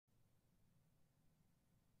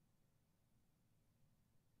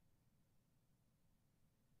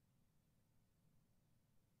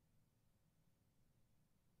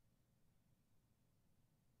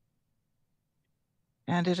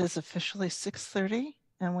And it is officially 6:30,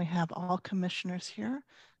 and we have all commissioners here.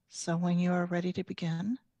 So when you are ready to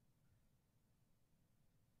begin.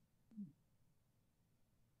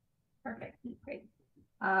 Perfect. Great.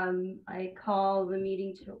 I call the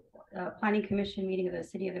meeting to Planning Commission meeting of the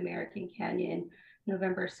City of American Canyon,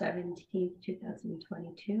 November 17th,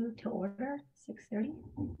 2022 to order, 6:30.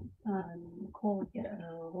 Nicole, get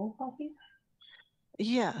a roll call, please.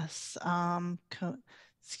 Yes.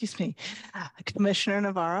 Excuse me. Commissioner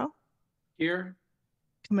Navarro. Here.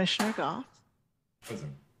 Commissioner Goff.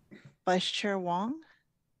 Present. Vice Chair Wong.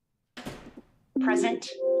 Present.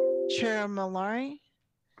 Chair Malari.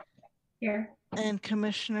 Here. And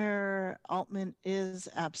Commissioner Altman is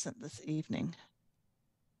absent this evening.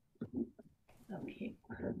 Okay,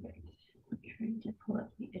 perfect. I'm trying to pull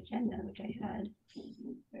up the agenda, which I had.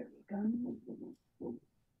 There we go.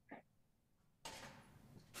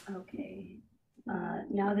 Okay.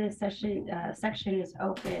 Now this section is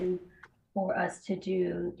open for us to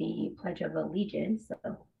do the Pledge of Allegiance. So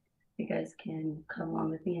if you guys can come along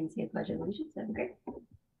with me and say a Pledge of Allegiance, that'd be great.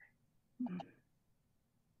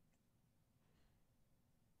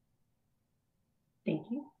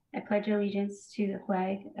 Thank you. I pledge allegiance to the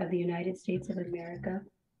flag of the United States of America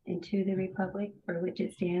and to the republic for which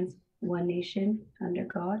it stands, one nation, under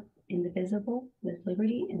God, indivisible, with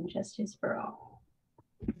liberty and justice for all.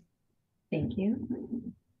 Thank you.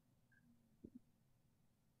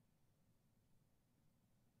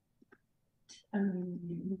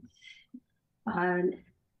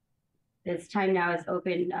 This time now is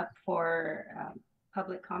open up for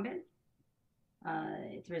public comment.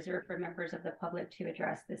 It's reserved for members of the public to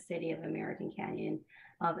address the City of American Canyon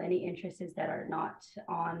of any interests that are not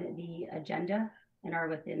on the agenda and are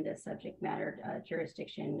within the subject matter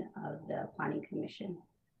jurisdiction of the Planning Commission.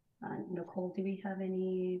 Nicole, do we have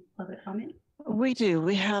any public comment? We do.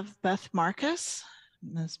 We have Beth Marcus.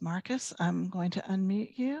 Ms. Marcus, I'm going to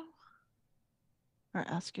unmute you or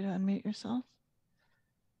ask you to unmute yourself.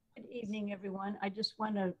 Good evening, everyone. I just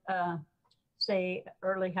want to say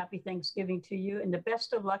early happy Thanksgiving to you and the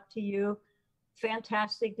best of luck to you.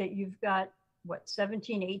 Fantastic that you've got, what,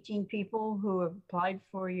 17, 18 people who have applied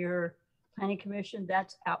for your planning commission.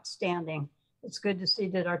 That's outstanding. It's good to see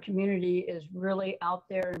that our community is really out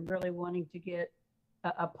there and really wanting to get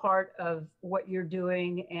a part of what you're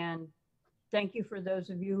doing. And thank you for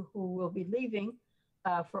those of you who will be leaving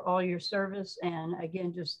for all your service. And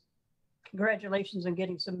again, just congratulations on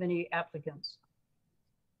getting so many applicants.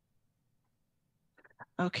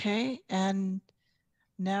 Okay, and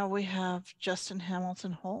now we have Justin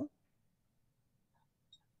Hamilton Hole.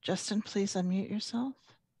 Justin, please unmute yourself.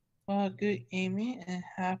 Well, good evening and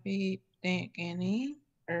happy Thanksgiving.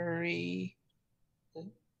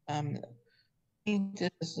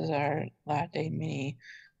 This is our last day meeting.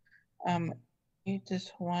 We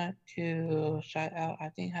just want to shout out. I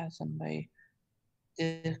think have somebody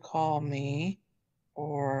did call me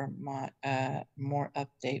for my more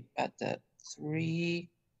update about the 3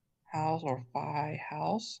 house or 5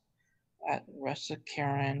 house at Russia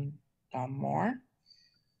Karen Moore.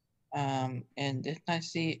 And it's nice to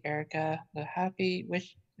see Erica. The happy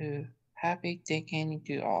Thanksgiving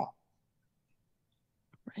to all.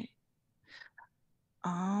 Right.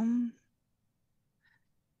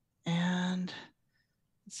 And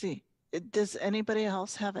let's see. Does anybody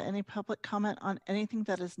else have any public comment on anything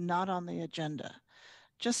that is not on the agenda?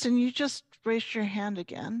 Justin, you just raised your hand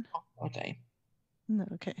again. Okay. No,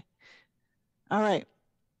 okay. All right.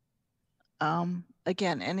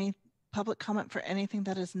 Again, any public comment for anything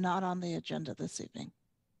that is not on the agenda this evening?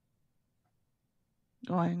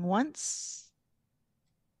 Going once,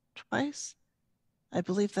 twice. I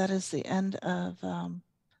believe that is the end of,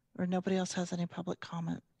 or nobody else has any public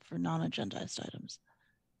comment for non-agendized items.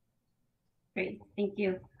 Great, thank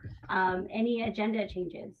you. Any agenda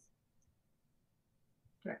changes?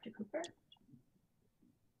 Director Cooper.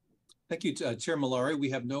 Thank you, Chair Malari. We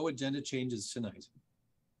have no agenda changes tonight.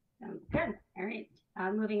 Sounds good. All right.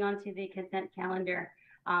 Moving on to the consent calendar.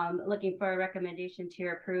 Looking for a recommendation to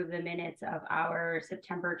approve the minutes of our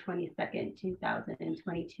September 22nd,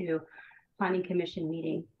 2022 Planning Commission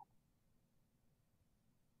meeting.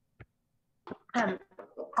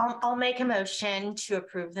 I'll make a motion to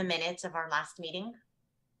approve the minutes of our last meeting.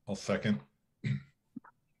 I'll second.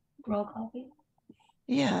 Roll call, please.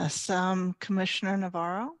 Yes, Commissioner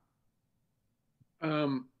Navarro.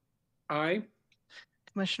 Aye.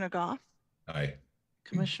 Commissioner Goff. Aye.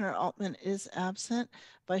 Commissioner Altman is absent.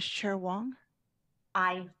 Vice Chair Wong.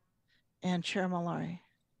 Aye. And Chair Malari.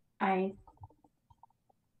 Aye.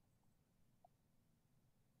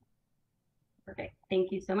 Perfect.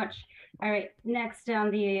 Thank you so much. All right, next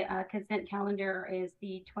on the consent calendar is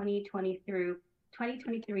the 2020 through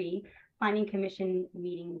 2023 Planning Commission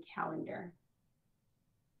meeting calendar.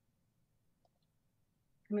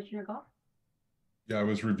 Commissioner Goff? Yeah, I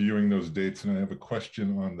was reviewing those dates and I have a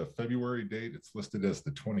question on the February date. It's listed as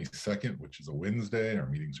the 22nd, which is a Wednesday. Our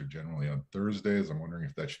meetings are generally on Thursdays. I'm wondering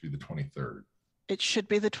if that should be the 23rd. It should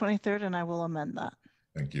be the 23rd, and I will amend that.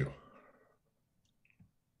 Thank you.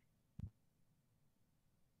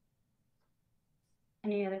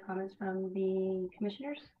 Any other comments from the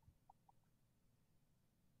commissioners?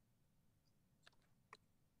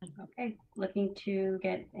 Okay, looking to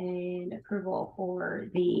get an approval for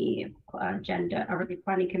the agenda or the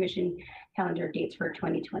Planning Commission calendar dates for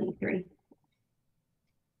 2023.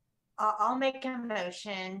 I'll make a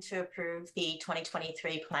motion to approve the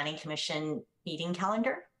 2023 Planning Commission meeting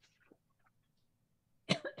calendar.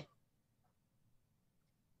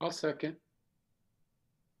 I'll second.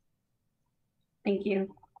 Thank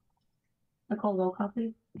you. Nicole, roll call,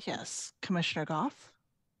 please. Yes, Commissioner Goff,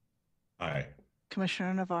 Aye.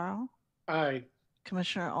 Commissioner Navarro, Aye.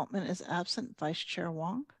 Commissioner Altman is absent, Vice Chair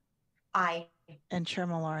Wong, Aye. and Chair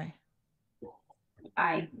Mallory.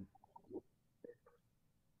 Aye.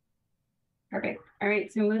 Perfect. All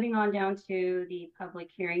right, so moving on down to the public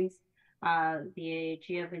hearings, the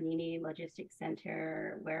Giovannini Logistics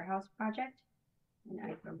Center warehouse project. And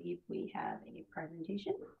I believe we have a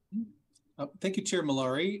presentation. Thank you, Chair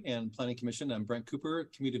Mallory and Planning Commission. I'm Brent Cooper,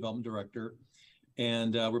 Community Development Director,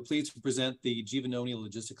 and we're pleased to present the Giovannini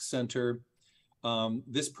Logistics Center.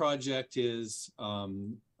 This project is a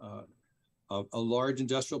large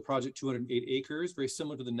industrial project, 208 acres, very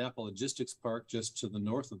similar to the Napa Logistics Park, just to the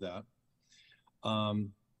north of that.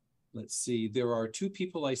 Let's see, there are two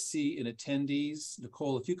people I see in attendees.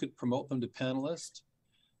 Nicole, if you could promote them to panelists.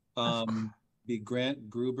 The Grant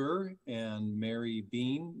Gruber and Mary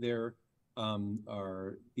Bean, they're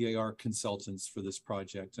are EIR consultants for this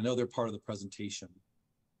project. I know they're part of the presentation.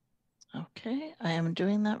 Okay, I am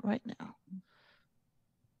doing that right now.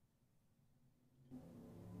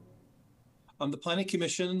 The Planning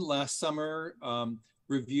Commission last summer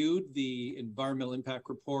reviewed the environmental impact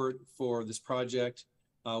report for this project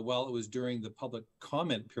while it was during the public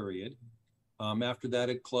comment period. After that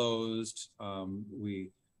had closed, we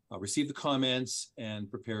received the comments and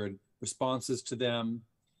prepared responses to them.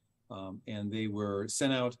 And they were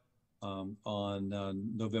sent out on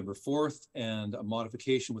November 4th and a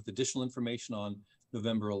modification with additional information on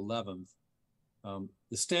November 11th.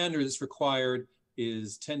 The standard that's required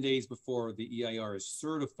is 10 days before the EIR is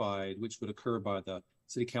certified, which would occur by the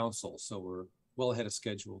City Council. So we're well ahead of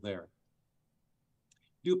schedule there.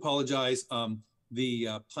 I do apologize.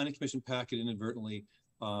 The Planning Commission packet inadvertently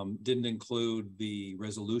didn't include the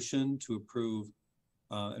resolution to approve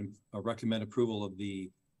and recommend approval of the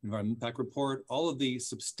environmental impact report. All of the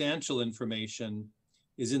substantial information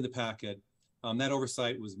is in the packet. That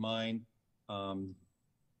oversight was mine. And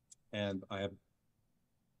I have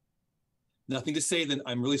nothing to say that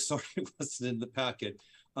I'm really sorry it wasn't in the packet.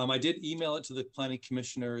 I did email it to the planning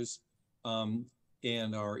commissioners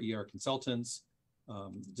and our ER consultants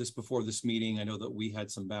just before this meeting. I know that we had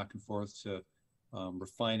some back and forth to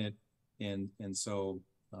refine it. And so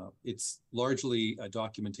it's largely a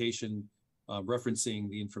documentation referencing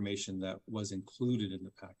the information that was included in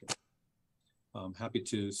the packet. I'm happy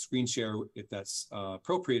to screen share if that's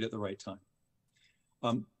appropriate at the right time.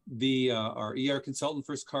 Our ER consultant,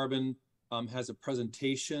 First Carbon, has a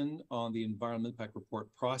presentation on the environmental impact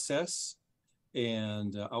report process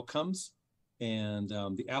and outcomes. And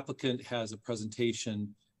the applicant has a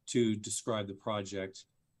presentation to describe the project.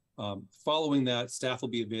 Following that, staff will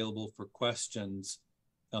be available for questions.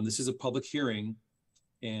 This is a public hearing.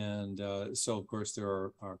 And so, of course,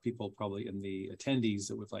 there are people probably in the attendees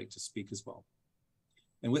that would like to speak as well.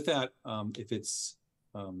 And with that, if it's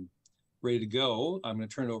ready to go, I'm going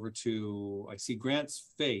to turn it over to, I see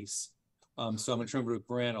Grant's face. So I'm going to turn it over to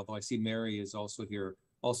Grant, although I see Mary is also here,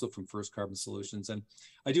 also from First Carbon Solutions. And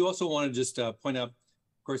I do also want to just point out,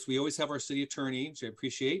 of course, we always have our city attorney, which I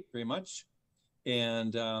appreciate very much.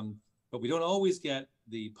 And but we don't always get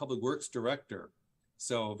the Public Works Director.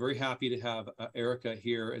 So very happy to have Erica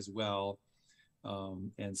here as well.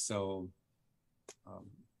 And so I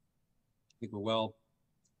think we're well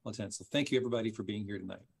attended. So thank you everybody for being here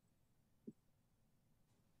tonight.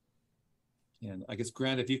 And I guess,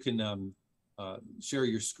 Grant, if you can share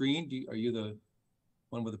your screen, are you the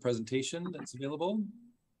one with the presentation that's available?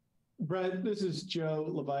 Brett, this is Joe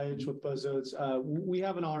Leviach with BuzzOats. We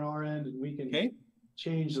have it on our end and we can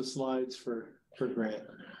change the slides for Grant.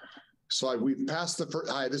 So we've passed the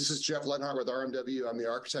first. Hi, this is Jeff Lenhart with RMW. I'm the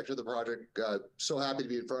architect of the project. So happy to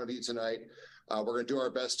be in front of you tonight. We're going to do our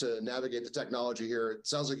best to navigate the technology here. It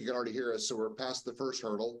sounds like you can already hear us, so we're past the first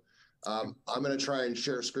hurdle. I'm going to try and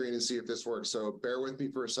share screen and see if this works. So bear with me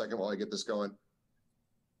for a second while I get this going.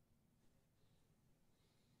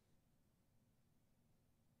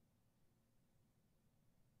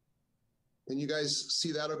 Can you guys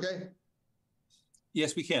see that okay?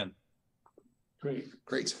 Yes, we can. Great.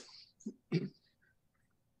 Great.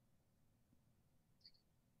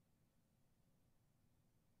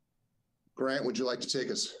 Grant, would you like to take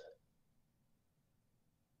us?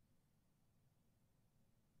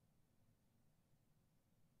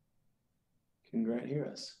 Can Grant hear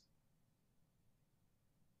us?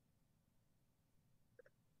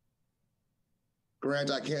 Grant,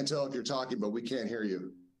 I can't tell if you're talking, but we can't hear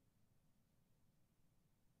you.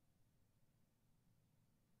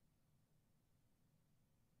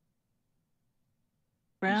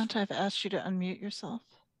 Grant, I've asked you to unmute yourself.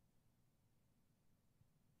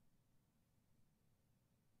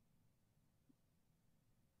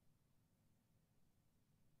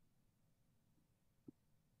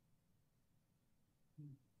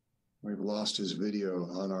 We've lost his video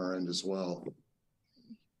on our end as well.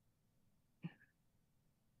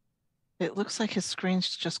 It looks like his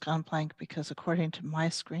screen's just gone blank because according to my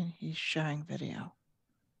screen, he's showing video.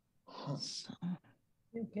 Huh. So,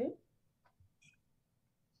 Okay.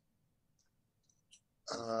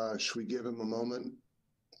 Should we give him a moment?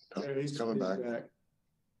 Oh, There, he's coming back.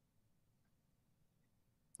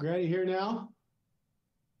 Grant, you here now?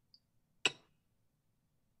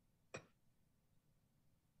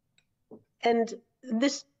 And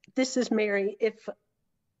this is Mary. If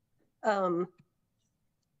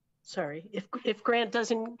sorry, if Grant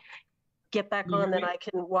doesn't get back Can you on, hear then me? I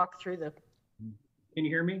can walk through the Can you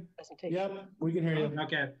hear me? presentation. Yep, we can hear you.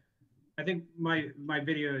 Okay. I think my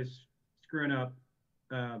video is screwing up.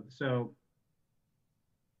 So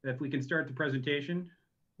if we can start the presentation.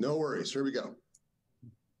 No worries. Here we go.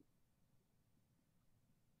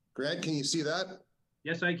 Grant, can you see that?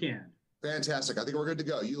 Yes, I can. Fantastic. I think we're good to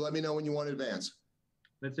go. You let me know when you want to advance.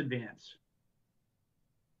 Let's advance.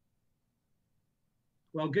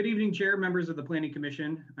 Well, good evening, Chair, members of the Planning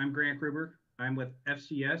Commission. I'm Grant Gruber. I'm with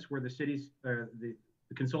FCS. We're the city's the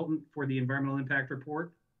consultant for the Environmental Impact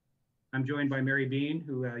Report. I'm joined by Mary Bean,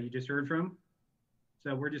 who you just heard from.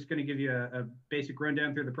 So we're just going to give you a basic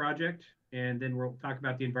rundown through the project, and then we'll talk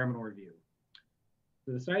about the environmental review.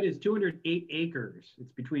 So the site is 208 acres.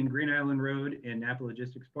 It's between Green Island Road and Napa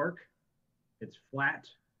Logistics Park. It's flat.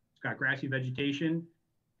 It's got grassy vegetation,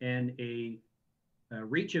 and a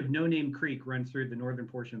reach of No Name Creek runs through the northern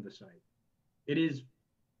portion of the site. It is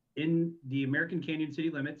in the American Canyon city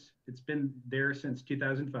limits. It's been there since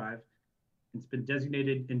 2005. It's been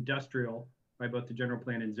designated industrial by both the general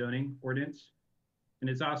plan and zoning ordinance. And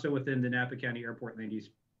it's also within the Napa County Airport Land Use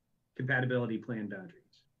Compatibility Plan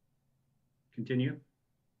boundaries. Continue.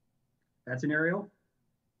 That's an aerial.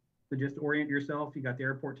 So just orient yourself. You got the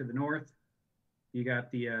airport to the north. You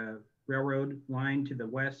got the railroad line to the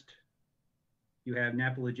west. You have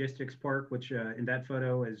Napa Logistics Park, which in that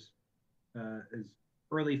photo is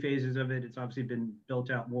early phases of it. It's obviously been built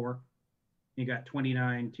out more. You got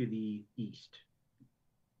 29 to the east.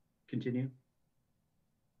 Continue.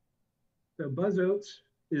 So Buzz Oats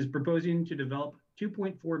is proposing to develop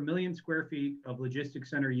 2.4 million square feet of logistics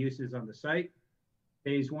center uses on the site.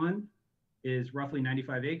 Phase 1 is roughly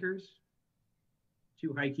 95 acres,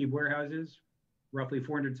 2 high cube warehouses, roughly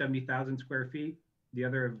 470,000 square feet, the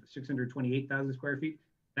other of 628,000 square feet.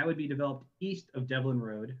 That would be developed east of Devlin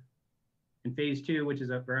Road. And phase 2, which is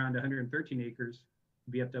up around 113 acres,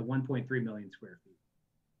 would be up to 1.3 million square feet.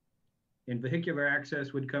 And vehicular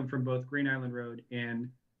access would come from both Green Island Road and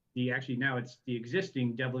actually now it's the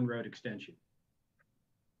existing Devlin Road extension.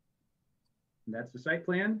 And that's the site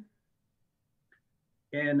plan.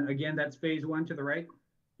 And again, that's phase 1 to the right.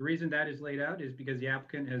 The reason that is laid out is because the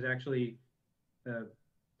applicant has actually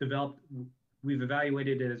developed, we've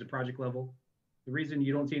evaluated it as a project level. The reason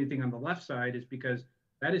you don't see anything on the left side is because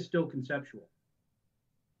that is still conceptual.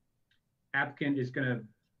 Applicant is going to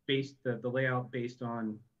base the layout based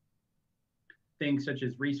on things such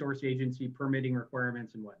as resource agency, permitting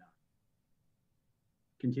requirements, and whatnot.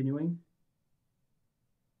 Continuing.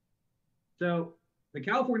 So the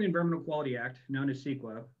California Environmental Quality Act, known as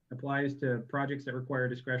CEQA, applies to projects that require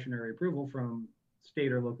discretionary approval from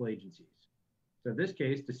state or local agencies. So in this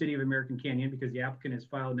case, the City of American Canyon, because the applicant has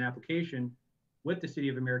filed an application with the City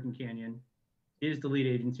of American Canyon, is the lead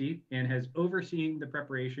agency and has overseen the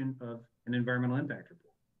preparation of an environmental impact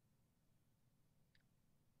report.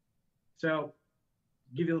 So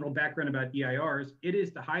give you a little background about EIRs, it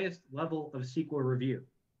is the highest level of CEQA review.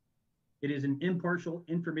 It is an impartial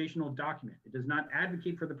informational document. It does not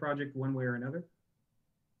advocate for the project one way or another.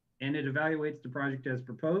 And it evaluates the project as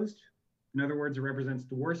proposed. In other words, it represents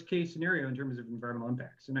the worst case scenario in terms of environmental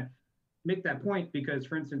impacts. And I make that point because,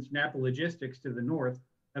 for instance, Napa Logistics to the north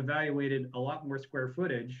evaluated a lot more square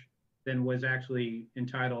footage than was actually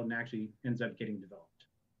entitled and actually ends up getting developed.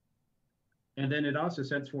 And then it also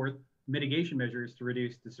sets forth mitigation measures to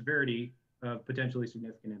reduce the severity of potentially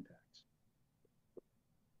significant impacts.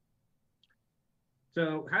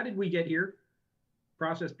 So how did we get here?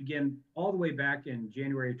 Process began all the way back in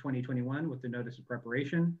January of 2021 with the notice of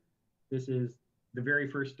preparation. This is the very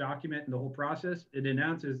first document in the whole process. It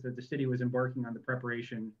announces that the city was embarking on the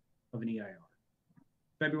preparation of an EIR.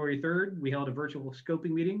 February 3rd, we held a virtual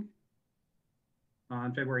scoping meeting.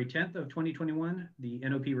 On February 10th of 2021, the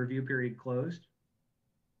NOP review period closed.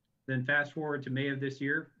 Then fast forward to May of this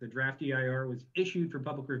year, the draft EIR was issued for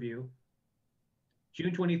public review.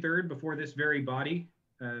 June 23rd, before this very body,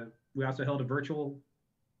 we also held a virtual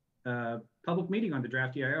public meeting on the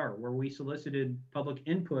draft EIR where we solicited public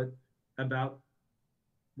input about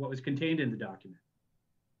what was contained in the document.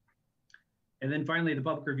 And then finally, the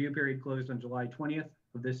public review period closed on July 20th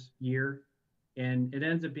of this year, and it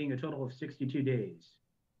ends up being a total of 62 days.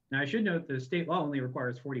 Now, I should note the state law only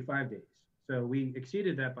requires 45 days, so we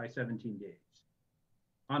exceeded that by 17 days.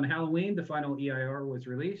 On Halloween, the final EIR was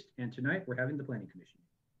released, and tonight we're having the Planning Commission.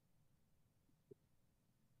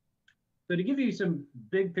 So to give you some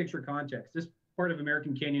big picture context, this part of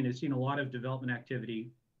American Canyon has seen a lot of development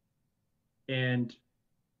activity. And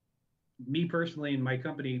me personally and my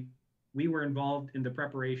company, we were involved in the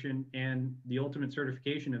preparation and the ultimate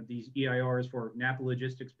certification of these EIRs for Napa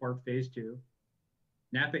Logistics Park Phase 2,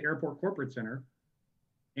 Napa Airport Corporate Center,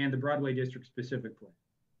 and the Broadway District Specific Plan.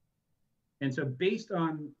 And so based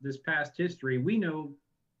on this past history, we know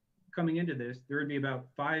coming into this, there would be about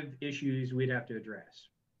 5 issues we'd have to address.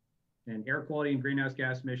 And air quality and greenhouse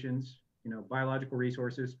gas emissions, biological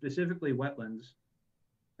resources, specifically wetlands,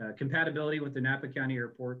 compatibility with the Napa County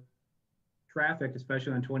Airport, traffic,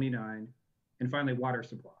 especially on 29, and finally water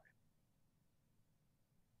supply.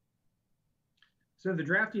 So the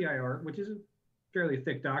draft EIR, which is a fairly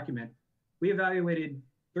thick document, we evaluated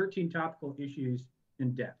 13 topical issues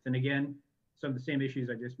in depth. And again, some of the same issues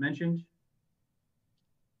I just mentioned.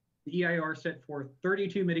 The EIR set forth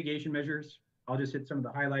 32 mitigation measures. I'll just hit some of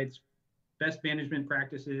the highlights. Best management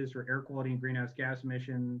practices for air quality and greenhouse gas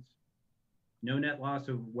emissions, no net loss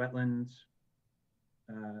of wetlands,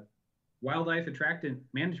 wildlife attractant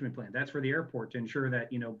management plan. That's for the airport to ensure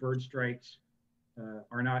that bird strikes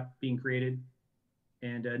are not being created,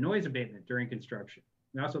 and noise abatement during construction.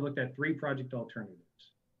 We also looked at 3 project alternatives.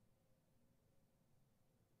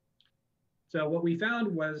 So what we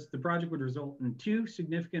found was the project would result in 2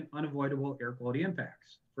 significant unavoidable air quality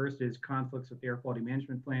impacts. First is conflicts with the air quality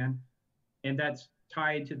management plan, and that's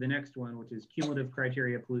tied to the next one, which is cumulative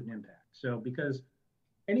criteria pollutant impact. So because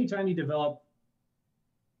anytime you develop,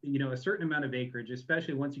 a certain amount of acreage,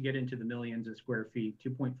 especially once you get into the millions of square feet,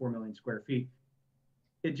 2.4 million square feet,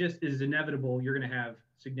 it just is inevitable you're going to have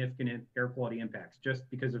significant air quality impacts just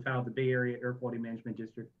because of how the Bay Area Air Quality Management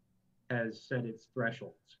District has set its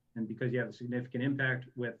thresholds. And because you have a significant impact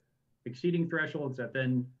with exceeding thresholds, that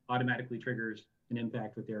then automatically triggers an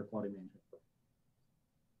impact with the air quality management.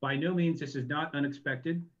 By no means, this is not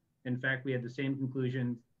unexpected. In fact, we had the same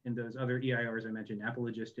conclusion in those other EIRs I mentioned, Napa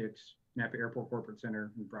Logistics, Napa Airport Corporate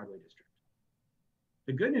Center, and Broadway District.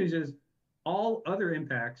 The good news is all other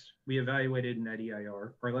impacts we evaluated in that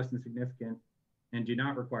EIR are less than significant and do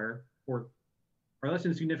not require, or are less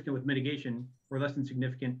than significant with mitigation, or less than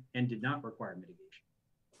significant and did not require mitigation.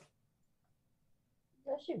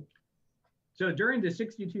 Bless you. So during the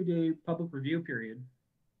 62-day public review period,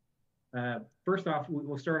 first off,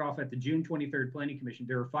 we'll start off at the June 23rd Planning Commission.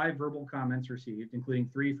 There were 5 verbal comments received, including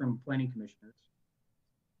 3 from planning commissioners.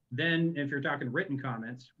 Then, if you're talking written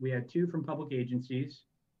comments, we had 2 from public agencies,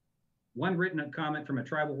 1 written comment from a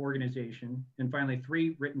tribal organization, and finally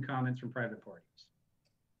 3 written comments from private parties.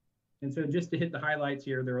 And so just to hit the highlights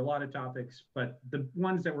here, there are a lot of topics, but the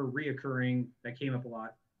ones that were reoccurring that came up a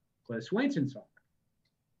lot was Swainson Sawmill.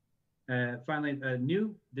 Finally,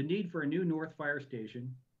 the need for a new North Fire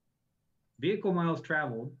Station, vehicle miles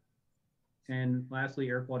traveled, and lastly,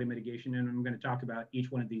 air quality mitigation. And I'm going to talk about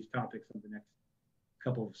each one of these topics on the next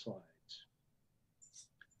couple of slides.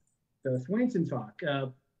 So Swainson's hawk,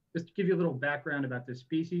 just to give you a little background about this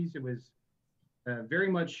species, it was very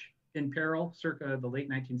much in peril circa the late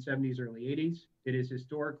 1970s, early 80s. It has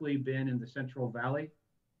historically been in the Central Valley,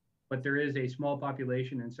 but there is a small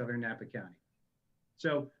population in southern Napa County.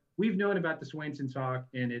 So we've known about the Swainson Sock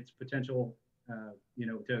and its potential,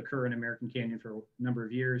 to occur in American Canyon for a number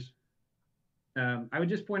of years. I would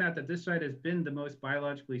just point out that this site has been the most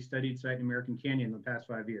biologically studied site in American Canyon in the past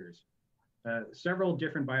 5 years. Several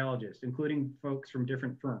different biologists, including folks from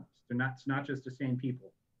different firms. It's not just the same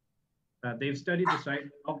people. They've studied the site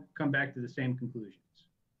and all come back to the same conclusions.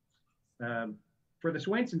 For the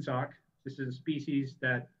Swainson Sock, this is a species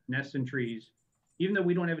that nests in trees. Even though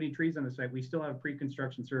we don't have any trees on the site, we still have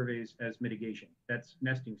pre-construction surveys as mitigation. That's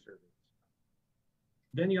nesting surveys.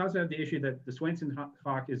 Then you also have the issue that the Swainson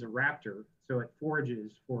hawk is a raptor, so it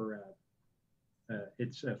forages for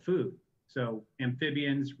its food. So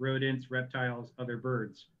amphibians, rodents, reptiles, other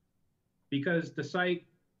birds. Because the site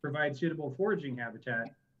provides suitable foraging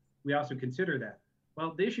habitat, we also consider that.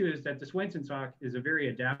 Well, the issue is that the Swainson hawk is a very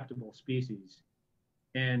adaptable species.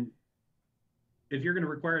 And if you're going to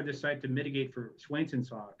require this site to mitigate for Swainson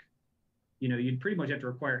hawk, you'd pretty much have to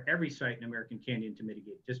require every site in American Canyon to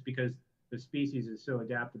mitigate, just because the species is so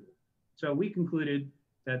adaptable. So we concluded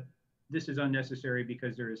that this is unnecessary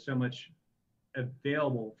because there is so much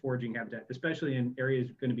available foraging habitat, especially in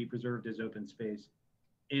areas going to be preserved as open space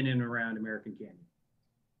in and around American Canyon.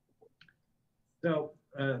 So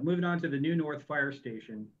moving on to the New North Fire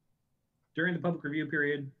Station. During the public review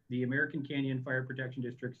period, the American Canyon Fire Protection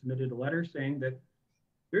District submitted a letter saying that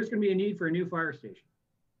there's going to be a need for a new fire station.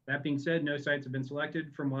 That being said, no sites have been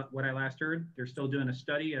selected from what I last heard. They're still doing a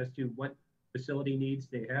study as to what facility needs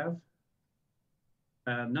they have.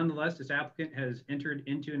 Nonetheless, this applicant has entered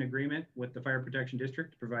into an agreement with the Fire Protection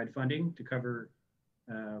District to provide funding to cover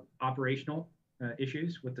operational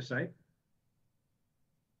issues with the site.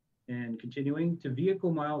 And continuing to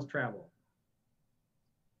vehicle miles traveled.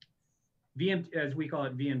 As we call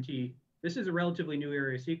it, VMT, this is a relatively new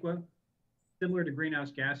area of CEQA. Similar to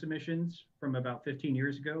greenhouse gas emissions from about 15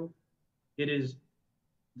 years ago, it is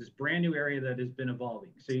this brand new area that has been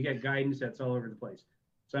evolving. So you get guidance that's all over the place.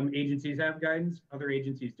 Some agencies have guidance, other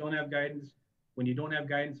agencies don't have guidance. When you don't have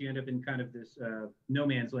guidance, you end up in kind of this no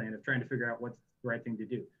man's land of trying to figure out what's the right thing to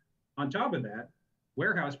do. On top of that,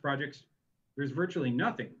 warehouse projects, there's virtually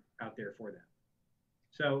nothing out there for them.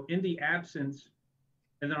 So in the absence,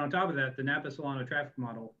 and then on top of that, the Napa Solano traffic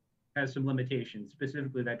model has some limitations,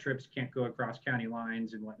 specifically that trips can't go across county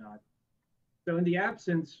lines and whatnot. So in the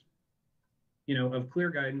absence, of clear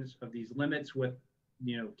guidance of these limits with,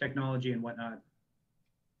 technology and whatnot,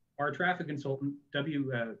 our traffic consultant,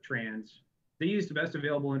 W-Trans, they used the best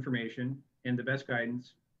available information and the best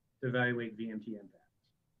guidance to evaluate VMT impacts.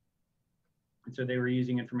 And so they were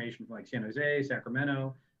using information from like San Jose,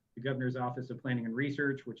 Sacramento, the Governor's Office of Planning and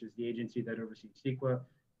Research, which is the agency that oversees CEQA,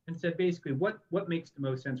 and said basically what makes the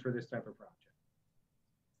most sense for this type of project.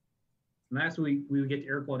 And lastly, we would get to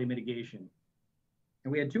air quality mitigation.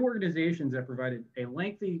 And we had 2 organizations that provided a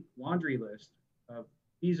lengthy laundry list of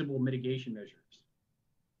feasible mitigation measures.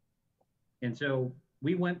 And so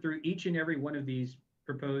we went through each and every one of these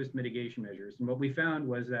proposed mitigation measures. And what we found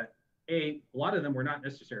was that a lot of them were not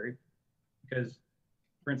necessary because,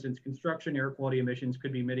 for instance, construction air quality emissions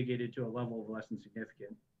could be mitigated to a level of less than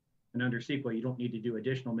significant. And under CEQA, you don't need to do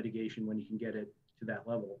additional mitigation when you can get it to that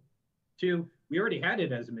level. 2, we already had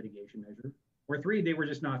it as a mitigation measure. Or 3, they were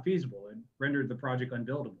just not feasible and rendered the project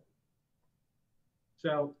unbuildable.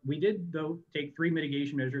 So we did, though, take 3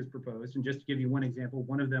 mitigation measures proposed. And just to give you one example,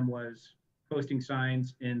 one of them was posting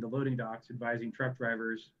signs in the loading docks advising truck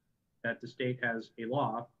drivers that the state has a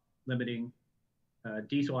law limiting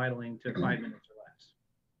diesel idling to 5 minutes or less.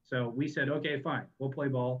 So we said, okay, fine, we'll play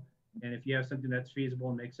ball. And if you have something that's feasible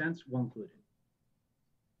and makes sense, we'll include it.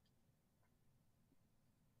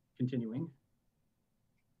 Continuing.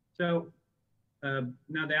 So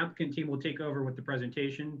now the applicant team will take over with the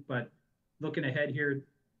presentation, but looking ahead here,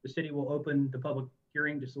 the city will open the public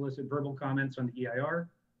hearing to solicit verbal comments on the EIR.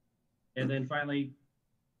 And then finally,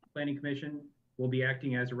 Planning Commission will be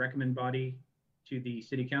acting as a recommend body to the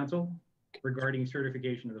City Council regarding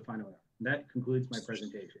certification of the final hour. And that concludes my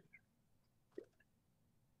presentation.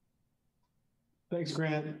 Thanks,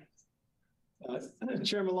 Grant.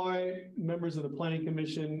 Chair Malloy, members of the Planning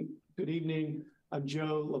Commission, good evening. I'm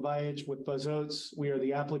Joe Leviach with Buzz Oats. We are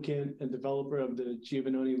the applicant and developer of the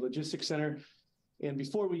Giovannoni Logistics Center. And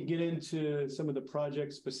before we get into some of the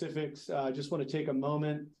project specifics, I just want to take a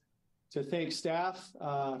moment to thank staff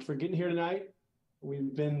for getting here tonight.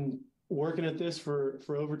 We've been working at this for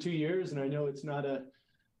over 2 years, and I know it's not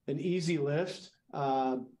an easy lift.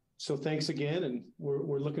 So thanks again, and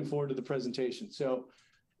we're looking forward to the presentation. So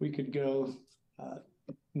we could go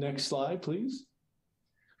next slide, please.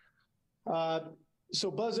 So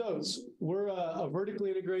Buzz Oats, we're a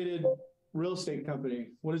vertically integrated real estate company.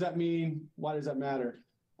 What does that mean? Why does that matter?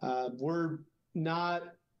 We're not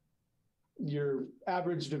your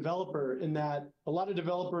average developer in that a lot of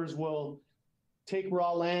developers will take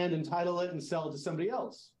raw land, entitle it, and sell it to somebody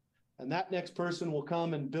else. And that next person will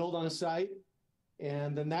come and build on a site.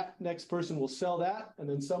 And then that next person will sell that. And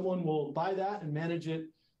then someone will buy that and manage it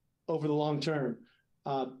over the long term.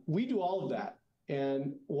 We do all of that.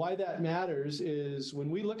 And why that matters is when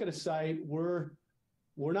we look at a site, we're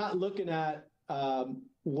not looking at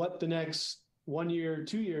what the next 1 year,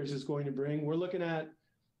 2 years is going to bring. We're looking at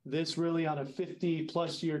this really on a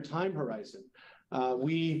 50+ year time horizon.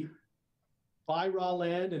 We buy raw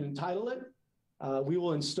land and entitle it. We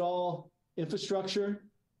will install infrastructure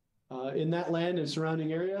in that land and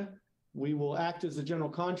surrounding area. We will act as the general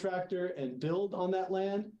contractor and build on that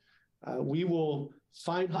land. We will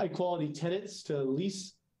find high quality tenants to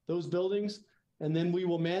lease those buildings, and then we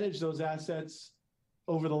will manage those assets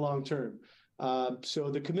over the long term. So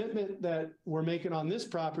the commitment that we're making on this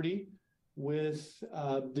property with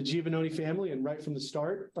the Giovannoni family, and right from the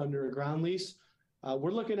start under a ground lease,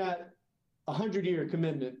 we're looking at a 100-year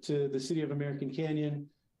commitment to the city of American Canyon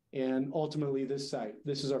and ultimately this site.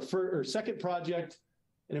 This is our second project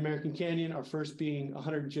in American Canyon, our first being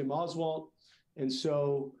 100 Jim Oswalt. And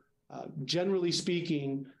so generally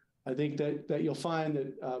speaking, I think that you'll find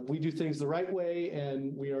that we do things the right way,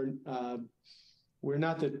 and we're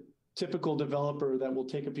not the typical developer that will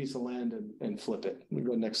take a piece of land and flip it. We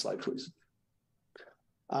go next slide, please.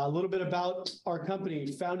 A little bit about our company,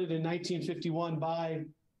 founded in 1951 by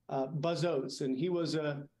Buzz Oates, and he was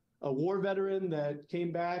a war veteran that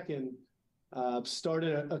came back and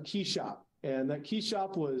started a key shop, and that key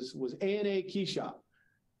shop was A&A Key Shop.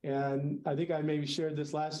 And I think I maybe shared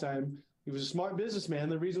this last time. He was a smart businessman.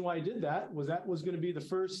 The reason why he did that was going to be the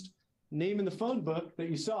first name in the phone book that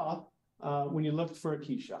you saw when you looked for a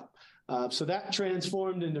key shop. So that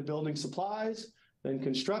transformed into building supplies, then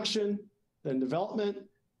construction, then development.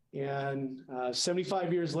 And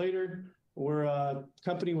 75 years later, we're a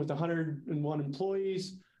company with 101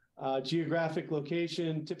 employees, geographic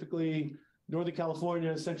location, typically Northern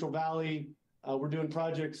California, Central Valley. We're doing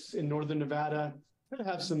projects in Northern Nevada. We're going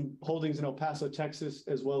to have some holdings in El Paso, Texas,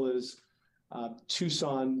 as well as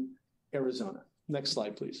Tucson, Arizona. Next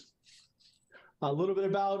slide, please. A little bit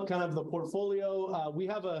about kind of the portfolio. We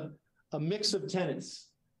have a mix of tenants.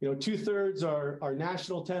 2/3 are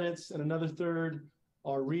national tenants, and another third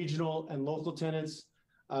are regional and local tenants.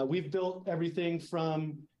 We've built everything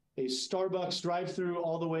from a Starbucks drive-through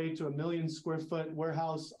all the way to 1 million square foot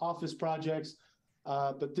warehouse office projects.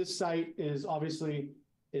 But this site is obviously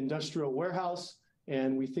industrial warehouse,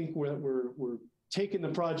 and we think we're taking the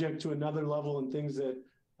project to another level and things that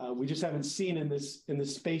we just haven't seen in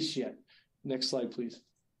this space yet. Next slide, please.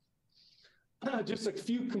 Just a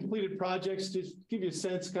few completed projects, just give you a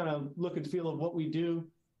sense, kind of look and feel of what we do.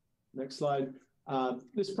 Next slide.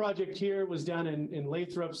 This project here was down in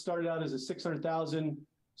Lathrop, started out as a 600,000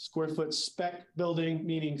 square foot spec building,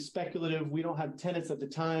 meaning speculative. We don't have tenants at the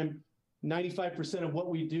time. 95% of what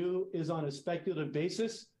we do is on a speculative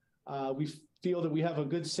basis. We feel that we have a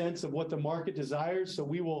good sense of what the market desires, so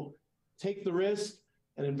we will take the risk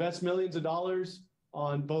and invest millions of dollars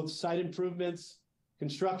on both site improvements,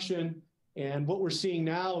 construction, and what we're seeing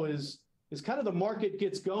now is kind of the market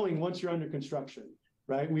gets going once you're under construction,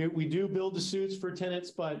 right? We do build the suits for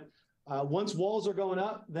tenants, but once walls are going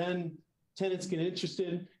up, then tenants get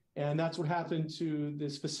interested, and that's what happened to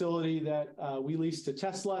this facility that we leased to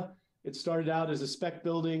Tesla. It started out as a spec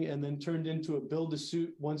building and then turned into a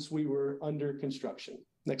build-to-suit once we were under construction.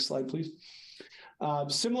 Next slide, please.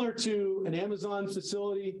 Similar to an Amazon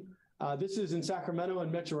facility, this is in Sacramento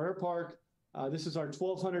and Metro Air Park. This is our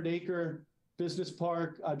 1,200-acre business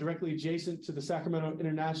park directly adjacent to the Sacramento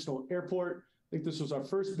International Airport. I think this was our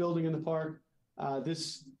first building in the park.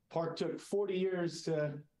 This park took 40 years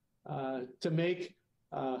to make.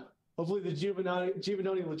 Hopefully the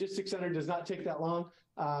Giovannoni Logistics Center does not take that long,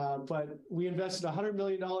 but we invested $100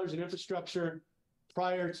 million in infrastructure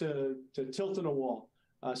prior to tilting a wall.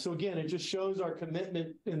 So again, it just shows our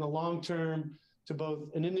commitment in the long term to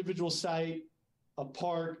both an individual site, a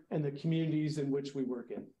park, and the communities in which we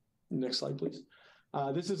work in. Next slide, please.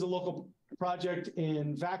 This is a local project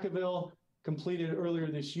in Vacaville, completed earlier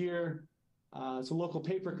this year. It's a local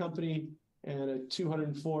paper company and a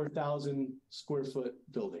 204,000 square foot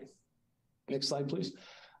building. Next slide, please.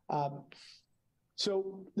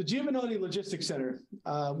 So the Giovannoni Logistics Center,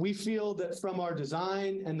 we feel that from our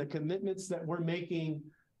design and the commitments that we're making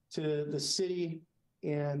to the city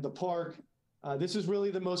and the park, this is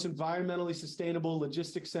really the most environmentally sustainable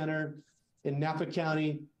logistics center in Napa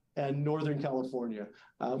County. and Northern California.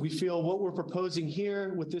 We feel what we're proposing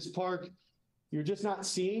here with this park, you're just not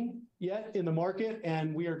seeing yet in the market,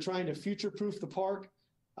 and we are trying to future-proof the park,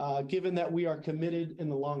 given that we are committed in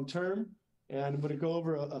the long term. And I'm going to go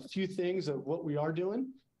over a few things of what we are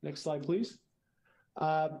doing. Next slide, please.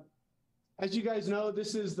 As you guys know,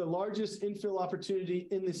 this is the largest infill opportunity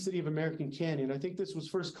in the city of American Canyon. I think this was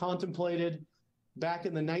first contemplated back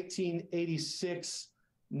in the 1986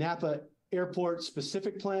 Napa Airport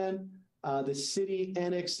Specific Plan. The city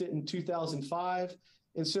annexed it in 2005.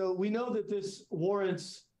 And so we know that this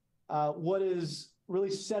warrants what is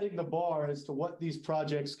really setting the bar as to what these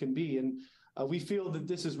projects can be. And we feel that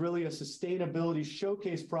this is really a sustainability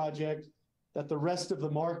showcase project that the rest of the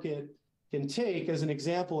market can take as an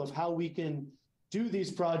example of how we can do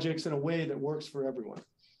these projects in a way that works for everyone.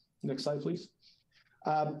 Next slide, please.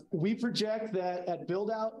 We project that at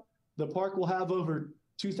build out, the park will have over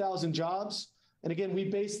 2,000 jobs. And again, we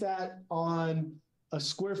base that on a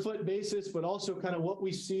square foot basis, but also kind of what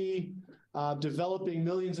we see developing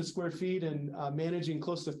millions of square feet and managing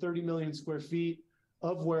close to 30 million square feet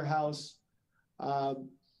of warehouse.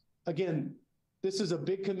 Again, this is a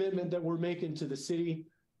big commitment that we're making to the city.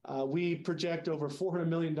 We project over $400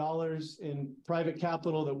 million in private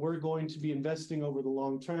capital that we're going to be investing over the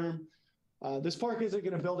long term. This park isn't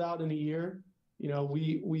going to build out in a year. You know,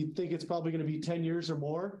 we think it's probably going to be 10 years or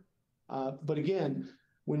more. But again,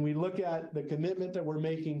 when we look at the commitment that we're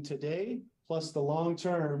making today, plus the long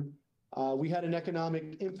term, we had an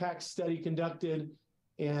economic impact study conducted,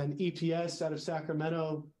 and EPS out of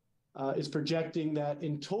Sacramento is projecting that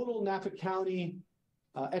in total Napa County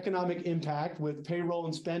economic impact with payroll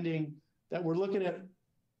and spending, that we're looking at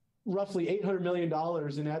roughly $800 million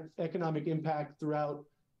in economic impact throughout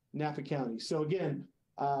Napa County. So again,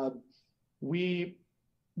 we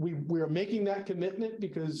are making that commitment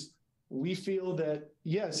because we feel that,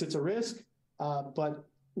 yes, it's a risk, but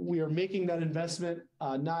we are making that investment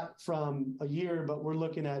not from a year, but we're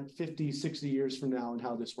looking at 50, 60 years from now and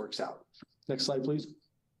how this works out. Next slide, please.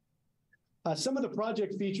 Some of the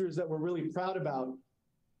project features that we're really proud about,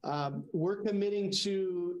 we're committing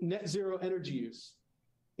to net zero energy use.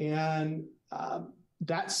 And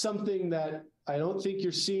that's something that I don't think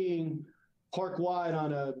you're seeing park-wide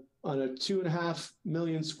on a 2.5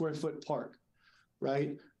 million square foot park,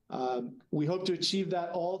 right? We hope to achieve that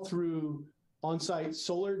all through on-site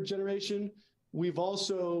solar generation. We've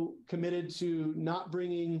also committed to not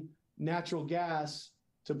bringing natural gas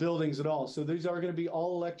to buildings at all. So these are going to be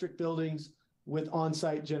all electric buildings with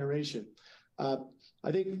on-site generation.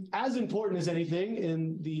 I think as important as anything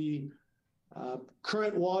in the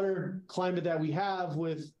current water climate that we have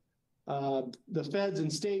with the feds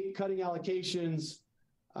and state cutting allocations,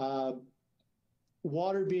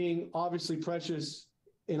 water being obviously precious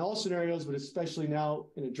in all scenarios, but especially now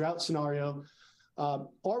in a drought scenario, our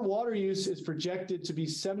water use is projected to be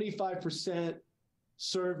 75%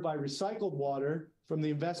 served by recycled water from the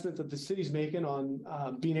investment that the city's making on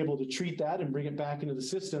being able to treat that and bring it back into the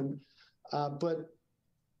system. But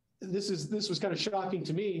this was kind of shocking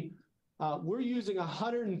to me. We're using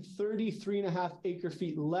 133.5 acre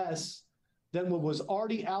feet less than what was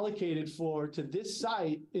already allocated to this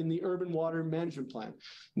site in the urban water management plan.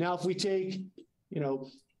 Now, if we take,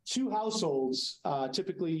 two households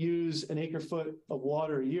typically use an acre foot of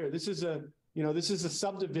water a year. This is a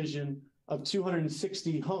subdivision of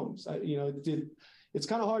 260 homes. It's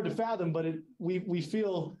kind of hard to fathom, but we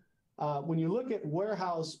feel when you look at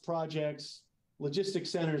warehouse projects, logistics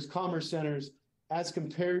centers, commerce centers, as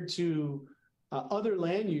compared to other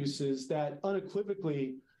land uses, that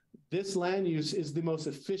unequivocally this land use is the most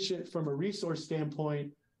efficient from a resource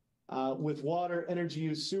standpoint with water, energy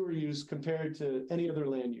use, sewer use compared to any other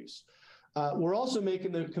land use. We're also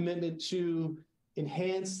making the commitment to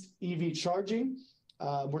enhanced EV charging.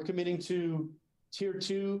 We're committing to Tier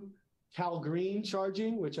 2 Cal Green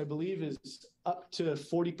charging, which I believe is up to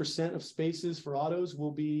 40% of spaces for autos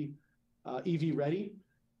will be EV ready.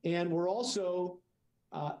 And we're also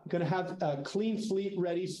going to have a clean fleet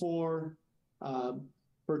ready for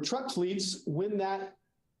truck fleets when that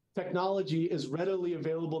technology is readily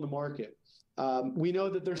available to market. We know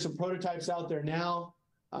that there's some prototypes out there now,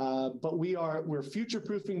 but we're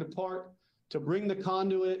future-proofing the park to bring the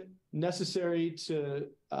conduit necessary to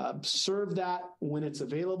serve that when it's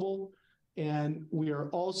available. And we are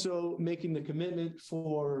also making the commitment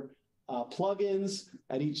for plugins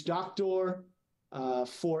at each dock door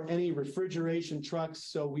for any refrigeration trucks,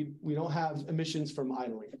 so we don't have emissions from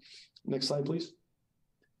idling. Next slide, please.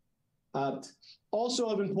 Also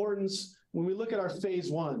of importance, when we look at our phase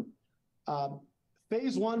one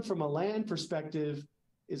from a land perspective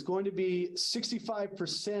is going to be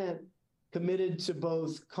 65% committed to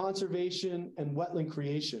both conservation and wetland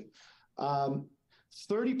creation.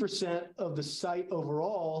 30% of the site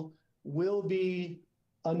overall will be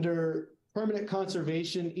under permanent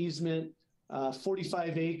conservation easement,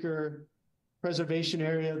 45-acre preservation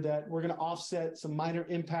area that we're going to offset some minor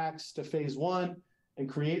impacts to phase one and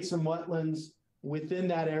create some wetlands within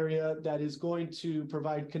that area that is going to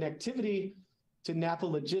provide connectivity to Napa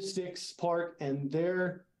Logistics Park and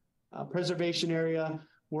their preservation area.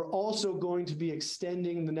 We're also going to be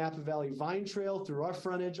extending the Napa Valley Vine Trail through our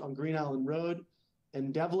frontage on Green Island Road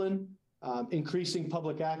and Devlin, increasing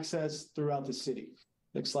public access throughout the city.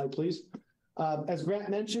 Next slide, please. As Grant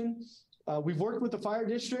mentioned, we've worked with the fire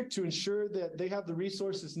district to ensure that they have the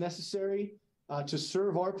resources necessary to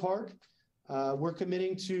serve our park. We're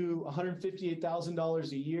committing to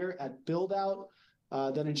 $158,000 a year at build out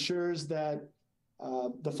that ensures that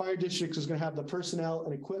the fire district is going to have the personnel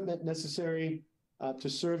and equipment necessary to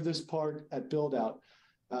serve this park at build out.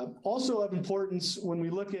 Also of importance when we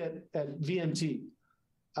look at VMT,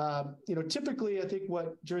 typically I think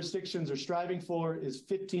what jurisdictions are striving for is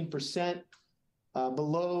 15%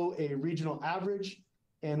 below a regional average,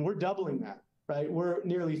 and we're doubling that, right? We're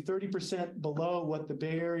nearly 30% below what the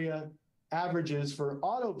Bay Area average is for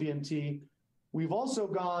auto VMT. We've also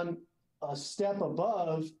gone a step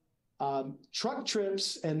above. Truck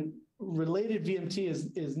trips and related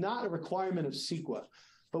VMT is not a requirement of CEQA,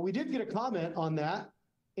 but we did get a comment on that,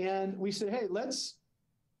 and we said, hey, let's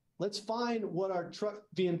find what our truck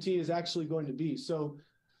VMT is actually going to be. So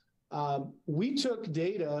we took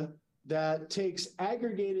data that takes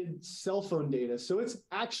aggregated cell phone data, so it's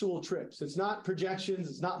actual trips, it's not projections,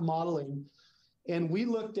 it's not modeling, and we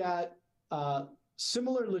looked at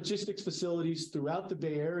similar logistics facilities throughout the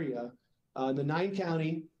Bay Area, the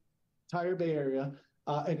 9-county entire Bay Area,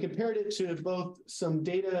 and compared it to both some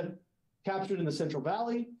data captured in the Central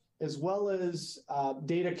Valley, as well as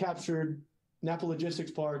data captured Napa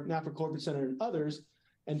Logistics Park, Napa Corporate Center, and others.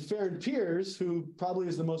 And Farron Pierce, who probably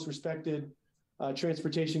is the most respected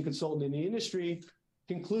transportation consultant in the industry,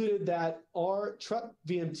 concluded that our truck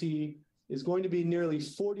VMT is going to be nearly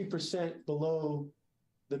 40% below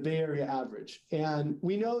the Bay Area average. And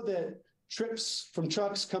we know that trips from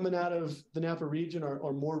trucks coming out of the Napa region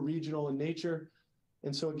are more regional in nature.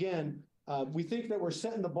 And so again, we think that we're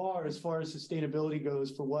setting the bar as far as sustainability goes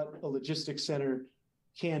for what a logistics center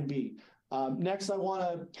can be. Next, I want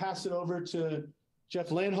to pass it over to Jeff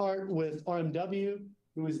Lanhart with RMW,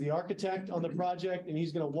 who is the architect on the project, and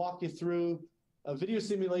he's going to walk you through a video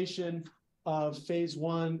simulation of phase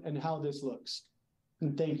one and how this looks.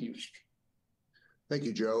 And thank you. Thank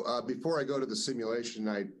you, Joe. Before I go to the simulation,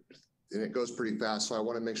 and it goes pretty fast, so I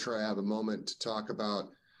want to make sure I have a moment to talk about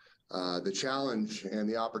the challenge and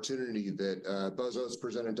the opportunity that Buzz Oates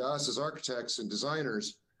presented to us as architects and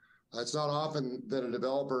designers. It's not often that a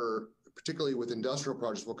developer, particularly with industrial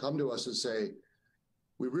projects, will come to us and say,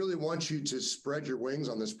 we really want you to spread your wings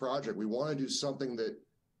on this project. We want to do something that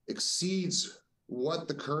exceeds what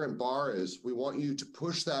the current bar is. We want you to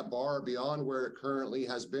push that bar beyond where it currently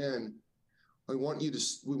has been. We want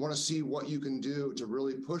to see what you can do to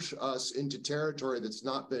really push us into territory that's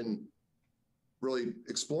not been really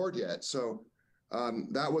explored yet. So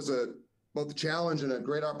that was both a challenge and a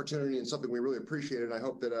great opportunity, and something we really appreciated. And I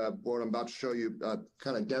hope that what I'm about to show you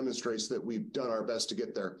kind of demonstrates that we've done our best to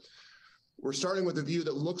get there. We're starting with a view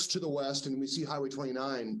that looks to the west, and we see Highway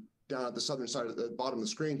 29 down at the southern side of the bottom of the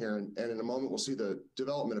screen here. And in a moment, we'll see the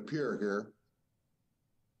development appear here.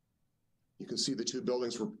 You can see the two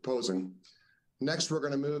buildings we're proposing. Next, we're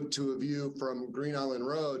going to move to a view from Green Island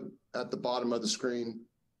Road at the bottom of the screen,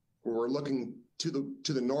 where we're looking to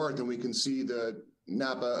the north, and we can see the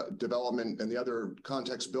Napa development and the other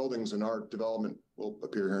context buildings, and our development will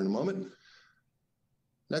appear here in a moment.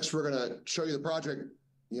 Next, we're going to show you the project,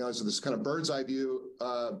 so this kind of bird's eye view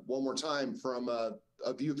one more time from a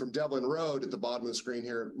view from Devlin Road at the bottom of the screen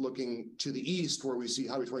here, looking to the east where we see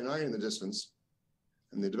Highway 29 in the distance.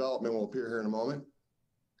 And the development will appear here in a moment.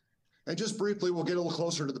 And just briefly, we'll get a little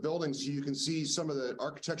closer to the buildings so you can see some of the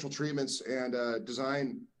architectural treatments and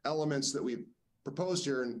design elements that we've proposed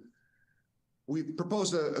here. And we've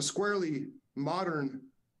proposed a squarely modern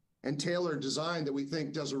and tailored design that we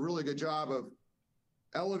think does a really good job of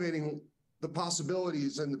elevating the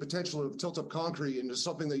possibilities and the potential of tilt-up concrete into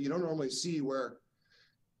something that you don't normally see, where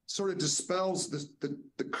sort of dispels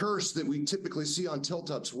the curse that we typically see on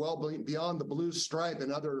tilt-ups, well beyond the blue stripe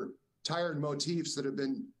and other tired motifs that have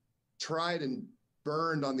been tried and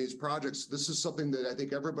burned on these projects. This is something that I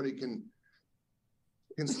think everybody can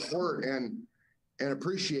support and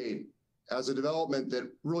appreciate as a development that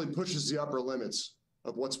really pushes the upper limits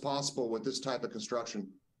of what's possible with this type of construction.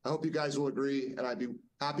 I hope you guys will agree, and I'd be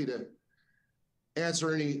happy to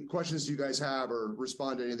answer any questions you guys have or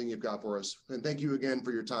respond to anything you've got for us. And thank you again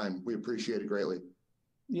for your time. We appreciate it greatly.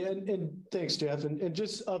 Yeah, and thanks, Jeff. And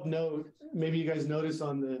just of note, maybe you guys noticed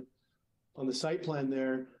on the site plan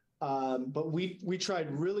there, but we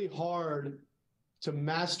tried really hard to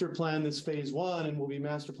master plan this phase one, and we'll be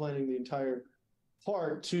master planning the entire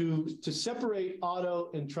part to separate auto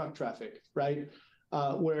and truck traffic, right?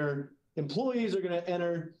 Where employees are going to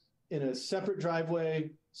enter in a separate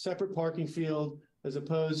driveway, separate parking field, as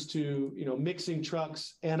opposed to, you know, mixing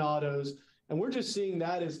trucks and autos. And we're just seeing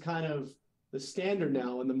that as kind of the standard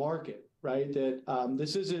now in the market, right? That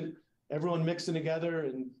this isn't everyone mixing together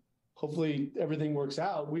and hopefully everything works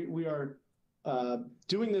out. We are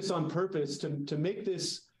doing this on purpose to make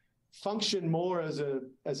this function more as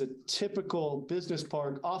a typical business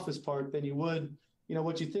park, office park than you would, you know,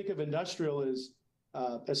 what you think of industrial as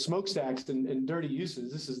smokestacks and dirty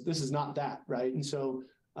uses. This is not that, right? And so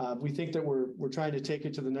we think that we're trying to take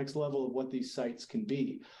it to the next level of what these sites can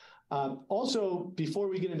be. Also, before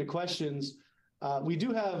we get into questions, we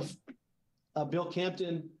do have Bill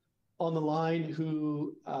Campton on the line,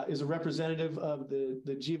 who is a representative of the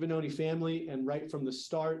Giovannoni family, and right from the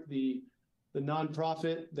start, the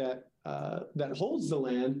nonprofit that holds the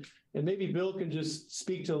land. And maybe Bill can just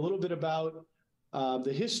speak to a little bit about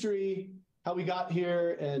the history, how we got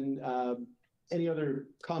here, and any other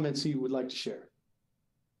comments he would like to share.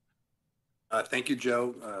 Thank you,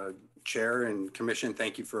 Joe. Chair and Commission,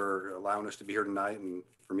 thank you for allowing us to be here tonight and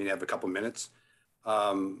for me to have a couple minutes.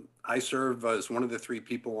 I serve as one of the 3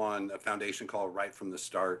 people on a foundation called Right From the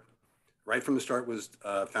Start. Right From the Start was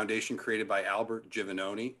a foundation created by Albert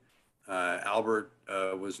Giovannoni. Albert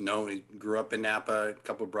was known, he grew up in Napa, a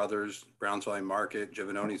couple of brothers, Brownsville Market,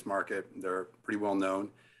 Giovannoni's Market, they're pretty well known.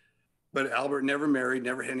 But Albert never married,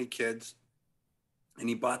 never had any kids. And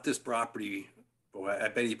he bought this property, boy, I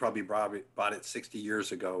bet he probably bought it 60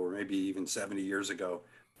 years ago, or maybe even 70 years ago.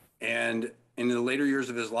 And in the later years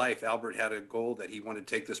of his life, Albert had a goal that he wanted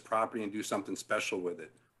to take this property and do something special with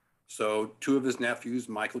it. So 2 of his nephews,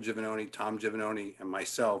 Michael Giovannoni, Tom Giovannoni, and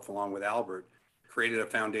myself, along with Albert, created a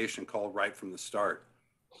foundation called Right From the Start.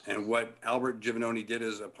 And what Albert Giovannoni did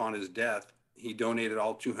is, upon his death, he donated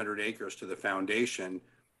all 200 acres to the foundation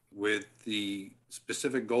with the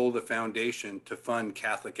specific goal of the foundation to fund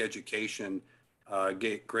Catholic education,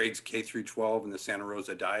 grades K through 12 in the Santa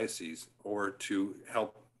Rosa Diocese, or to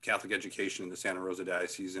help Catholic education in the Santa Rosa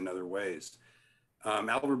Diocese in other ways.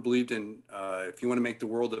 Albert believed in, if you want to make the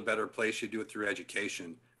world a better place, you do it through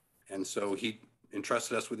education. And so he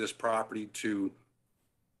entrusted us with this property to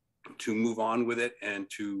move on with it and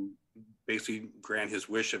to basically grant his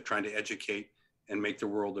wish of trying to educate and make the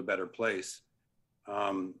world a better place.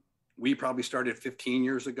 We probably started 15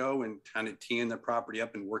 years ago and kind of teeing the property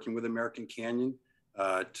up and working with American Canyon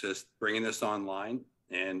to bringing this online.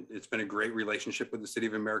 And it's been a great relationship with the city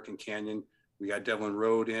of American Canyon. We got Devlin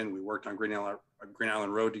Road in, we worked on Green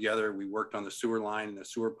Island Road together. We worked on the sewer line and the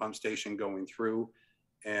sewer pump station going through.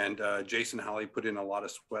 And Jason Holly put in a lot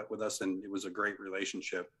of sweat with us, and it was a great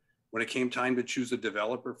relationship. When it came time to choose a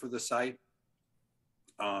developer for the site,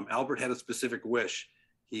 Albert had a specific wish.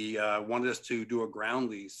 He wanted us to do a ground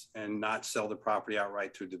lease and not sell the property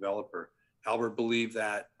outright to a developer. Albert believed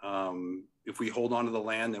that if we hold on to the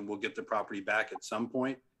land, then we'll get the property back at some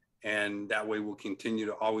point, and that way we'll continue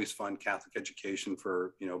to always fund Catholic education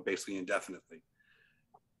for, you know, basically indefinitely.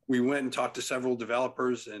 We went and talked to several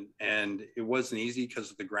developers, and it wasn't easy because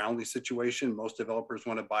of the ground lease situation. Most developers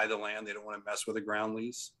want to buy the land. They don't want to mess with a ground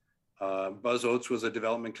lease. Buzz Oates was a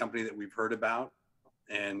development company that we've heard about.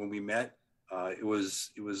 And when we met, it was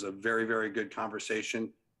a very, very good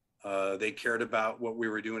conversation. They cared about what we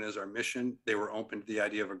were doing as our mission. They were open to the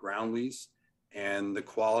idea of a ground lease, and the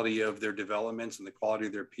quality of their developments and the quality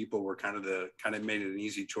of their people were kind of made it an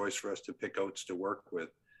easy choice for us to pick Oates to work with.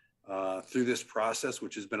 Through this process,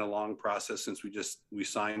 which has been a long process since we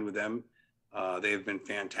signed with them, they have been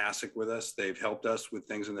fantastic with us. They've helped us with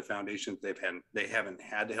things in the foundation they haven't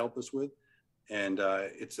had to help us with. And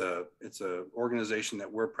it's a organization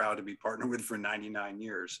that we're proud to be partnered with for 99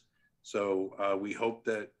 years. So we hope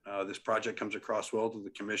that this project comes across well to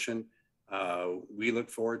the commission. We look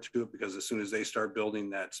forward to it because as soon as they start building,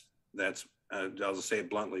 that's I'll just say it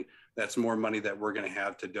bluntly, that's more money that we're going to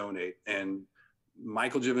have to donate. And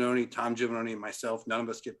Michael Giovannoni, Tom Giovannoni, and myself, none of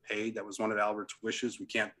us get paid. That was one of Albert's wishes. We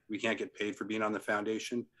can't get paid for being on the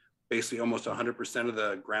foundation. Basically, almost 100% of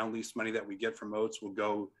the ground lease money that we get from Oates will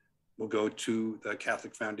go to the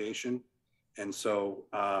Catholic Foundation. And so,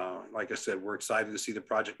 like I said, we're excited to see the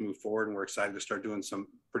project move forward, and we're excited to start doing some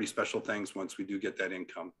pretty special things once we do get that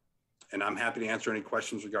income. And I'm happy to answer any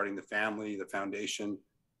questions regarding the family, the foundation,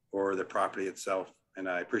 or the property itself. And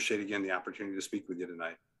I appreciate, again, the opportunity to speak with you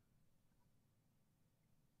tonight.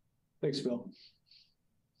 Thanks, Bill.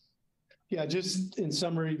 Yeah, just in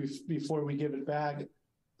summary, before we give it back,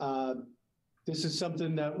 this is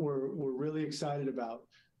something that we're really excited about.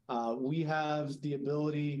 We have the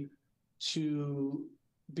ability to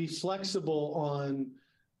be flexible on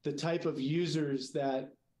the type of users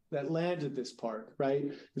that land at this park, right?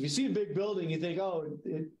 If you see a big building, you think, oh,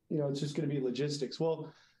 it's just going to be logistics.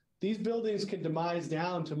 Well, these buildings can demise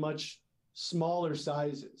down to much smaller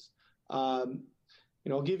sizes.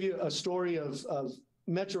 I'll give you a story of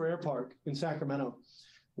Metro Air Park in Sacramento,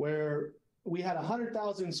 where we had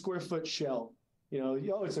 100,000 square foot shell.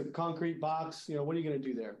 It's a concrete box. What are you going to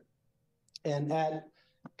do there? And at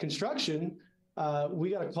construction, we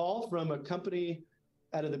got a call from a company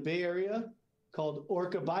out of the Bay Area called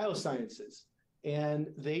Orca Biosciences, and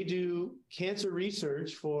they do cancer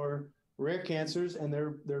research for rare cancers, and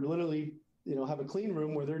they're literally have a clean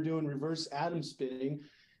room where they're doing reverse atom spinning.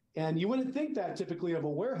 And you wouldn't think that typically of a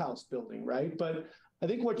warehouse building, right? But I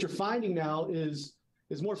think what you're finding now is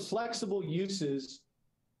more flexible uses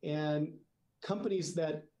and companies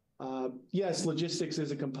that, yes, logistics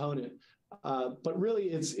is a component, but really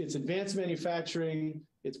it's advanced manufacturing,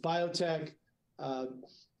 it's biotech,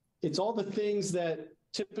 it's all the things that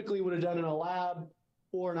typically would have done in a lab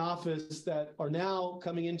or an office that are now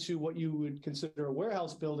coming into what you would consider a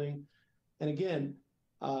warehouse building. And again,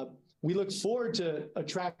 we look forward to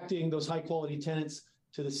attracting those high quality tenants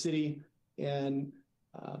to the city. And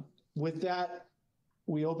with that,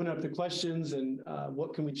 we open up the questions and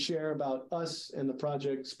what can we share about us and the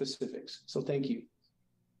project specifics. So thank you.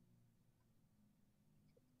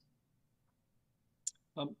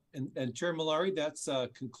 And Chair Malari,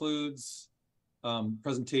 that concludes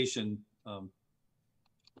presentation.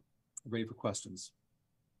 Ready for questions.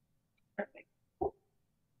 Perfect.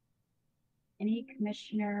 Any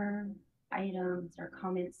commissioner items or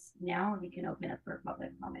comments now, or we can open up for public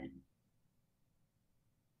comment?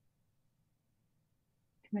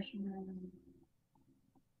 Commissioner.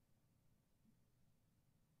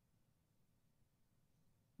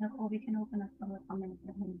 No, or we can open up public comment.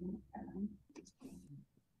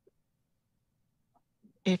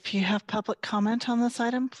 If you have public comment on this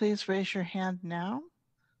item, please raise your hand now.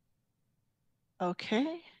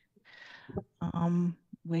 Okay.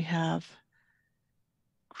 We have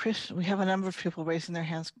Chris, we have a number of people raising their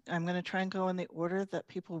hands. I'm going to try and go in the order that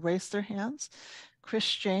people raise their hands.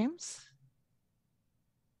 Chris James.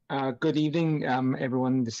 Good evening,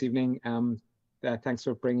 everyone this evening. Thanks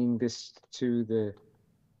for bringing this to the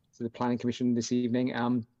Planning Commission this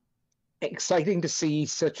evening. Exciting to see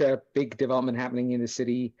such a big development happening in the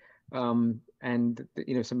city, and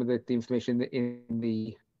some of the information in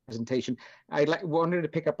the presentation. Wanted to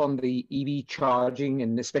pick up on the EV charging,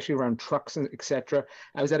 and especially around trucks and etc.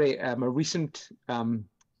 I was at a recent,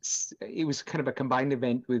 it was kind of a combined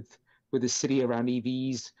event with the city around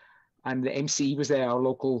EVs, and the MCE was there, our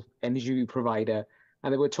local energy provider,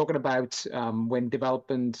 and they were talking about when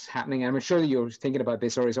development's happening. And I'm sure that you're thinking about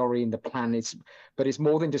this or it's already in the plan. But it's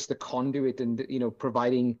more than just the conduit and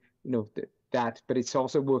providing that, but it's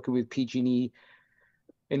also working with PG&E,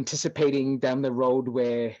 anticipating down the road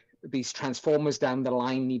where these transformers down the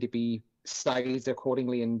line need to be sized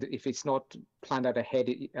accordingly. And if it's not planned out ahead,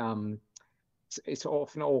 it's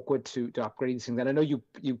often awkward to upgrade these things. And I know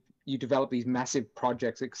you develop these massive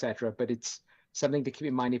projects, etc., but it's something to keep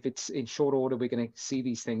in mind. If it's in short order, we're going to see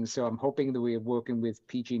these things. So I'm hoping that we're working with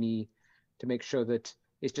PG&E to make sure that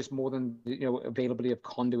it's just more than availability of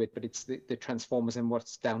conduit, but it's the transformers and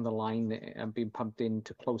what's down the line and being pumped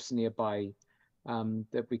into close nearby,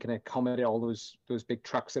 that we can accommodate all those big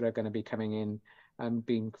trucks that are going to be coming in and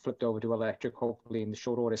being flipped over to electric, hopefully in the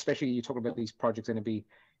short order. Especially you talk about these projects going to be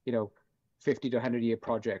 50 to 100-year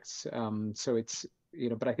projects. So it's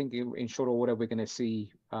but I think in short order we're going to see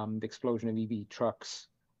the explosion of EV trucks,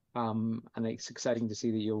 and it's exciting to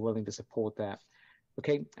see that you're willing to support that.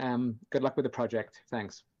 Okay, good luck with the project.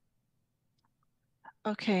 Thanks.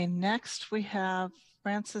 Okay, next we have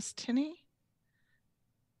Frances Tinney.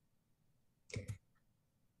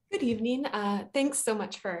 Good evening. Thanks so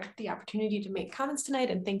much for the opportunity to make comments tonight,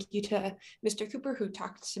 and thank you to Mr. Cooper who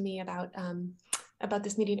talked to me about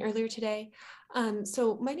this meeting earlier today.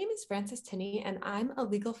 So my name is Frances Tinney, and I'm a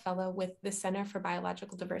legal fellow with the Center for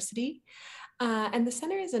Biological Diversity. And the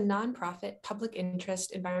center is a nonprofit public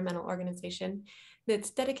interest environmental organization that's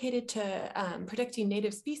dedicated to protecting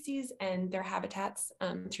native species and their habitats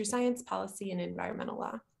through science, policy, and environmental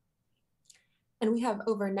law. And we have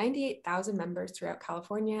over 98,000 members throughout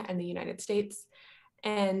California and the United States.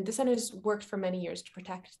 And the center's worked for many years to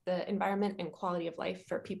protect the environment and quality of life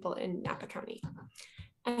for people in Napa County.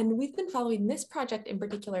 And we've been following this project in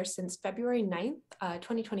particular since February 9th,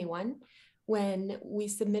 2021, when we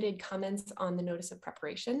submitted comments on the notice of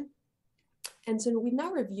preparation. And so we've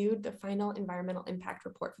now reviewed the final environmental impact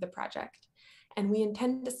report for the project, and we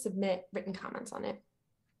intend to submit written comments on it.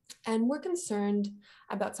 And we're concerned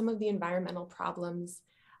about some of the environmental problems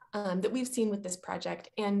that we've seen with this project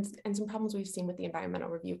and some problems we've seen with the environmental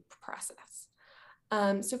review process.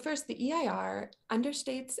 So first, the EIR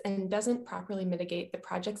understates and doesn't properly mitigate the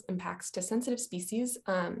project's impacts to sensitive species,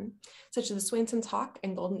 such as the Swainson's hawk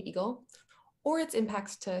and golden eagle, or its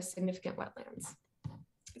impacts to significant wetlands.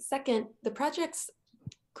 Second, the project's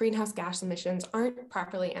greenhouse gas emissions aren't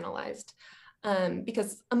properly analyzed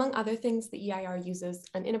because, among other things, the EIR uses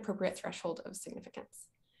an inappropriate threshold of significance.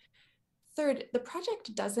 Third, the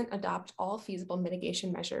project doesn't adopt all feasible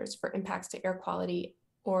mitigation measures for impacts to air quality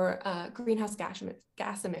or greenhouse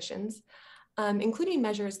gas emissions, including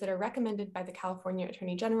measures that are recommended by the California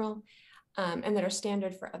Attorney General and that are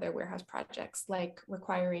standard for other warehouse projects, like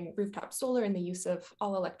requiring rooftop solar and the use of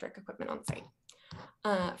all electric equipment on site.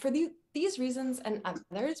 For these reasons and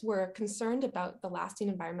others, we're concerned about the lasting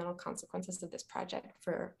environmental consequences of this project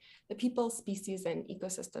for the people, species, and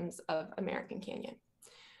ecosystems of American Canyon.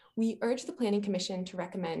 We urge the Planning Commission to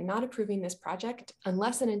recommend not approving this project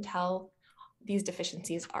unless and until these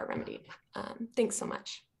deficiencies are remedied. Thanks so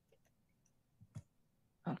much.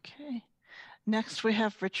 Okay. Next, we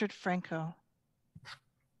have Richard Franco.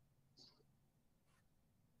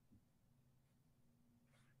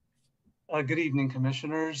 Good evening,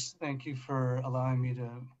 commissioners. Thank you for allowing me to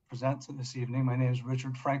present this evening. My name is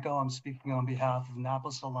Richard Franco. I'm speaking on behalf of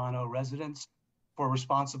Napa Solano residents for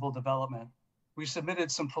responsible development. We submitted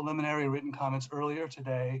some preliminary written comments earlier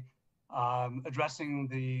today addressing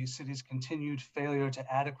the city's continued failure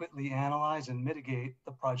to adequately analyze and mitigate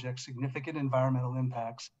the project's significant environmental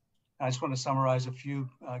impacts. I just want to summarize a few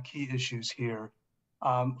key issues here.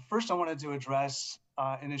 First, I wanted to address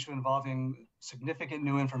an issue involving significant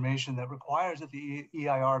new information that requires that the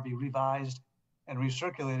EIR be revised and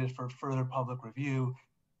recirculated for further public review.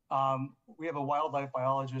 We have a wildlife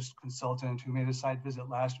biologist consultant who made a site visit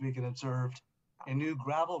last week and observed a new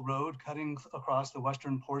gravel road cutting across the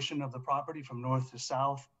western portion of the property from north to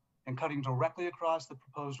south and cutting directly across the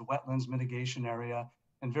proposed wetlands mitigation area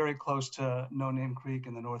and very close to No Name Creek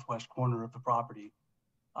in the northwest corner of the property.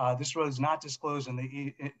 This road is not disclosed in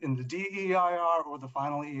the DEIR or the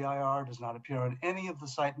final EIR, does not appear on any of the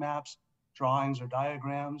site maps, drawings, or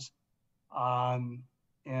diagrams. And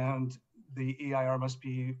the EIR must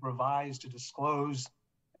be revised to disclose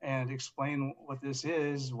and explain what this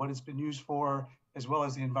is, what it's been used for, as well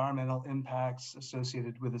as the environmental impacts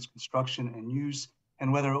associated with its construction and use,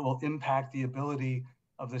 and whether it will impact the ability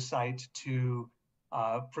of the site to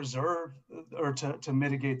preserve or to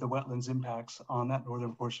mitigate the wetlands impacts on that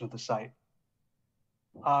northern portion of the site.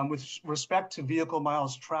 With respect to vehicle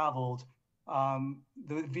miles traveled,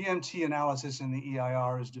 the VMT analysis in the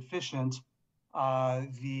EIR is deficient.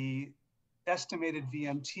 The estimated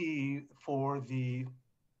VMT for the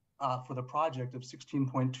project of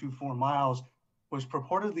 16.24 miles was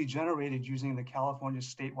purportedly generated using the California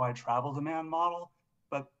statewide travel demand model,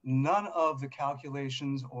 but none of the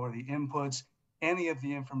calculations or the inputs, any of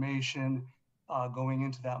the information going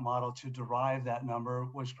into that model to derive that number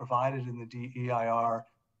was provided in the DEIR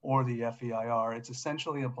or the FEIR. It's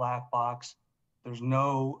essentially a black box. There's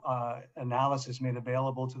no analysis made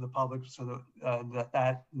available to the public so that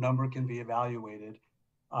that number can be evaluated.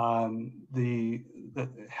 Hiding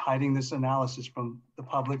this analysis from the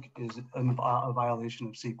public is a violation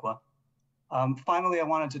of CEQA. Finally, I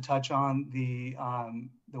wanted to touch on the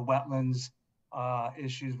wetlands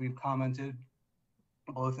issues. We've commented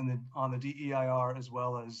both on the DEIR as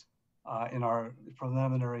well as in our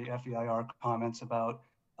preliminary FEIR comments about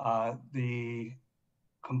the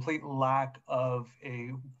complete lack of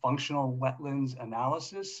a functional wetlands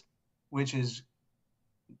analysis, which is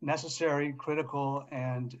necessary, critical,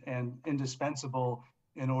 and indispensable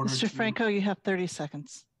in order Mr. Franco, you have 30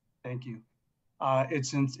 seconds. Thank you.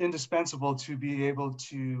 It's indispensable to be able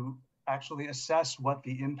to actually assess what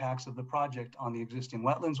the impacts of the project on the existing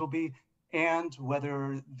wetlands will be and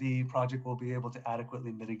whether the project will be able to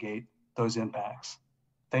adequately mitigate those impacts.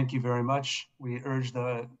 Thank you very much. We urge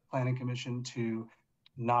the Planning Commission to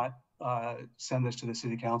not send this to the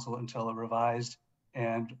City Council until a revised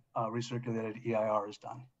and recirculated EIR is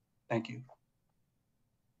done. Thank you.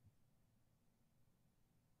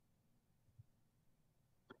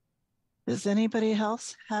 Does anybody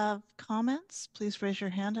else have comments? Please raise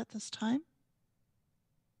your hand at this time.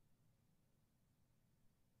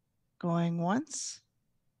 Going once.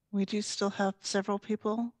 We do still have several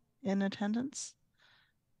people in attendance.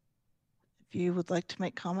 If you would like to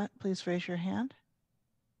make comment, please raise your hand.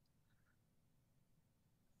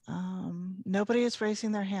 Nobody is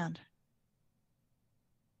raising their hand.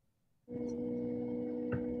 Thank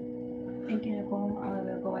you, Nicole. I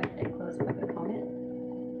will go ahead and close public comment.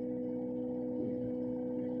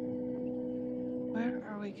 Where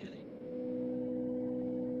are we getting?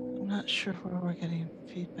 I'm not sure where we're getting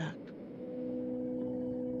feedback.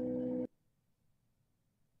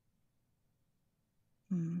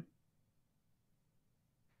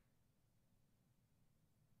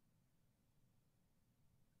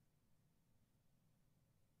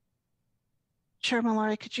 Chair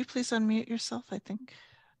Mallory, could you please unmute yourself? I think.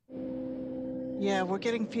 Yeah, we're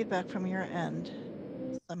getting feedback from your end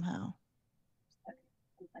somehow.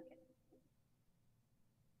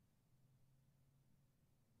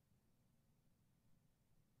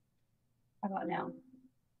 How about now?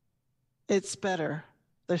 It's better.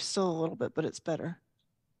 There's still a little bit, but it's better.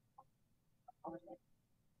 All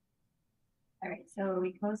right, so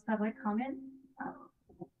we close public comment.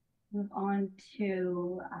 Move on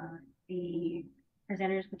to the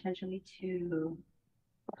presenters potentially to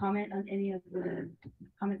comment on any of the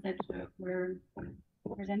comments that were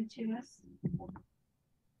presented to us.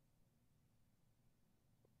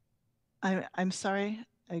 I'm sorry.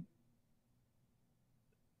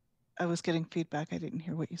 I was getting feedback. I didn't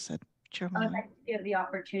hear what you said, Chair I would Mallory. like to give the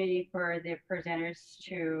opportunity for the presenters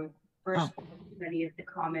to first any of the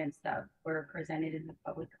comments that were presented in the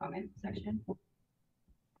public comment section.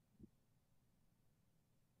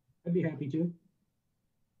 I'd be happy to.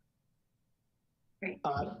 Great.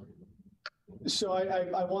 So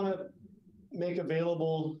I want to make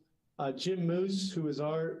available Jim Moose, who is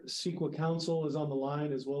our CEQA counsel, is on the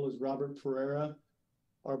line, as well as Robert Ferreira,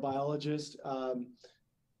 our biologist.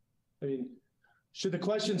 I mean, should the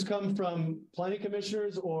questions come from planning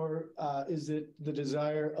commissioners, or is it the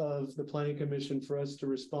desire of the planning commission for us to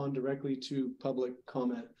respond directly to public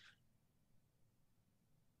comment?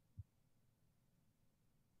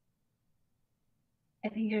 I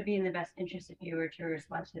think it would be in the best interest if you were to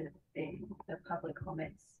respond to the public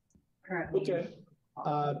comments currently. Okay.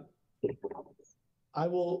 I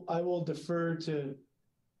will defer to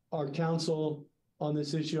our counsel on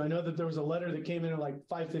this issue. I know that there was a letter that came in at like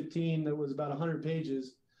 5:15 that was about 100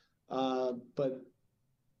 pages, but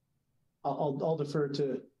I'll defer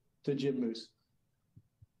to Jim Moose.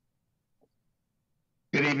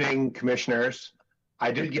 Good evening, commissioners.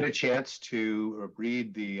 I did get a chance to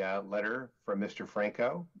read the letter from Mr.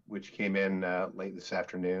 Franco, which came in late this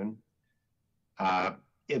afternoon.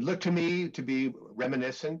 It looked to me to be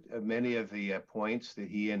reminiscent of many of the points that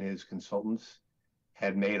he and his consultants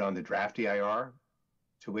had made on the draft EIR,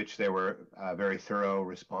 to which there were very thorough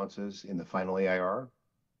responses in the final EIR.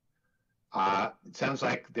 It sounds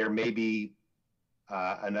like there may be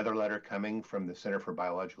another letter coming from the Center for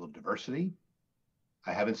Biological Diversity.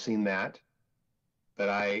 I haven't seen that, but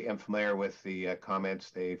I am familiar with the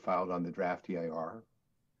comments they filed on the draft EIR.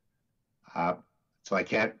 So I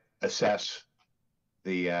can't assess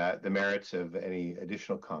the merits of any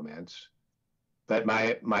additional comments. But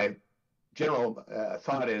my general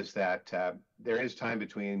thought is that there is time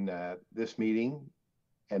between this meeting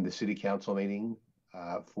and the city council meeting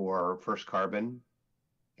for First Carbon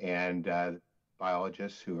and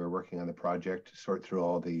biologists who are working on the project to sort through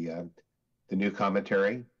all the new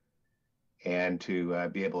commentary and to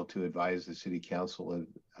be able to advise the city council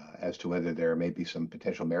as to whether there may be some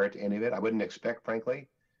potential merit to any of it. I wouldn't expect, frankly,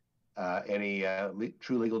 any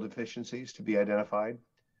true legal deficiencies to be identified,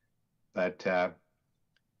 but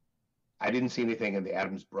I didn't see anything in the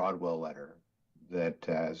Adams-Broadwell letter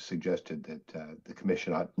that suggested that the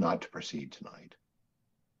commission ought not to proceed tonight.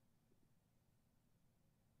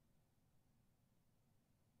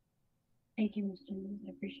 Thank you, Mr. Moose. I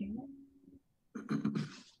appreciate it.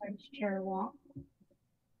 Vice Chair Wong.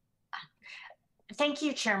 Thank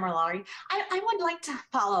you, Chair Mallory. I would like to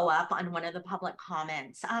follow up on one of the public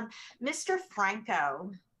comments. Mr.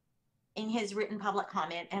 Franco, in his written public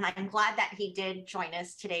comment, and I'm glad that he did join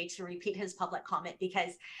us today to repeat his public comment,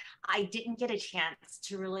 because I didn't get a chance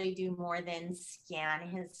to really do more than scan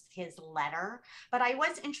his letter. But I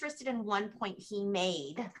was interested in one point he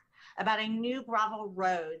made about a new gravel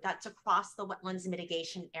road that's across the wetlands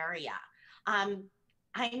mitigation area.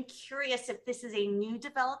 I'm curious if this is a new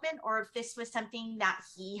development or if this was something that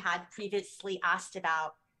he had previously asked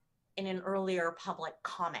about in an earlier public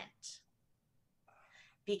comment.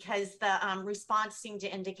 because the response seemed to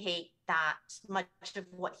indicate that much of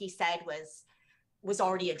what he said was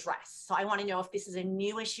already addressed. So I want to know if this is a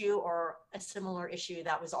new issue or a similar issue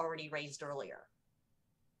that was already raised earlier.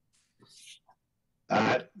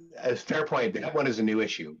 A fair point. That one is a new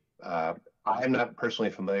issue. I'm not personally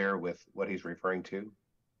familiar with what he's referring to.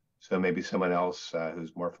 So maybe someone else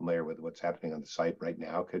who's more familiar with what's happening on the site right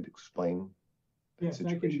now could explain that Yes,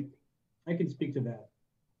 situation. I can speak to that.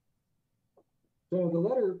 So the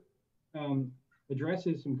letter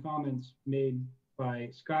addresses some comments made by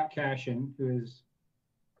Scott Cashin, who is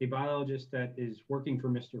a biologist that is working for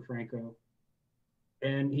Mr. Franco.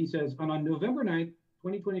 And he says, on November 9th,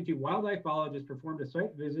 2022, wildlife biologist performed a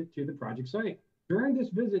site visit to the project site. During this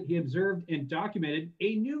visit, he observed and documented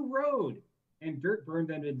a new road and dirt berm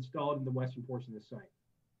that had been installed in the western portion of the site.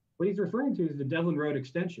 What he's referring to is the Devlin Road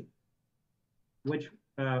extension, which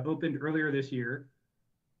opened earlier this year.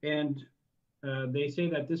 And they say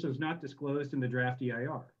that this was not disclosed in the draft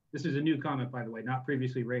EIR. This is a new comment, by the way, not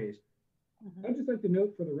previously raised. I'd just like to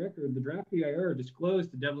note for the record, the draft EIR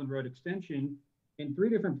disclosed the Devlin Road extension in 3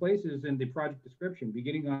 different places in the project description,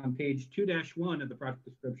 beginning on page 2-1 of the project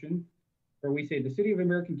description, where we say the City of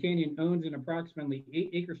American Canyon owns an approximately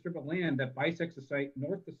 8-acre strip of land that bisects the site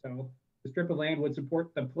north to south. The strip of land would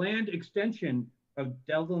support the planned extension of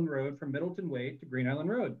Devlin Road from Middleton Way to Green Island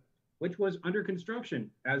Road, which was under construction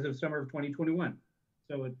as of summer of 2021.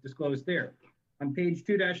 So it's disclosed there. On page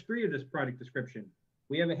 2-3 of this project description,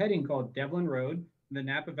 we have a heading called Devlin Road and the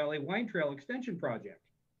Napa Valley Wine Trail Extension Project.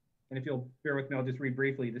 And if you'll bear with me, I'll just read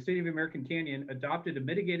briefly. The City of American Canyon adopted a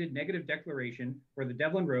mitigated negative declaration for the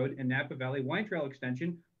Devlin Road and Napa Valley Wine Trail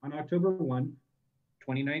Extension on October 1,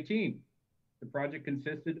 2019. The project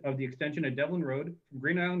consisted of the extension of Devlin Road from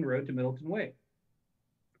Green Island Road to Middleton Way.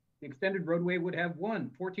 The extended roadway would have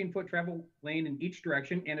one 14-foot travel lane in each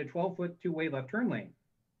direction and a 12-foot two-way left turn lane.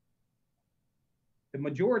 The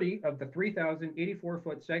majority of the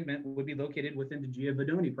 3,084-foot segment would be located within the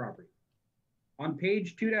Giovanoni property. On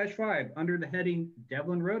page 2-5, under the heading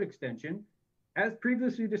Devlin Road Extension, as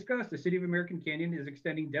previously discussed, the City of American Canyon is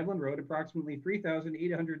extending Devlin Road approximately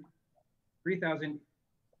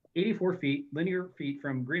 3,084 linear feet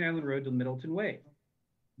from Green Island Road to Middleton Way.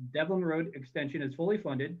 Devlin Road extension is fully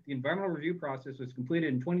funded. The environmental review process was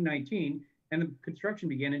completed in 2019 and the construction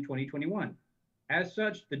began in 2021. As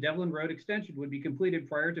such, the Devlin Road extension would be completed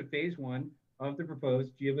prior to phase 1 of the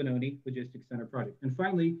proposed Giovanoni Logistics Center project. And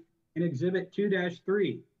finally, in Exhibit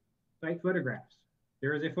 2-3, site photographs.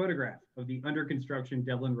 There is a photograph of the under construction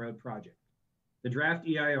Devlin Road project. The draft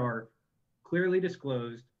EIR clearly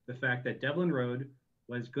disclosed the fact that Devlin Road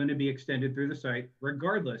was going to be extended through the site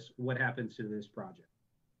regardless of what happens to this project.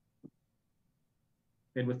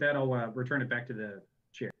 And with that, I'll return it back to the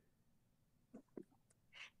chair.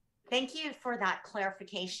 Thank you for that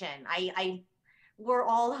clarification. We're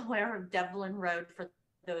all aware of Devlin Road for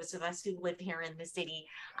those of us who live here in the city.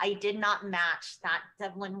 I did not match that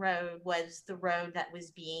Devlin Road was the road that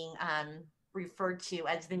was being referred to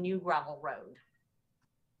as the new gravel road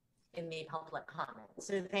in the public comment.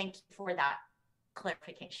 So thank you for that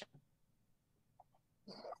clarification.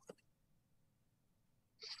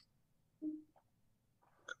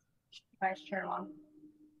 Vice Chair Long.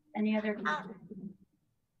 Any other comments?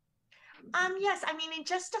 Yes, I mean, and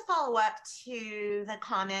just to follow up to the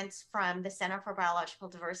comments from the Center for Biological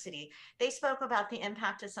Diversity, they spoke about the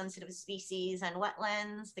impact of sensitive species and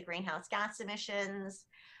wetlands, the greenhouse gas emissions.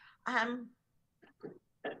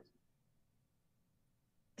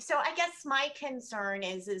 So I guess my concern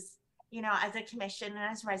is, you know, as a commission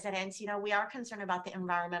and as residents, you know, we are concerned about the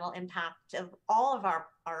environmental impact of all of our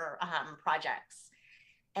projects.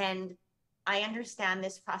 And I understand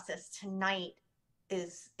this process tonight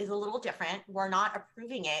is a little different. We're not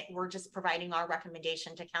approving it. We're just providing our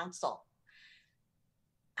recommendation to council.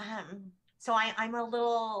 So I'm a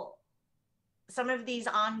little, some of these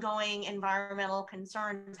ongoing environmental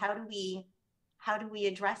concerns, how do we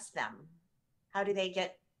address them? How do they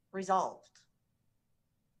get resolved?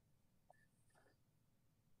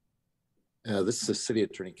 This is the city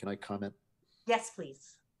attorney. Can I comment? Yes,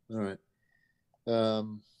 please. All right.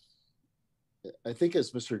 I think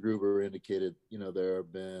as Mr. Gruber indicated, you know, there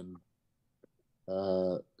have been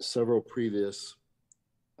several previous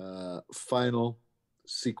final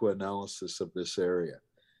CEQA analysis of this area.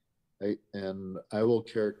 And I will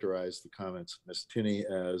characterize the comments of Ms. Tinney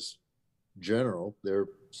as general. They're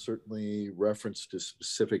certainly reference to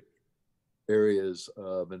specific areas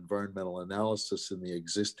of environmental analysis in the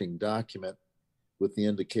existing document, with the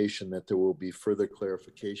indication that there will be further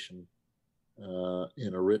clarification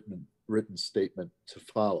in a written statement to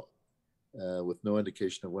follow, with no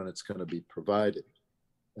indication of when it's going to be provided.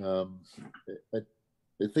 I,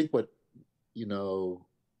 I think what, you know,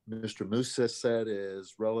 Mr. Musa said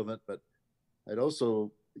is relevant, but I'd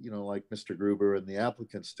also, you know, like Mr. Gruber and the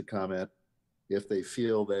applicants to comment if they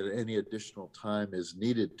feel that any additional time is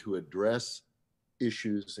needed to address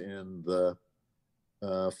issues in the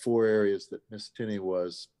 4 areas that Ms. Tinney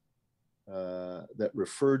was that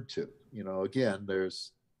referred to. You know, again,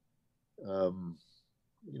 there's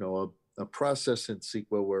you know, a process in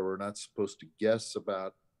CEQA where we're not supposed to guess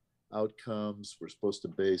about outcomes. We're supposed to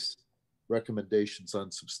base recommendations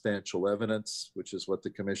on substantial evidence, which is what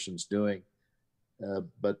the commission's doing.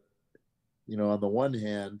 But, you know, on the one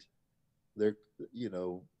hand, there, you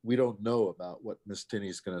know, we don't know about what Ms.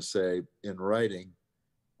 Tinney's going to say in writing.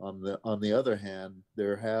 On the other hand,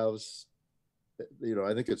 there has, you know,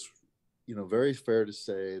 I think it's, you know, very fair to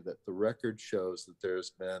say that the record shows that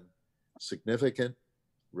there's been significant,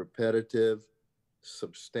 repetitive,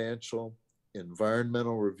 substantial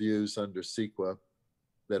environmental reviews under CEQA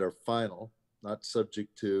that are final, not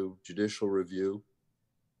subject to judicial review,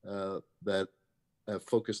 that have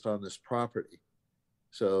focused on this property.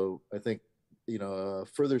 So I think, you know, a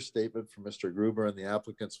further statement from Mr. Gruber and the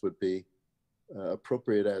applicants would be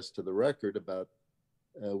appropriate as to the record about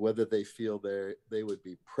whether they feel they would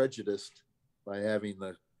be prejudiced by having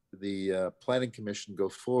the Planning Commission go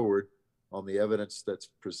forward on the evidence that's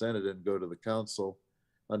presented and go to the council,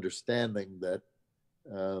 understanding that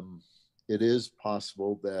it is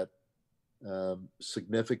possible that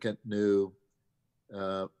significant new,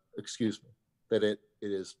 that it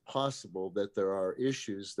is possible that there are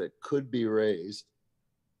issues that could be raised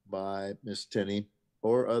by Ms. Tinney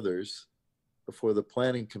or others before the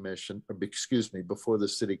Planning Commission, or before the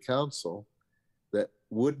City Council, that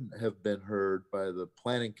wouldn't have been heard by the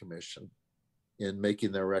Planning Commission in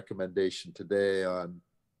making their recommendation today on,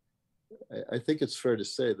 I think it's fair to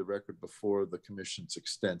say, the record before the commission's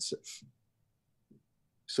extensive.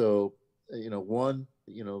 So, you know, one,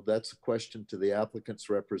 you know, that's a question to the applicant's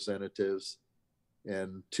representatives.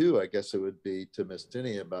 And 2, I guess it would be to Ms.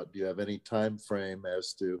 Tinney about, do you have any time frame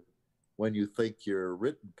as to when you think your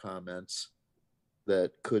written comments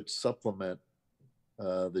that could supplement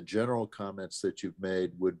the general comments that you've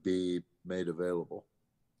made would be made available?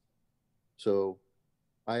 So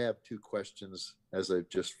I have 2 questions as I've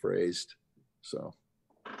just phrased. So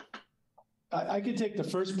I could take the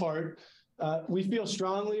first part. We feel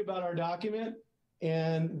strongly about our document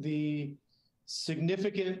and the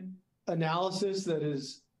significant analysis that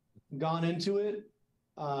has gone into it.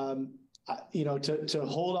 You know, to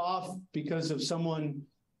hold off because of someone,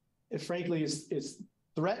 frankly, is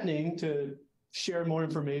threatening to share more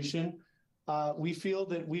information. We feel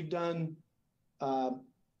that we've done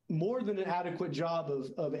more than an adequate job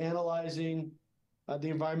of analyzing the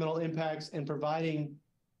environmental impacts and providing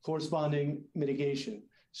corresponding mitigation.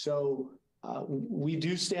 So we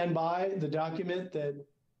do stand by the document that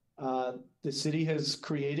the city has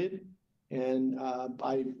created. And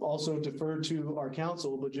I also defer to our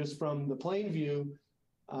council, but just from the plain view,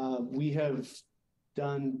 we have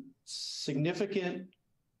done significant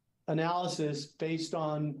analysis based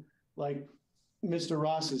on, like Mr.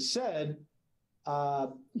 Ross has said,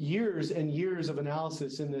 years and years of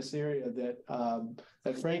analysis in this area that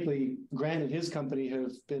frankly, Grant and his company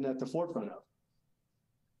have been at the forefront of.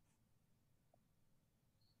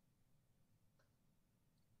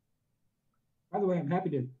 By the way, I'm happy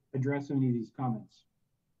to address any of these comments.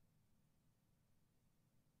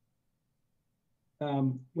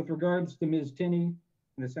 With regards to Ms. Tinney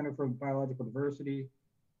and the Center for Biological Diversity,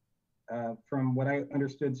 from what I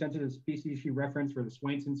understood, sensitive species she referenced were the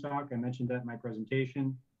Swainson sock. I mentioned that in my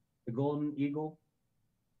presentation. The golden eagle.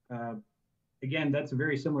 Again, that's a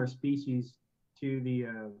very similar species to the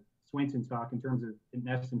Swainson sock in terms of it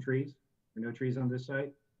nests in trees. There are no trees on this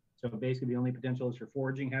site. So basically the only potential is for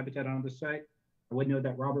foraging habitat on this site. I would note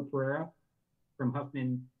that Robert Pereira from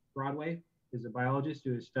Huffman Broadway is a biologist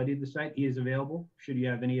who has studied the site. He is available should you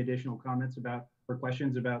have any additional comments about or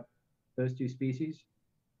questions about those 2 species,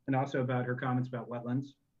 and also about her comments about wetlands.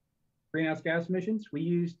 Greenhouse gas emissions, we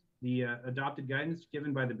used the adopted guidance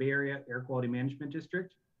given by the Bay Area Air Quality Management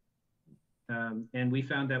District. And we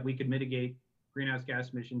found that we could mitigate greenhouse gas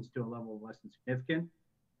emissions to a level less than significant.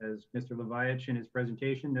 As Mr. Leviach in his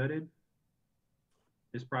presentation noted,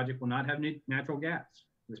 this project will not have natural gas.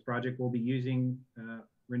 This project will be using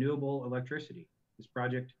renewable electricity. This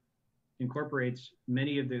project incorporates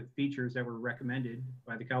many of the features that were recommended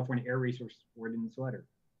by the California Air Resources Board in this letter.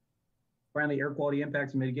 Finally, air quality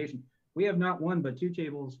impacts and mitigation. We have not 1, but 2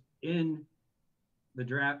 tables in the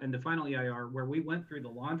draft and the final EIR where we went through the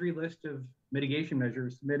laundry list of mitigation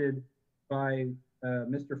measures submitted by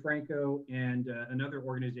Mr. Franco and another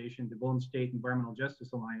organization, the Golden State Environmental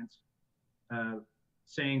Justice Alliance,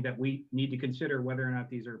 saying that we need to consider whether or not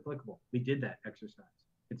these are applicable. We did that exercise.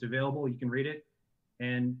 It's available, you can read it.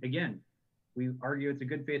 And again, we argue it's a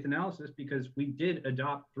good faith analysis because we did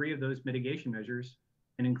adopt 3 of those mitigation measures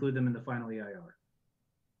and include them in the final EIR.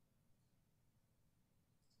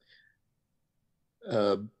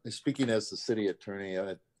 Speaking as the city attorney,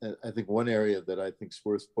 I think one area that I think is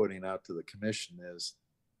worth pointing out to the commission is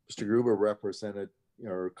Mr. Gruber represented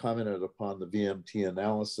or commented upon the VMT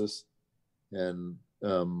analysis. And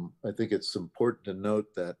I think it's important to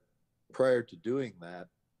note that prior to doing that,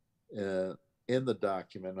 in the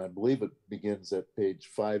document, I believe it begins at page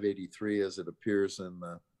 583 as it appears in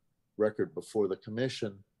the record before the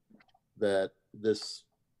commission, that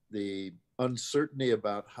the uncertainty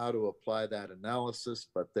about how to apply that analysis,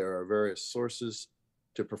 but there are various sources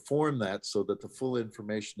to perform that so that the full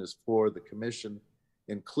information is for the commission,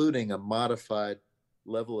 including a modified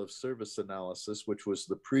level of service analysis, which was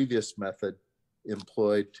the previous method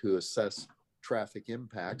employed to assess traffic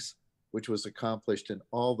impacts, which was accomplished in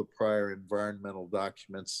all the prior environmental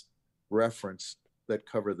documents referenced that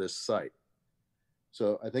cover this site.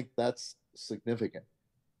 So I think that's significant.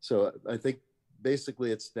 So I think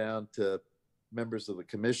basically it's down to members of the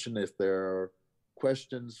commission, if there are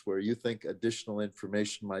questions where you think additional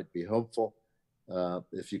information might be helpful,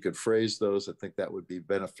 if you could phrase those, I think that would be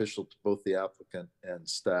beneficial to both the applicant and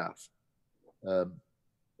staff.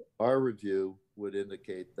 Our review would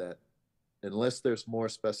indicate that unless there's more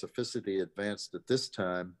specificity advanced at this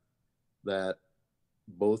time, that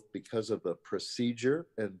both because of the procedure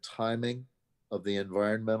and timing of the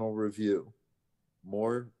environmental review,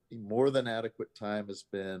 more than adequate time has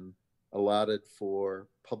been allotted for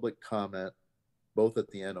public comment, both at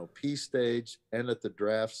the NOP stage and at the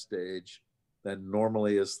draft stage than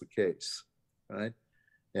normally is the case, right?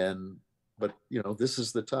 But this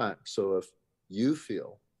is the time. So if you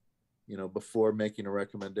feel, before making a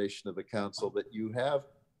recommendation to the council that you have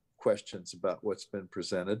questions about what's been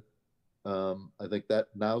presented, I think that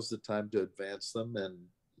now's the time to advance them and,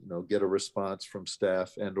 get a response from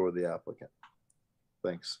staff and or the applicant.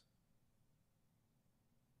 Thanks.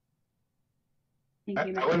 Thank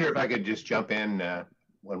you, I wonder if I could just jump in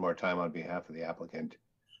one more time on behalf of the applicant.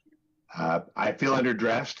 I feel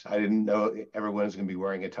underdressed. I didn't know everyone was going to be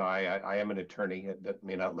wearing a tie. I am an attorney. That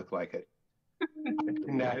may not look like it. I've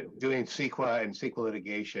been doing CEQA and CEQA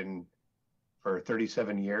litigation for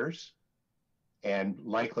 37 years. And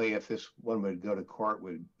likely, if this one would go to court,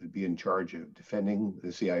 would be in charge of defending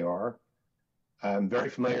the CIR. I'm very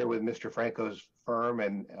familiar with Mr. Franco's firm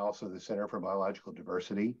and also the Center for Biological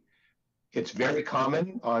Diversity. It's very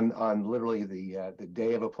common on literally the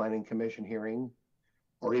day of a planning commission hearing,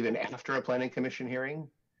 or even after a planning commission hearing,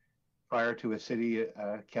 prior to a city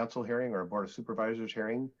council hearing or a board of supervisors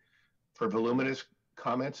hearing, for voluminous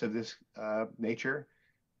comments of this nature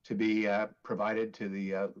to be provided to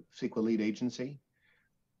the CEQA lead agency.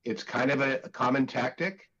 It's kind of a common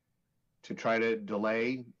tactic to try to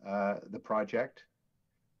delay the project.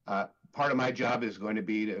 Part of my job is going to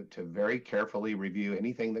be to very carefully review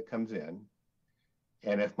anything that comes in.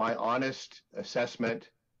 And if my honest assessment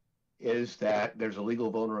is that there's a legal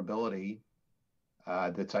vulnerability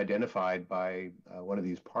that's identified by one of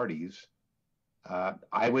these parties,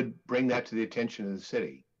 I would bring that to the attention of the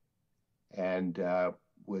city and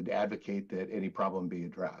would advocate that any problem be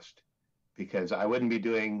addressed, because I wouldn't be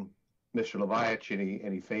doing Mr. Levitch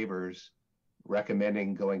any favors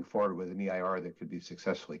recommending going forward with an EIR that could be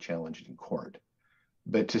successfully challenged in court.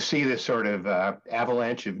 But to see this sort of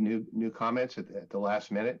avalanche of new comments at the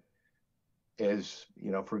last minute is,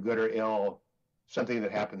 for good or ill, something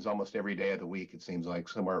that happens almost every day of the week, it seems like,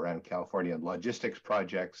 somewhere around California. Logistics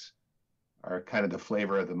projects are kind of the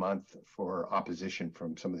flavor of the month for opposition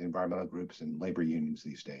from some of the environmental groups and labor unions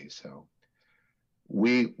these days. So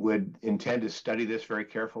we would intend to study this very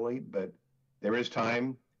carefully, but there is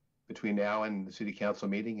time between now and the city council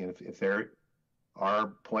meeting. And if there are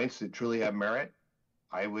points that truly have merit,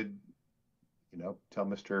 I would, tell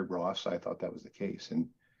Mr. Ross I thought that was the case. And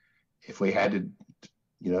if we had to,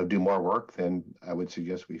 do more work, then I would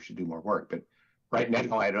suggest we should do more work. But right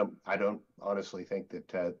now, I don't honestly think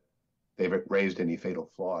that they've raised any fatal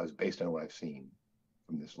flaws based on what I've seen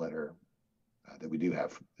from this letter that we do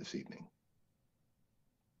have this evening.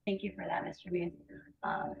 Thank you for that, Mr. Bean.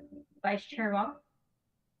 Vice Chair Wong?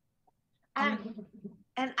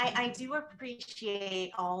 And I do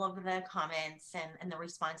appreciate all of the comments and the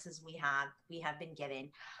responses we have been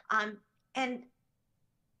getting.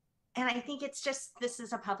 And I think it's just, this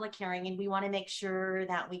is a public hearing and we want to make sure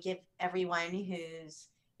that we give everyone who's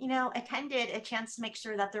attended, a chance to make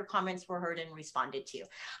sure that their comments were heard and responded to.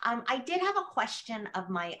 I did have a question of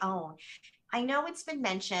my own. I know it's been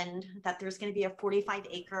mentioned that there's going to be a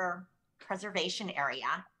 45-acre preservation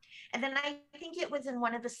area. And then I think it was in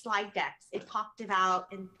one of the slide decks, it talked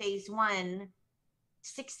about in phase 1,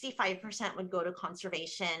 65% would go to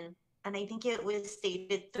conservation. And I think it was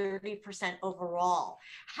stated 30% overall.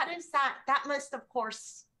 How does that must of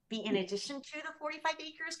course be in addition to the 45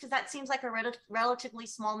 acres? Because that seems like a relatively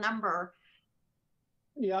small number.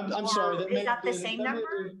 Yeah, I'm sorry. Is that the same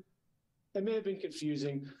number? That may have been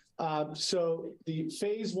confusing. So the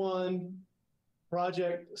phase 1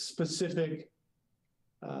 project specific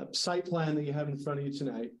site plan that you have in front of you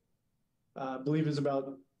tonight, I believe is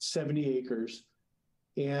about 70 acres.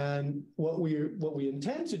 And what we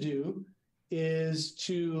intend to do is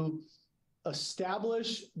to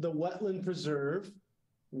establish the wetland preserve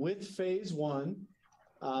with phase 1,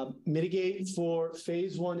 mitigate for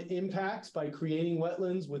phase 1 impacts by creating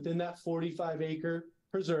wetlands within that 45-acre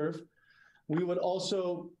preserve. We would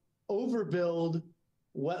also overbuild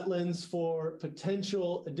wetlands for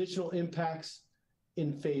potential additional impacts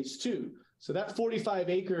in phase 2. So that 45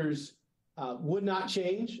 acres would not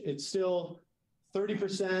change. It's still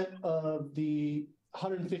 30% of the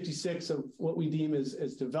 156 of what we deem as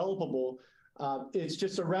developable. It's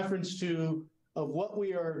just a reference to of what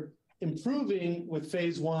we are improving with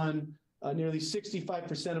phase 1. Nearly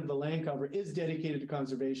 65% of the land cover is dedicated to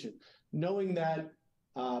conservation. Knowing that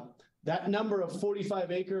that number of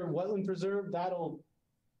 45-acre wetland preserve, that'll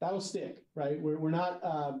stick, right? We're not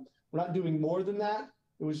doing more than that.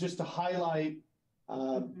 It was just to highlight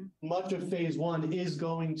much of phase 1 is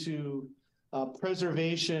going to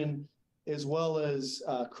preservation as well as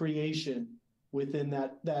creation within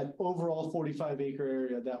that overall 45-acre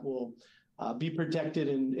area that will be protected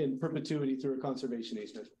in perpetuity through a conservation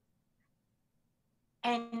easement.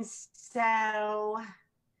 And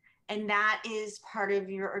that is part of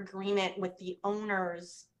your agreement with the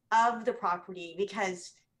owners of the property,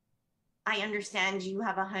 because I understand you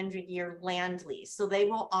have a 100-year land lease, so they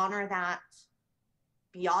will honor that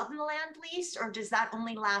beyond the land lease, or does that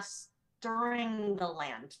only last during the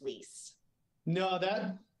land lease? No,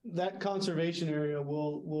 that conservation area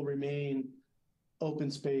will remain open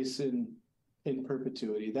space in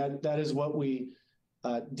perpetuity. That is what we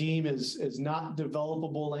deem as not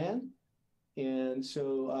developable land. And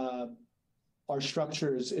so our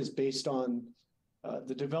structure is based on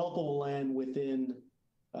the developable land within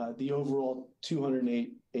the overall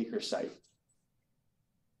 208-acre site.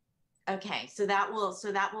 Okay, so that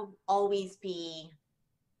will always be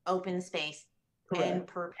open space. Correct. In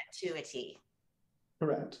perpetuity.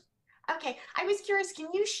 Correct. Okay, I was curious, can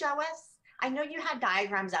you show us, I know you had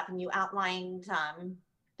diagrams up and you outlined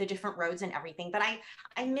the different roads and everything, but I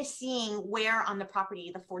miss seeing where on the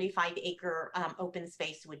property the 45-acre open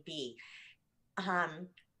space would be. Yeah,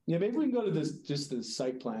 maybe we can go to just the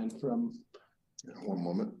site plan from. One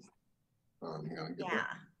moment.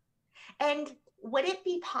 Yeah. And would it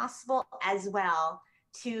be possible as well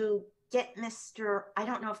to get I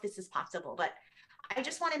don't know if this is possible, but I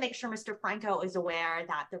just want to make sure Mr. Franco is aware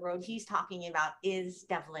that the road he's talking about is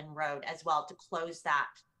Devlin Road as well, to close that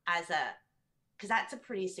because that's a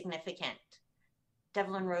pretty significant.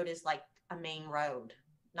 Devlin Road is like a main road,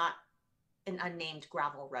 not an unnamed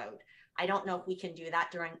gravel road. I don't know if we can do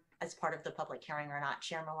that as part of the public hearing or not,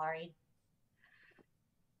 Chair Malari.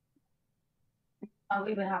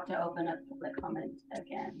 We would have to open up public comment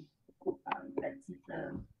again, but since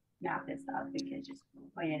the map is up, we could just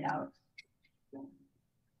point it out.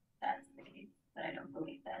 That's the case, but I don't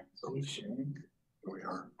believe that. Are we sharing? We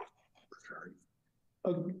are.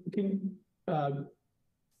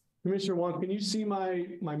 Commissioner Wong, can you see my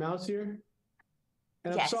mouse here?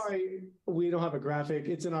 And yes. I'm sorry, we don't have a graphic.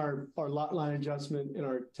 It's in our lot line adjustment in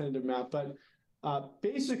our tentative map, but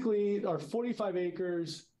basically our 45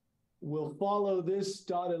 acres will follow this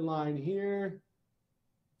dotted line here.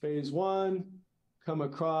 Phase 1, come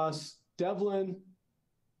across Devlin,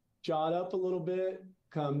 jot up a little bit,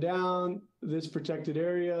 come down this protected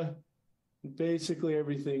area, basically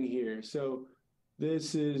everything here. So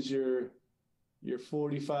this is your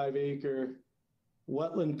 45-acre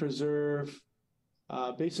wetland preserve.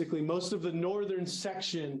 Basically most of the northern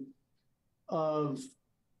section of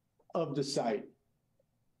the site.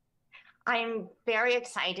 I'm very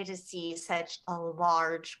excited to see such a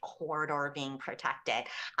large corridor being protected.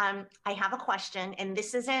 I have a question, and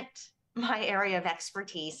this isn't my area of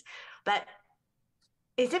expertise, but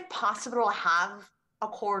is it possible to have a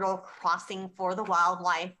corridor crossing for the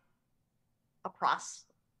wildlife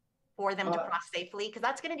for them to cross safely? Because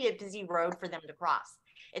that's going to be a busy road for them to cross.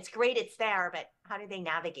 It's great it's there, but how do they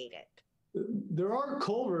navigate it? There are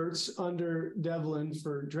culverts under Devlin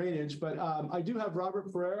for drainage, but I do have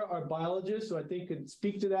Robert Ferreira, our biologist, who I think could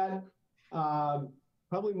speak to that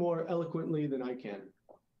probably more eloquently than I can.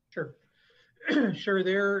 Sure. Sure,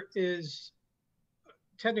 there is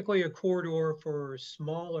technically a corridor for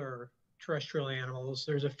smaller terrestrial animals.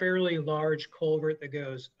 There's a fairly large culvert that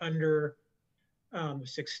goes under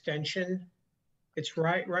this extension. It's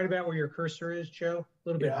right about where your cursor is, Joe. A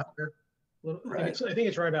little bit higher. I think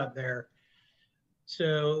it's right about there.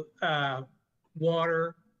 So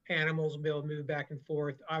water, animals will be able to move back and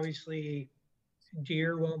forth. Obviously,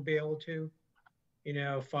 deer won't be able to. You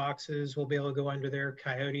know, foxes will be able to go under there.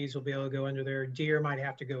 Coyotes will be able to go under there. Deer might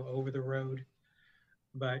have to go over the road.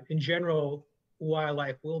 But in general,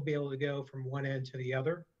 wildlife will be able to go from one end to the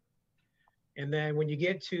other. And then when you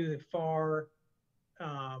get to the far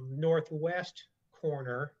northwest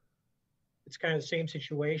corner, it's kind of the same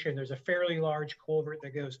situation. There's a fairly large culvert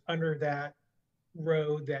that goes under that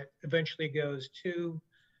road that eventually goes to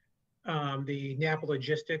the Napa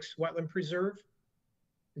Logistics Wetland Preserve.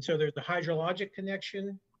 And so there's a hydrologic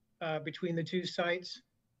connection between the two sites,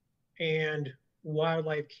 and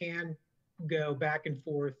wildlife can go back and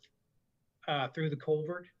forth through the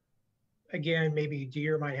culvert. Again, maybe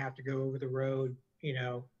deer might have to go over the road, you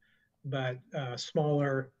know, but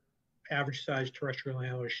smaller, average sized terrestrial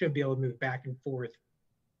animals should be able to move back and forth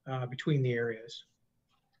between the areas.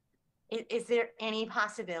 Is there any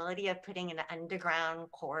possibility of putting an underground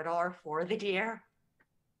corridor for the deer?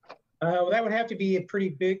 Well, that would have to be a pretty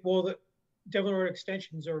big, well, the Devlin Road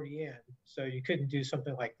extension is already in, so you couldn't do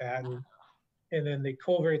something like that. And then the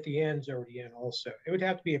culvert at the end is already in also. It would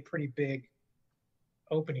have to be a pretty big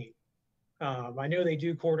opening. I know they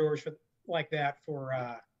do corridors like that for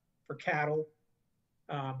cattle,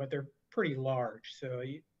 but they're pretty large. So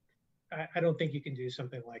I don't think you can do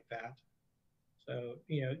something like that. So,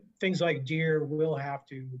 you know, things like deer will have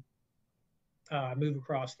to move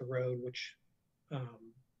across the road, which,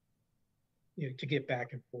 you know, to get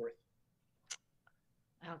back and forth.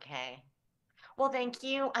 Okay. Well, thank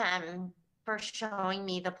you for showing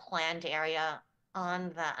me the planned area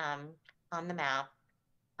on the map.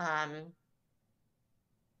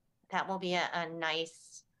 That will be a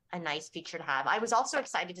nice feature to have. I was also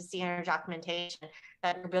excited to see in our documentation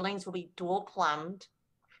that our buildings will be dual plumbed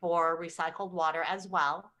for recycled water as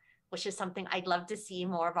well, which is something I'd love to see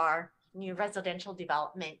more of our new residential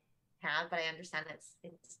development have, but I understand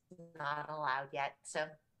it's not allowed yet. So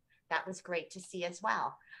that was great to see as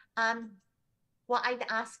well. Well, I've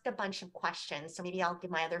asked a bunch of questions, so maybe I'll give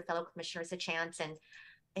my other fellow commissioners a chance, and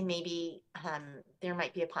maybe there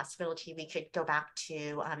might be a possibility we could go back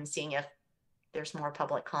to seeing if there's more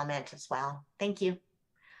public comment as well. Thank you.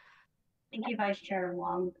 Thank you, Vice Chair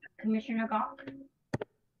Wong. Commissioner Gok? Thank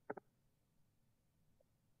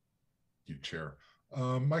you, Chair.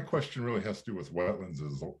 My question really has to do with wetlands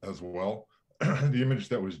as well. The image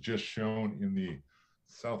that was just shown in the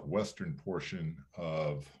southwestern portion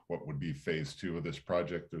of what would be phase 2 of this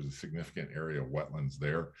project, there's a significant area of wetlands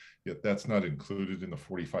there, yet that's not included in the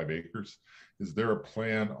 45 acres. Is there a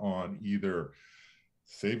plan on either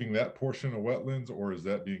saving that portion of wetlands, or is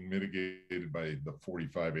that being mitigated by the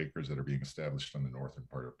 45 acres that are being established on the northern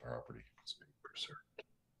part of the property?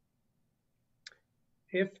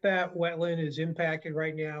 If that wetland is impacted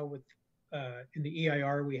right now with, in the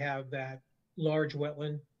EIR, we have that large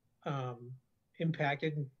wetland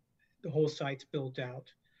impacted, the whole site's built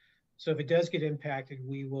out. So if it does get impacted,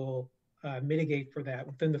 we will mitigate for that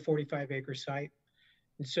within the 45 acre site.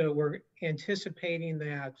 And so we're anticipating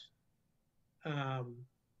that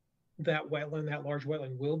that wetland, that large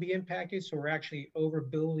wetland will be impacted. So we're actually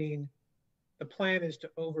overbuilding. The plan is to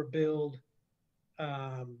overbuild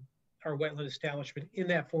our wetland establishment in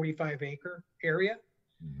that 45 acre area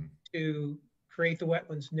to create the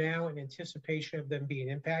wetlands now in anticipation of them being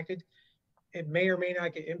impacted. It may or may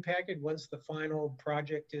not get impacted once the final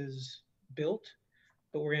project is built,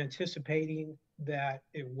 but we're anticipating that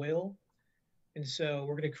it will. And so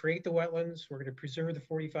we're going to create the wetlands. We're going to preserve the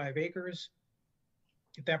 45 acres.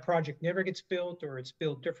 If that project never gets built, or it's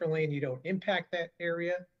built differently and you don't impact that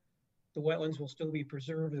area, the wetlands will still be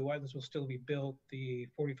preserved. The wetlands will still be built. The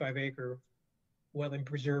 45 acre wetland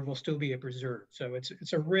preserve will still be a preserve. So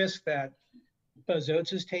it's a risk that Buzz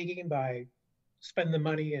Oats is taking by spending the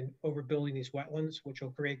money and overbuilding these wetlands, which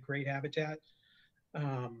will create great habitat.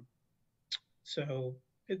 So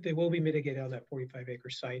they will be mitigated on that 45 acre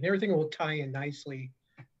site, and everything will tie in nicely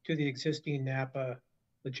to the existing Napa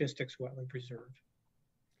Logistics Wetland Preserve.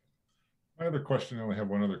 My other question, I only have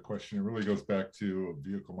one other question. It really goes back to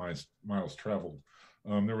vehicle miles traveled.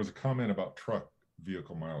 There was a comment about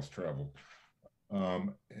vehicle miles traveled.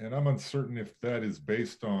 And I'm uncertain if that is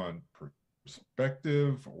based on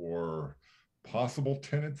perspective or possible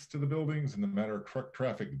tenants to the buildings and the matter of truck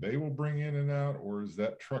traffic they will bring in and out, or is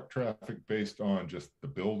that truck traffic based on just the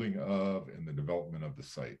building of and the development of the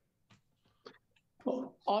site?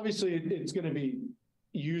 Well, obviously it's going to be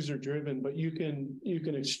user driven, but you can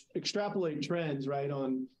extrapolate trends, right,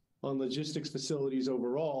 on logistics facilities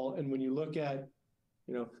overall. And when you look at,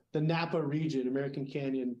 you know, the Napa region, American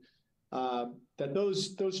Canyon, that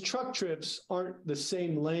those truck trips aren't the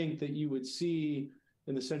same length that you would see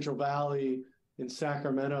in the Central Valley, in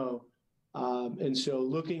Sacramento. And so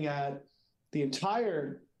looking at the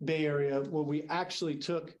entire Bay Area, where we actually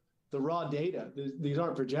took the raw data, these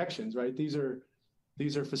aren't projections, right? These are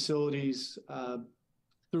facilities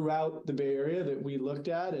throughout the Bay Area that we looked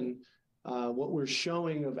at, and what we're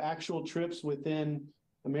showing of actual trips within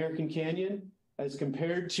American Canyon as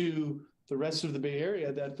compared to the rest of the Bay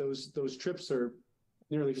Area, that those trips are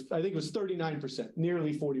nearly, I think it was 39%,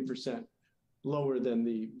 nearly 40% lower than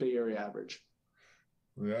the Bay Area average.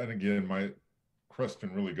 Yeah, and again, my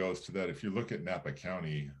question really goes to that. If you look at Napa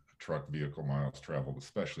County truck vehicle miles traveled,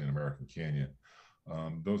 especially in American Canyon,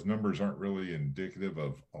 those numbers aren't really indicative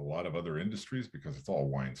of a lot of other industries because it's all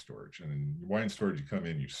wine storage. And in wine storage, you come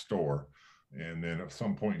in, you store, and then at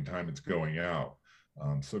some point in time, it's going out.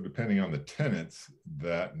 So depending on the tenants,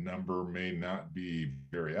 that number may not be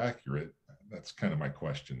very accurate. That's kind of my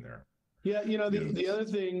question there. Yeah, you know, the other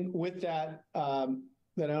thing with that, that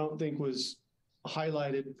I don't think was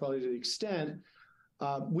highlighted probably to the extent,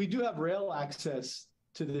 we do have rail access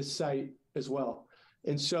to this site as well.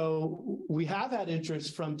 And so we have had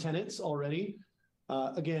interest from tenants already.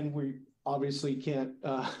 Again, we obviously can't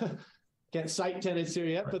cite tenants here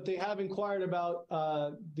yet, but they have inquired about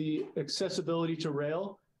the accessibility to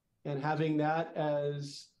rail and having that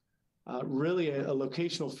as really a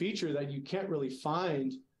locational feature that you can't really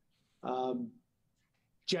find,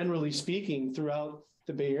 generally speaking, throughout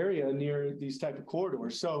the Bay Area near these type of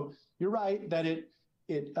corridors. So you're right that it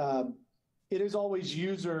is always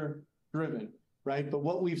user driven, right? But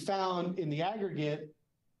what we found in the aggregate,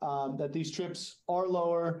 that these trips are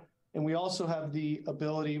lower, and we also have the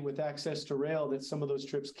ability with access to rail that some of those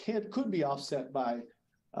trips could be offset by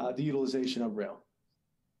the utilization of rail.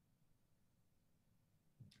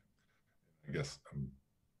 I guess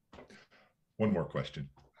one more question.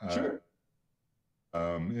 Sure.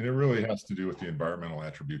 And it really has to do with the environmental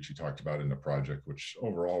attributes you talked about in the project, which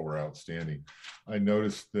overall were outstanding. I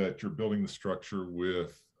noticed that you're building the structure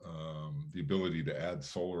with the ability to add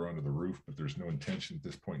solar onto the roof, but there's no intention at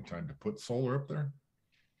this point in time to put solar up there?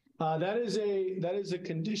 That is a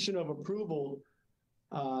condition of approval,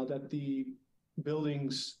 that the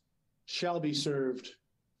buildings shall be served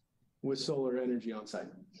with solar energy on site.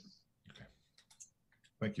 Okay.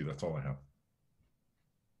 Thank you. That's all I have.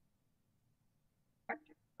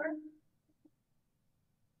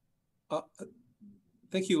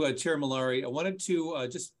 Thank you, Chair Malari. I wanted to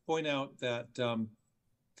just point out that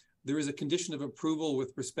there is a condition of approval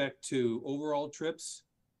with respect to overall trips,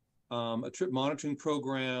 a trip monitoring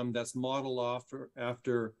program that's modeled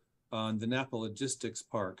after the Napa Logistics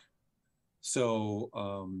Park. So,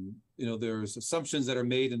 you know, there's assumptions that are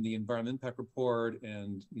made in the environmental impact report,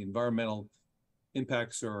 and the environmental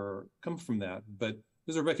impacts come from that. But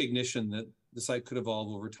there's a recognition that the site could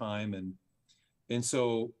evolve over time, and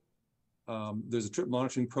so there's a trip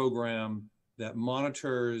monitoring program that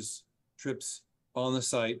monitors trips on the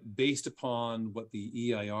site based upon what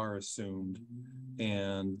the EIR assumed.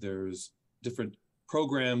 And there's different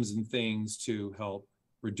programs and things to help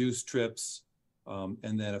reduce trips,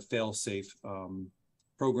 and then a fail-safe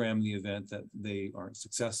program in the event that they aren't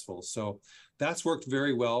successful. So that's worked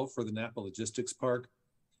very well for the Napa Logistics Park.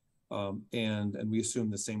 And we assume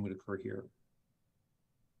the same would occur here.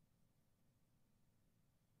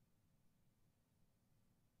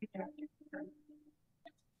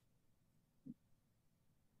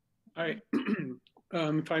 All right,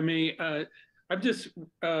 if I may, I'm just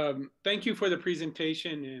thank you for the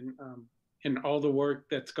presentation and all the work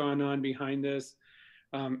that's gone on behind this.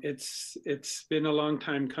 It's been a long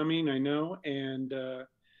time coming, I know, and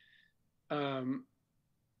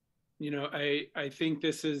you know, I think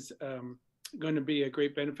this is going to be a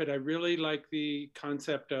great benefit. I really like the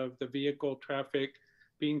concept of the vehicle traffic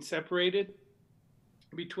being separated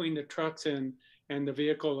between the trucks and the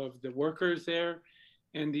vehicle of the workers there,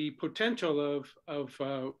 and the potential of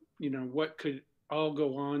you know, what could all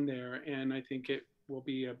go on there. And I think it will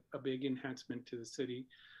be a big enhancement to the city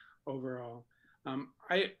overall.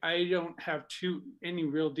 I don't have any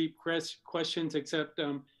real deep questions, except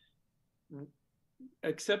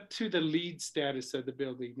except to the LEED status of the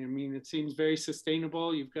building. I mean, it seems very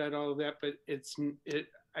sustainable. You've got all of that, but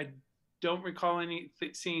I don't recall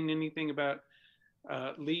seeing anything about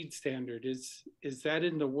LEED standard. Is that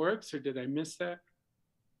in the works, or did I miss that?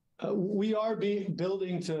 We are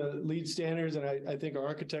building to LEED standards, and I think our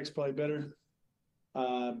architect's probably better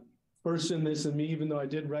person this than me, even though I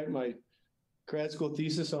did write my grad school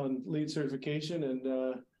thesis on LEED certification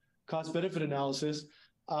and cost benefit analysis.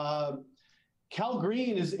 Cal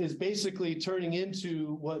Green is basically turning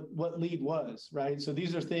into what LEED was, right? So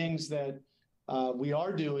these are things that we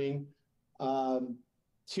are doing.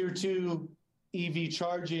 Tier 2 EV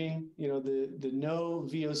charging, you know, the no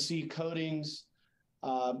VOC coatings,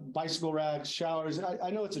 bicycle racks, showers. I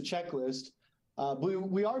know it's a checklist, but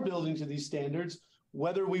we are building to these standards.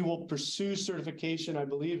 Whether we will pursue certification, I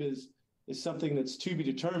believe, is something that's to be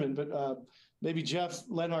determined. But maybe Jeff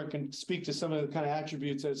Lenhart can speak to some of the kind of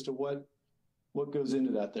attributes as to what goes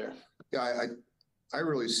into that there. Yeah, I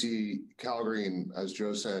really see Cal Green, as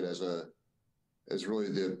Joe said, as really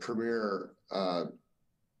the premier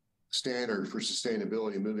standard for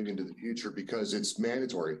sustainability moving into the future, because it's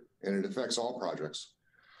mandatory and it affects all projects,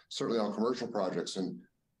 certainly all commercial projects. And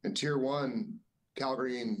in Tier 1, Cal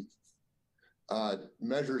Green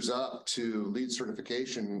measures up to LEED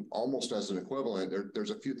certification almost as an equivalent.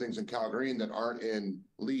 There's a few things in Cal Green that aren't in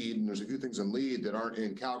LEED, and there's a few things in LEED that aren't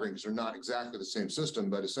in Cal Green because they're not exactly the same system.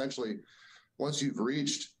 But essentially, once you've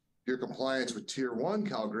reached your compliance with Tier 1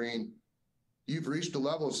 Cal Green, you've reached a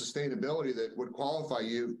level of sustainability that would qualify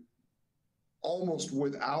you almost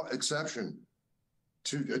without exception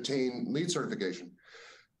to attain LEED certification.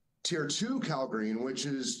 Tier 2 Cal Green, which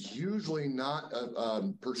is usually not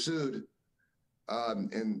pursued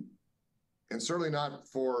and certainly not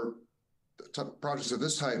for projects of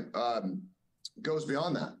this type, goes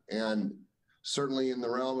beyond that. And certainly in the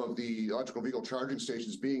realm of the electrical vehicle charging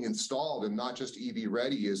stations being installed and not just EV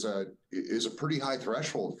ready is a pretty high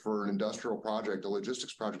threshold for an industrial project, a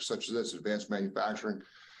logistics project such as this, advanced manufacturing.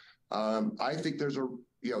 I think there's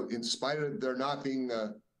in spite of there not being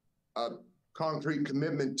a concrete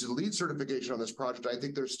commitment to LEED certification on this project, I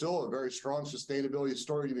think there's still a very strong sustainability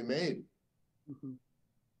story to be made. Mm-hmm.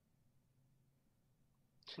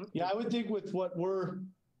 Yeah, I would think with what we're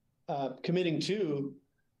committing to,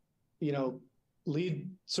 LEED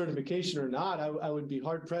certification or not, I would be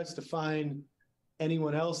hard pressed to find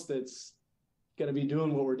anyone else that's going to be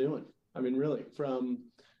doing what we're doing. I mean, really, from,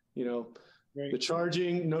 the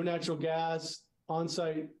charging, no natural gas,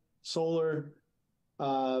 on-site solar,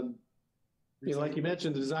 like you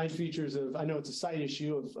mentioned, the design features of, I know it's a side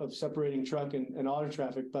issue of separating truck and auto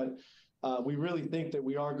traffic, but we really think that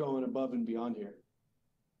we are going above and beyond here.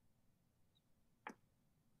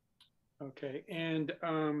 Okay, and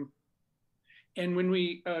when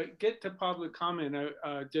we get to public comment,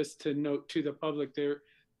 just to note to the public,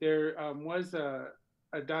 there was a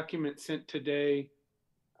document sent today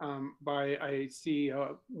by, I see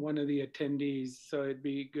one of the attendees, so it'd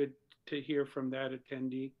be good to hear from that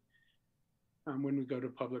attendee when we go to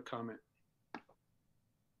public comment.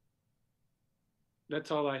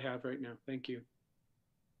 That's all I have right now. Thank you.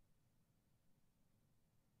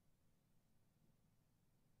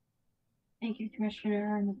 Thank you,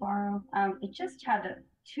 Commissioner Navarro. I just had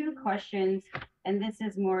two questions, and this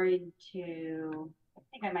is more into, I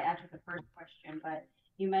think I might answer the first question, but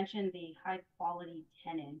you mentioned the high quality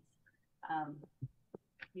tenants.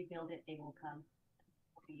 You build it, they will come.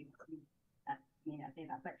 You may not say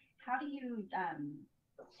that, but how do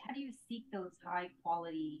you seek those high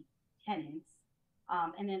quality tenants?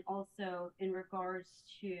 And then also in regards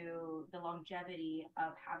to the longevity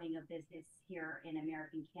of having a business here in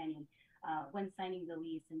American Canyon, when signing the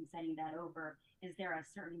lease and sending that over, is there a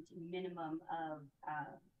certain minimum of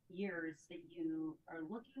years that you are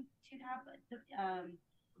looking to have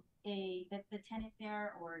the tenant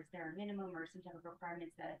there, or is there a minimum or some type of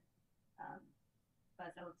requirements that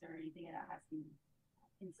Buzz Oaks or anything that has been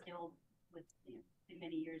instilled with the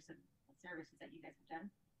many years of services that you guys have done?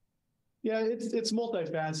 Yeah, it's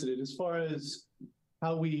multifaceted as far as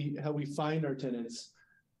how we find our tenants.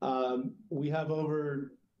 We have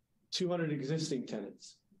over 200 existing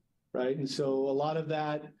tenants, right? And so a lot of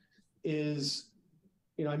that is,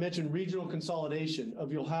 I mentioned regional consolidation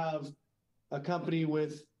of you'll have a company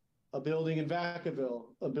with a building in Vacaville,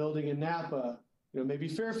 a building in Napa, maybe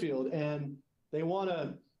Fairfield, and they want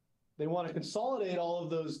to consolidate all of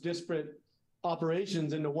those disparate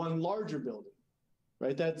operations into one larger building,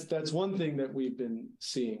 right? That's one thing that we've been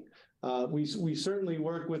seeing. We certainly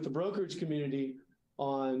work with the brokerage community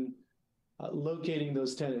on locating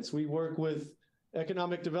those tenants. We work with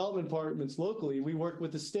economic development departments locally. We work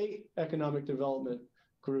with the state economic development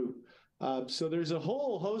group. So there's a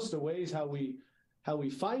whole host of ways how we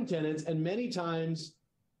find tenants, and many times,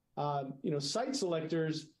 site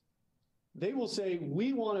selectors, they will say,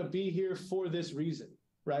 we want to be here for this reason,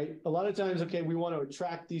 right? A lot of times, okay, we want to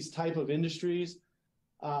attract these type of industries,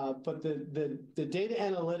 but the data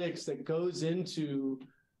analytics that goes into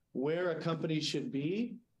where a company should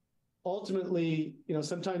be, ultimately,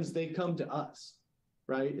 sometimes they come to us,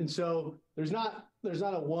 right? And so there's not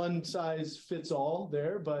a one size fits all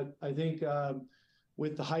there, but I think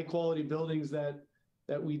with the high quality buildings that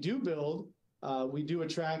we do build, we do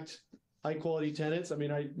attract high quality tenants. I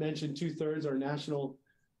mean, I mentioned 2/3 are national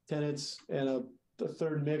tenants and a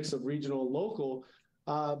third mix of regional and local,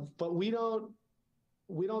 but we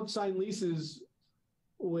don't sign leases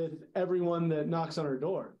with everyone that knocks on our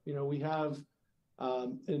door. We have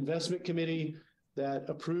an investment committee that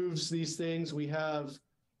approves these things. We have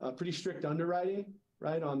a pretty strict underwriting,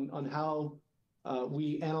 right, on how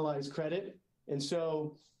we analyze credit. And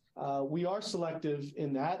so we are selective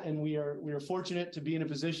in that, and we are fortunate to be in a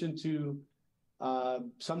position to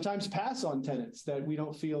sometimes pass on tenants that we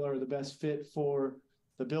don't feel are the best fit for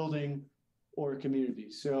the building or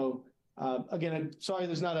community. So again, I'm sorry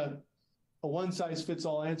there's not a one size fits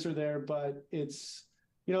all answer there, but it's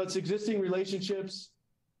existing relationships,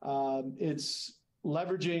 it's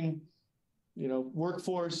leveraging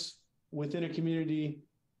workforce within a community,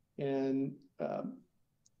 and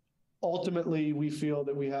ultimately we feel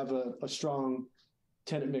that we have a strong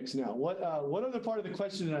tenant mix now. What other part of the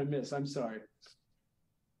question did I miss? I'm sorry.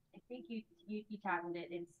 I think you tackled it.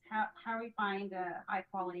 It's how we find high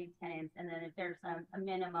quality tenants, and then if there's a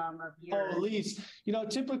minimum of years. Oh, lease.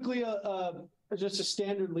 Typically just a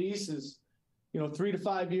standard lease is 3 to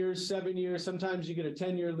 5 years, 7 years. Sometimes you get a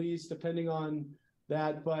 10-year lease depending on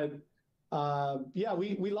that. But yeah,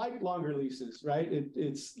 we like longer leases, right?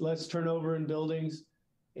 It's less turnover in buildings.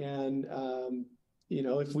 And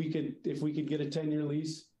if we could get a 10-year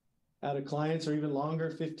lease out of clients, or even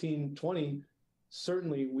longer, 15, 20,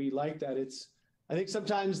 certainly we like that. I think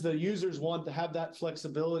sometimes the users want to have that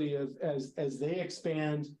flexibility of as they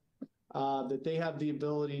expand, that they have the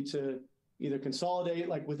ability to either consolidate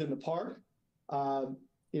like within the park,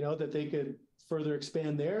 that they could further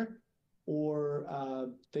expand there,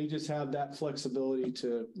 or they just have that flexibility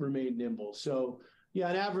to remain nimble. So yeah,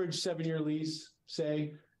 an average 7-year lease,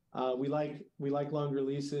 say. We like longer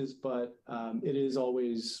leases, but it is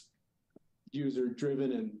always user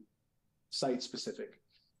driven and site specific.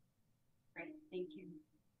 Great, thank you.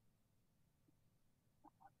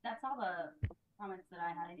 That's all the comments that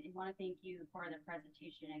I had. I want to thank you for the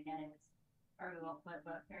presentation. Again, it was very well put,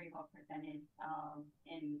 but very well presented,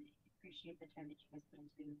 and appreciate the time that you guys put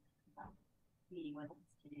into meeting with us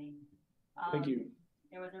today. Thank you.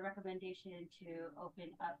 There was a recommendation to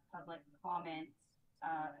open up public comments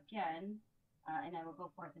again, and I will go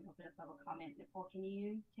forth and open up public comment. Nicole, can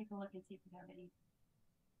you take a look and see if we have any?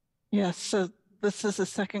 Yes, so this is the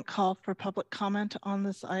second call for public comment on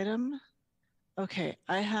this item. Okay,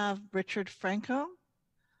 I have Richard Franco.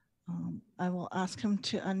 I will ask him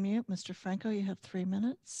to unmute. Mr. Franco, you have 3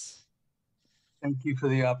 minutes. Thank you for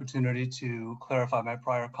the opportunity to clarify my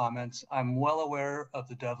prior comments. I'm well aware of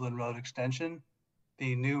the Devlin Road extension.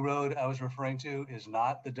 The new road I was referring to is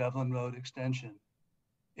not the Devlin Road extension.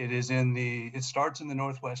 It starts in the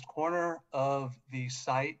northwest corner of the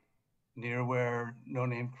site, near where No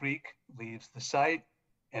Name Creek leaves the site,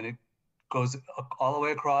 and it goes all the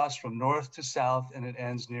way across from north to south, and it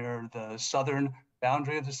ends near the southern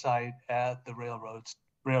boundary of the site at the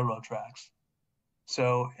railroad tracks.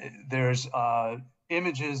 So there's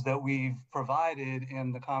images that we've provided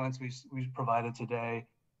in the comments we've provided today.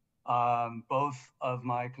 Both of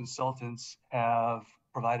my consultants have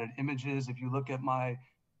provided images. If you look at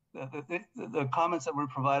the comments that were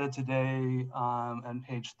provided today on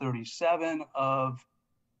page 37 of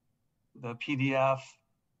the PDF,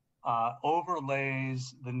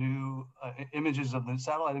 overlays the new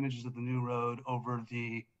satellite images of the new road over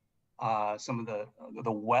the some of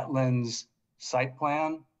the wetlands site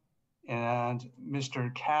plan. And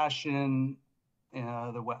Mr. Cashin,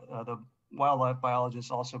 the wildlife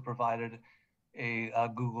biologist, also provided a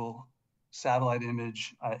Google satellite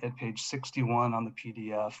image at page 61 on the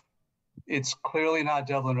PDF. It's clearly not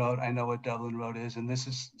Devlin Road. I know what Devlin Road is, and this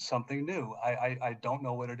is something new. I don't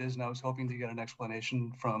know what it is, and I was hoping to get an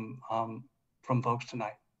explanation from folks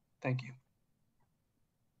tonight. Thank you.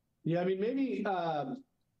 Yeah, I mean, maybe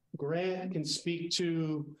Grant can speak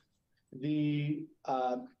to the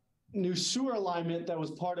new sewer alignment that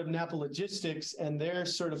was part of Napa Logistics and their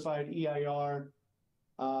certified EIR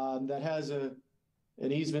that has a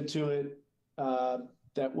an easement to it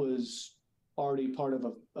that was already part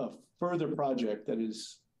of a further project that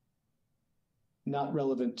is not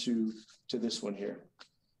relevant to this one here.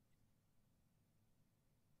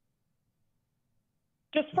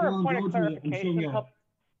 Just for a point of clarification,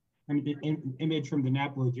 an image from the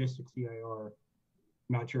Napa Logistics EIR. I'm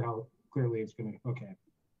not sure how clearly it's going to, okay.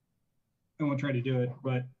 I won't try to do it,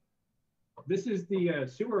 but this is the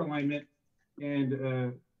sewer alignment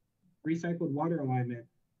and recycled water alignment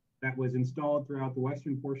that was installed throughout the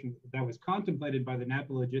western portion that was contemplated by the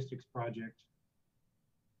Napa Logistics project.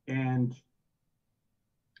 And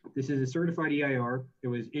this is a certified EIR. It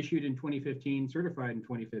was issued in 2015, certified in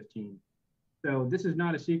 2015. So this is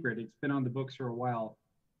not a secret. It's been on the books for a while.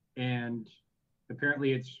 And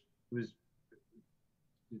apparently it's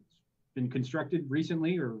been constructed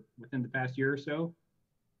recently or within the past year or so.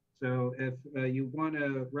 So if you want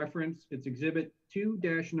to reference, it's Exhibit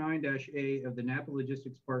 2-9-A of the Napa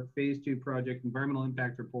Logistics Park Phase 2 Project Environmental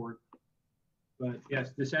Impact Report. But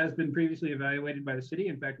yes, this has been previously evaluated by the city.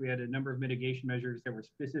 In fact, we had a number of mitigation measures that were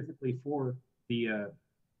specifically for the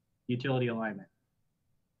utility alignment.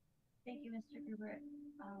 Thank you, Mr. Gruber.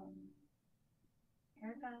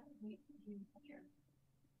 Erica,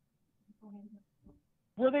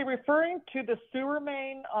 were they referring to the sewer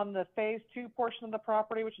main on the Phase 2 portion of the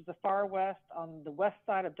property, which is the far west on the west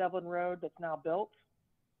side of Devlin Road that's now built?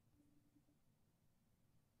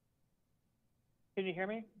 Can you hear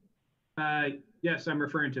me? Yes, I'm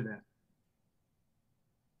referring to that.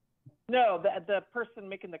 No, the person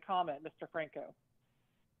making the comment, Mr. Franco.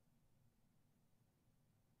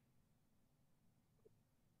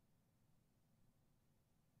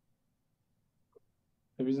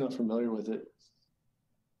 Maybe he's not familiar with it.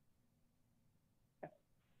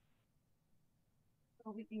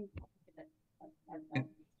 So we can.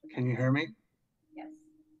 Can you hear me? Yes.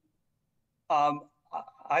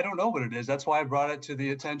 I don't know what it is. That's why I brought it to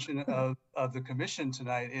the attention of the commission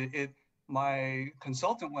tonight. My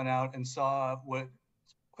consultant went out and saw what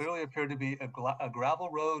clearly appeared to be a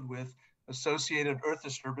gravel road with associated earth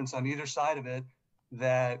disturbance on either side of it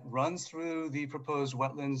that runs through the proposed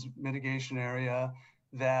wetlands mitigation area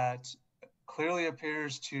that clearly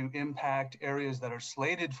appears to impact areas that are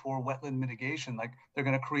slated for wetland mitigation. Like they're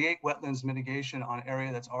going to create wetlands mitigation on an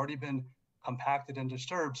area that's already been compacted and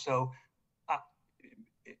disturbed. So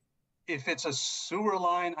if it's a sewer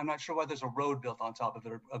line, I'm not sure why there's a road built on top of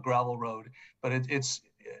it, a gravel road, but it's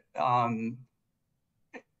that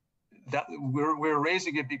we're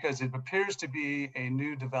raising it because it appears to be a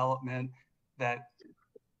new development that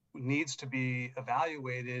needs to be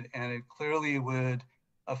evaluated, and it clearly would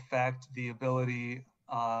affect the ability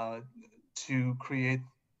to create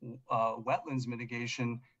wetlands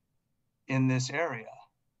mitigation in this area.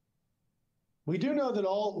 We do know that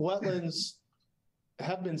all wetlands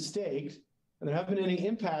have been staked and there haven't been any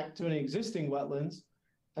impact to any existing wetlands.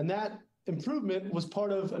 And that improvement was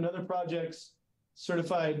part of another project's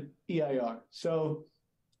certified EIR. So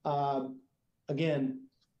again,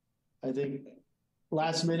 I think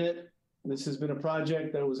last minute, this has been a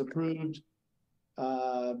project that was approved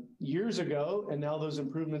years ago, and now those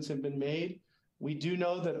improvements have been made. We do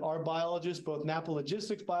know that our biologists, both Napa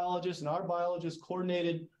Logistics biologists and our biologists,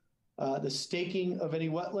 coordinated the staking of any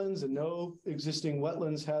wetlands, and no existing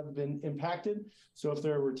wetlands have been impacted. So if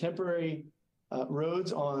there were temporary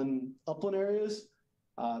roads on upland areas,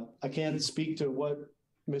 I can't speak to what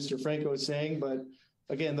Mr. Franco is saying, but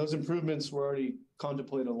again, those improvements were already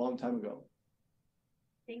contemplated a long time ago.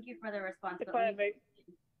 Thank you for the response. If I may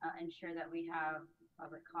ensure that we have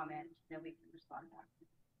public comment, then we can respond back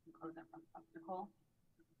and close up from Nicole.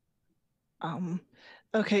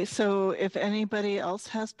 Okay, so if anybody else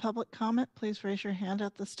has public comment, please raise your hand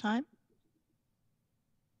at this time.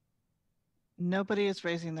 Nobody is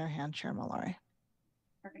raising their hand, Chair Mallory.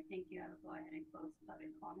 Perfect, thank you. I will go ahead and close public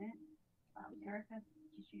comment. Erica,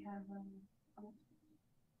 did you have comments?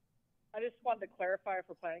 I just wanted to clarify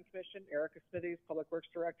for Planning Commission, Erica Smithies, Public Works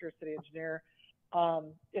Director, City Engineer.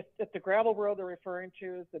 If the gravel road they're referring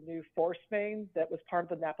to is the new force main that was part of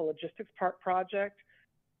the Napa Logistics Park project,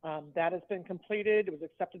 that has been completed. It was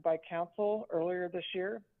accepted by council earlier this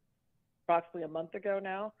year, approximately a month ago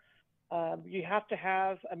now. You have to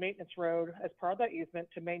have a maintenance road as part of that easement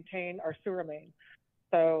to maintain our sewer main.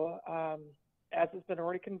 So as has been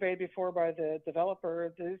already conveyed before by the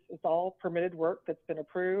developer, this is all permitted work that's been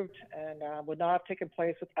approved and would not have taken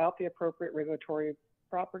place without the appropriate regulatory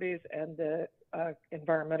properties and the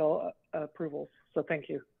environmental approvals. So thank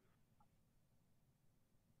you.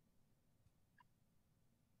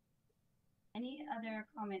 Any other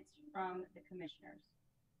comments from the commissioners?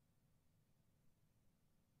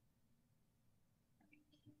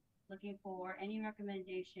 looking for any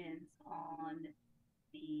recommendations on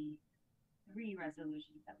the 3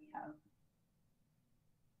 resolutions that we have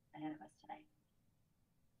ahead of us tonight.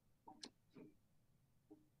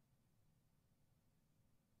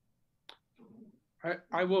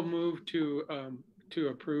 I will move to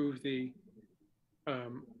approve the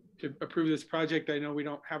to approve this project. I know we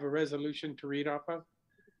don't have a resolution to read off of.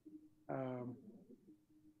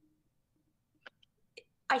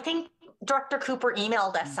 I think Director Cooper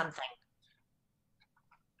emailed us something.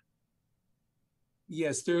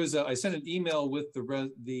 Yes, I sent an email with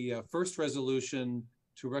the first resolution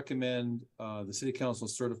to recommend the City Council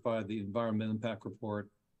certify the environmental impact report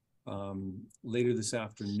later this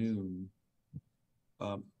afternoon.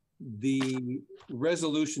 The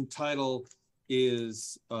resolution title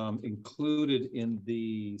is included in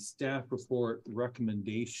the staff report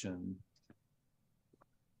recommendation.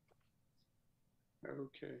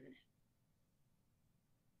 Okay.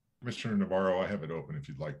 Commissioner Navarro, I have it open if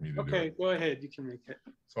you'd like me to do it. Okay, go ahead. You can make it.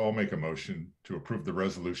 So I'll make a motion to approve the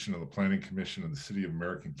resolution of the Planning Commission of the City of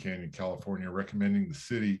American Canyon, California, recommending the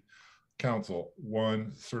City Council,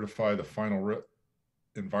 1, certify the final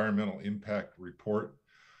environmental impact report,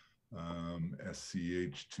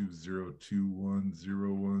 SCH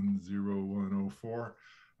 2021010104.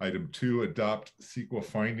 Item 2, adopt CEQA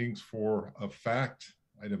findings of fact.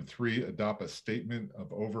 Item 3, adopt a statement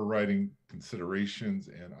of overriding considerations.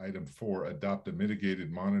 And item 4, adopt a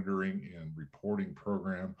mitigated monitoring and reporting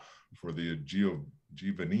program for the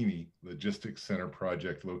Giovanni Logistics Center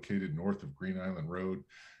project located north of Green Island Road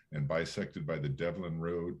and bisected by the Devlin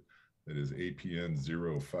Road. That is APN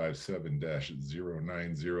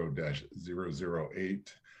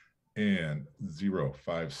 057-090-008 and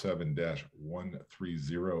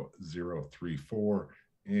 057-130034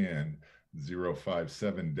 and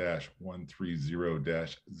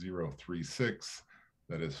 057-130-036.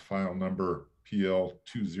 That is file number PL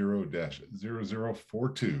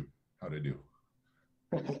 20-0042. How to do?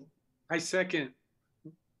 I second.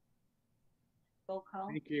 Roll call.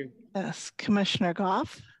 Thank you. Yes, Commissioner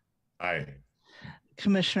Goff, Aye.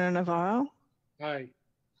 Commissioner Navarro, Aye.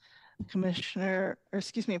 Vice Chair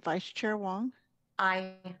Wong,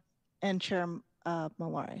 Aye. and Chair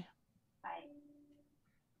Mallory. Aye.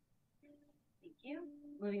 Thank you.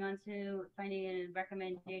 Moving on to finding a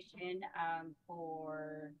recommendation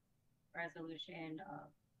for resolution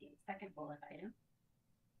of the second bullet item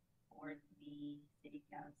for the City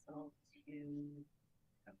Council to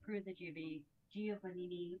approve the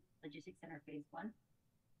Giovanni Logistics Center Phase 1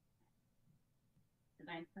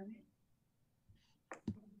 design permit.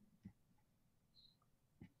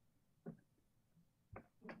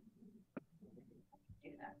 Do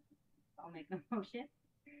that. I'll make the motion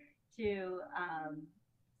to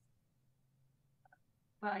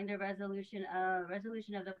find a resolution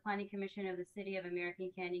of the Planning Commission of the City of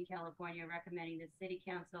American Canyon, California, recommending the City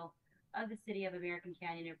Council of the City of American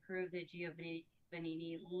Canyon approve the Giovanni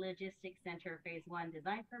Logistics Center Phase 1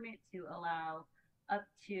 design permit to allow up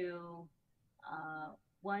to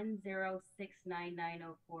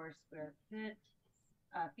 1069904 square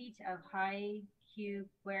feet of high cube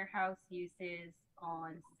warehouse uses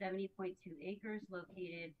on 70.2 acres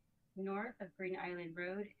located north of Green Island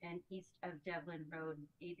Road and east of Devlin Road,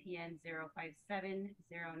 APN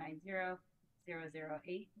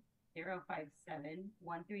 057-090-008,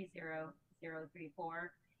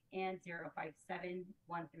 057-130-034, and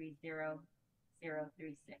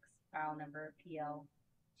 057-130-036, file number PL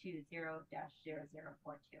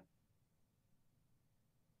 20-0042.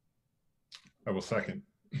 I will second.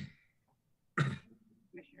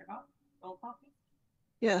 Commissioner Goff, roll call, please.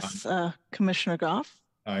 Yes, Commissioner Goff,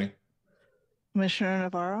 Aye. Commissioner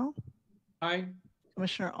Navarro, Aye.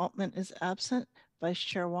 Commissioner Altman is absent, Vice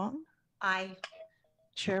Chair Wong, Aye.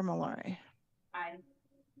 Chair Mallory. Aye.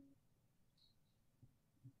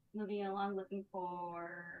 Moving along, looking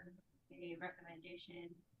for a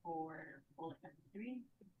recommendation for bullet number 3.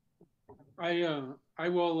 I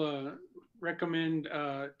will recommend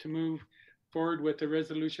to move forward with the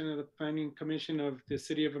resolution of the Planning Commission of the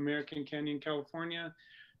City of American Canyon, California.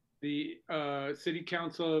 The City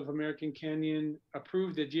Council of American Canyon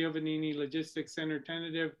approved the Giovanni Logistics Center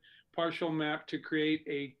tentative partial map to create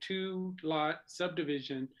a 2-lot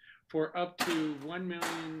subdivision for up to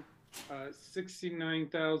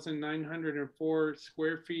 1,069,904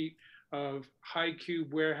 square feet of high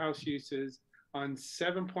cube warehouse uses on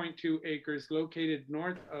 7.2 acres located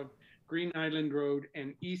north of Green Island Road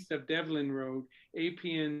and east of Devlin Road,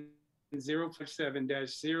 APN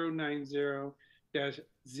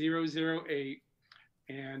 057-090-008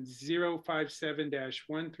 and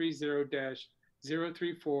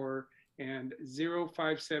 057-130-034 and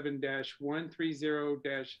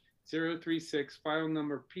 057-130-036, file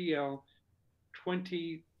number PL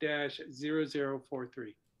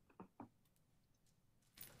 20-0043.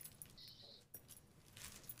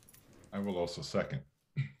 I will also second.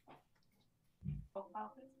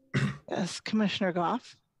 Yes, Commissioner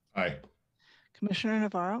Goff, Aye. Commissioner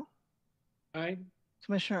Navarro, Aye.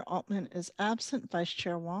 Commissioner Altman is absent, Vice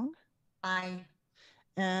Chair Wong, Aye.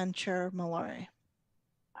 and Chair Mallory.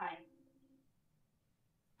 Aye.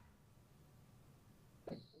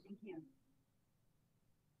 Thank you.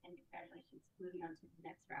 And congratulations. Moving on to the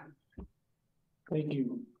next round. Thank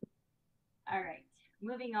you. All right.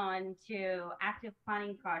 Moving on to active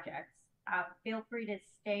planning projects. Feel free to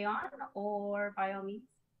stay on, or by all means,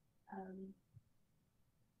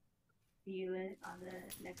 see you on the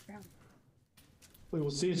next round. We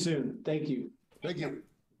will see you soon. Thank you. Thank you.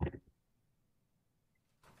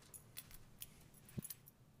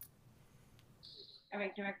 All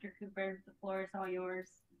right, Director Cooper, the floor is all yours.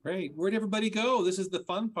 Great. Where'd everybody go? This is the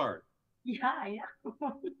fun part. Yeah, I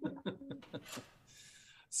know.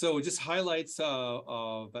 So just highlights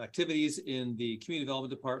of activities in the Community Development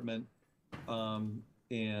Department, kind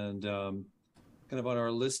of on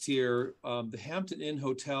our list here, the Hampton Inn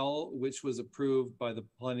Hotel, which was approved by the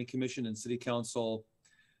Planning Commission and City Council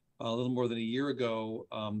a little more than a year ago.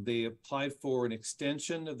 They applied for an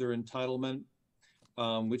extension of their entitlement,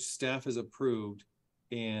 which staff has approved,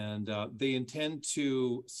 and they intend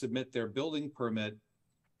to submit their building permit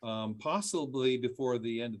possibly before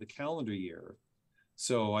the end of the calendar year.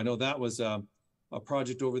 So I know that was a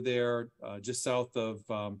project over there just south of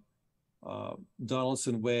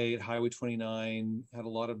Donaldson Way at Highway 29, had a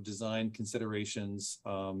lot of design considerations,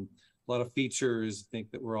 a lot of features, I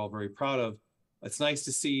think, that we're all very proud of. It's nice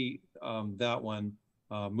to see that one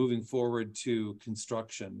moving forward to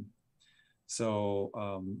construction. So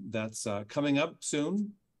that's coming up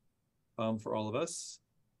soon for all of us.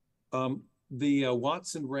 The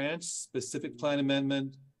Watson Ranch specific plan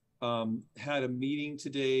amendment had a meeting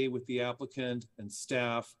today with the applicant and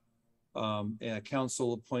staff, and a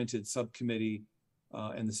council appointed subcommittee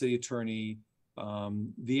and the city attorney.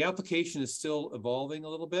 The application is still evolving a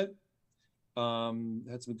little bit.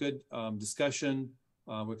 Had some good discussion.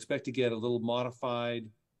 We expect to get a little modified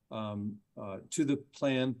to the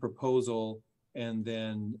plan proposal, and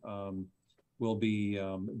then we'll be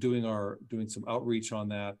doing some outreach on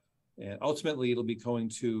that. And ultimately, it'll be going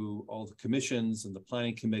to all the commissions and the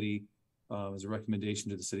planning committee as a recommendation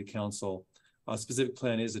to the city council. A specific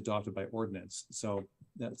plan is adopted by ordinance. So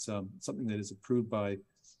that's something that is approved by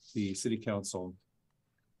the city council.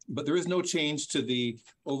 But there is no change to the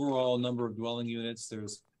overall number of dwelling units.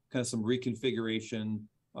 There's kind of some reconfiguration,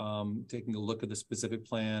 taking a look at the specific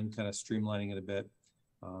plan, kind of streamlining it a bit.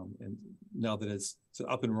 And now that it's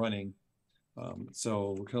up and running,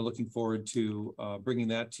 so we're kind of looking forward to bringing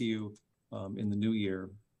that to you in the new year.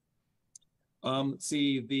 Let's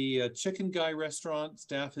see, the Chicken Guy restaurant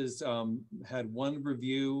staff has had one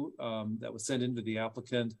review that was sent into the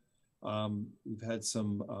applicant. We've had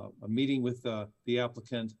a meeting with the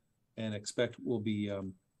applicant and expect we'll be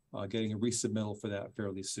getting a resubmittal for that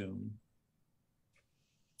fairly soon.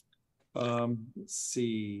 Let's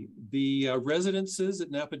see, the residences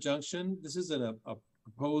at Napa Junction. This is a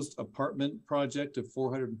proposed apartment project of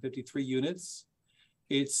 453 units.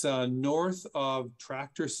 It's north of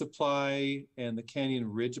Tractor Supply and the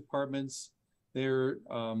Canyon Ridge Apartments. They're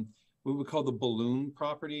what we call the balloon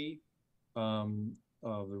property of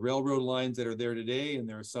the railroad lines that are there today, and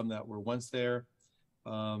there are some that were once there.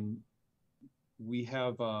 We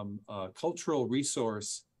have a cultural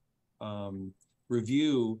resource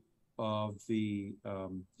review of the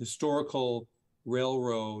historical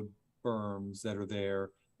railroad berms that are there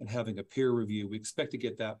and having a peer review. We expect to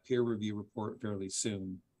get that peer review report fairly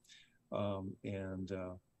soon.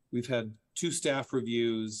 We've had 2 staff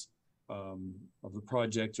reviews of the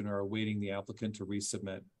project and are awaiting the applicant to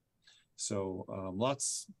resubmit. So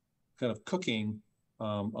lots kind of cooking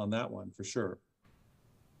on that one for sure.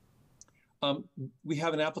 We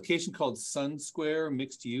have an application called Sun Square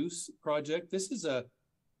Mixed Use Project. This is a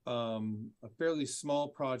fairly small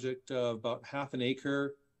project of about half an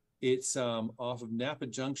acre. It's off of Napa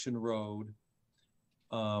Junction Road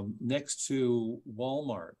next to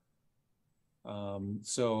Walmart.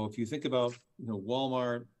 So if you think about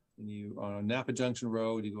Walmart and you on Napa Junction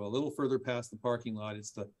Road, you go a little further past the parking lot.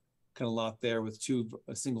 It's the kind of lot there with 2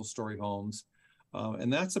 single-story homes,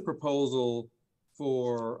 and that's a proposal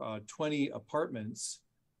for 20 apartments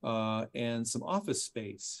and some office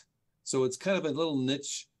space. So it's kind of a little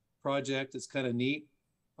niche project. It's kind of neat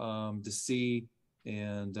to see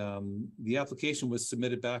And the application was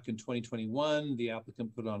submitted back in 2021. The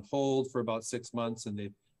applicant put it on hold for about 6 months, and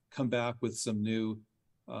they've come back with some new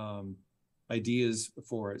ideas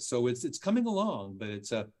for it. So it's coming along, but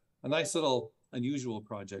it's a nice little unusual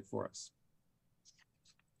project for us.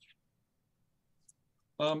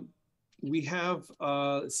 We have,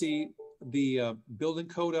 the building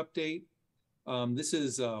code update. This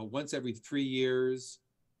is once every 3 years.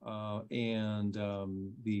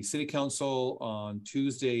 The City Council on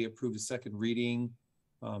Tuesday approved a second reading.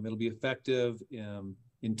 It'll be effective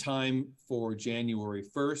in time for January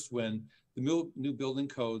 1st when the new building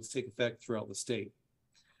codes take effect throughout the state.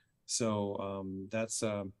 So that's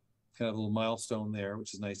kind of a little milestone there,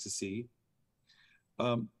 which is nice to see.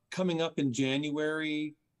 Coming up in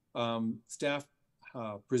January, staff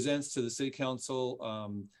presents to the City Council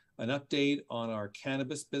an update on our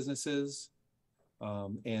cannabis businesses.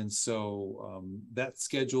 That's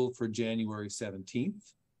scheduled for January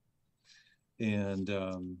 17th. And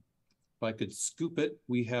if I could scoop it,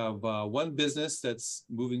 we have one business that's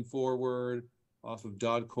moving forward off of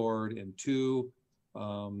Dodcord, and 2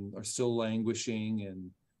 are still languishing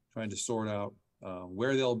and trying to sort out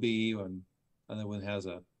where they'll be, and another one has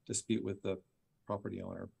a dispute with the property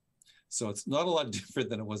owner. So it's not a lot different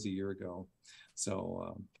than it was a year ago.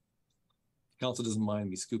 So Council doesn't mind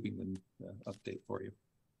me scooping the update for you.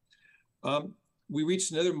 We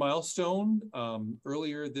reached another milestone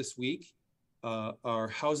earlier this week. Our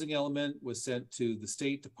housing element was sent to the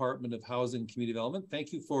State Department of Housing and Community Development.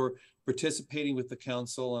 Thank you for participating with the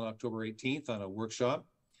Council on October 18th on a workshop.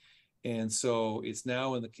 And so it's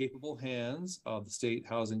now in the capable hands of the State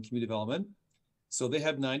Housing and Community Development. So they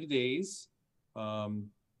have 90 days.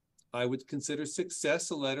 I would consider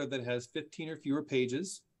success a letter that has 15 or fewer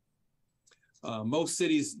pages. Most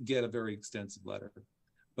cities get a very extensive letter,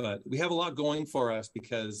 but we have a lot going for us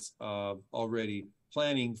because of already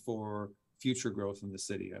planning for future growth in the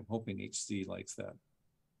city. I'm hoping HC likes that.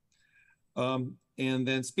 And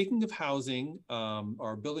then speaking of housing,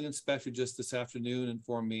 our building inspector just this afternoon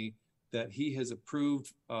informed me that he has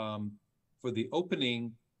approved for the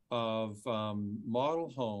opening of model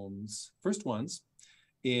homes, first ones,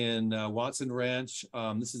 in Watson Ranch.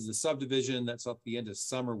 This is the subdivision that's up the end of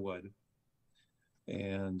Summerwood.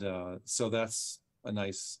 And so that's a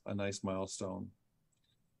nice milestone.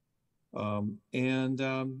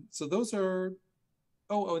 So those are,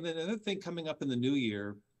 and then another thing coming up in the new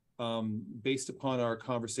year, based upon our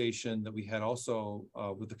conversation that we had also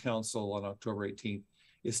with the Council on October 18th,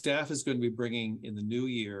 is staff is going to be bringing in the new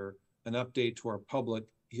year an update to our public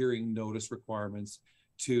hearing notice requirements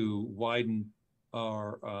to widen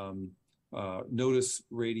our notice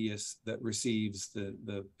radius that receives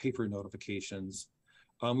the paper notifications.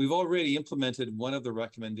 We've already implemented one of the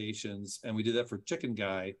recommendations, and we did that for Chicken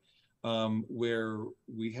Guy, where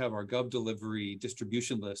we have our Gov Delivery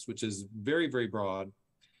distribution list, which is very, very broad.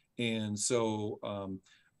 And so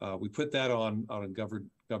we put that on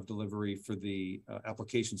Gov Delivery for the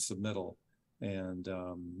application submittal, and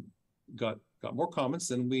got more comments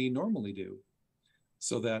than we normally do.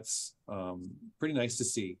 So that's pretty nice to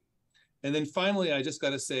see. And then finally, I just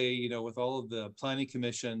got to say, with all of the Planning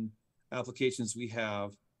Commission applications we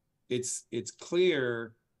have, it's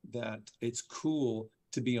clear that it's cool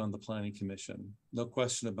to be on the Planning Commission. No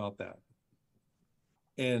question about that.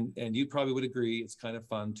 And you probably would agree it's kind of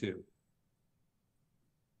fun too.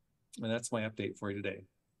 And that's my update for you today.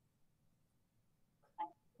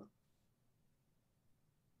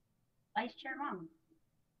 Vice Chair Mom.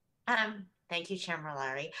 Thank you, Chair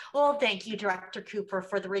Mallory. Well, thank you, Director Cooper,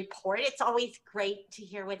 for the report. It's always great to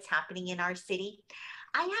hear what's happening in our city.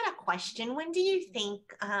 I had a question. When do you think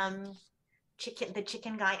the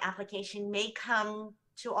Chicken Guy application may come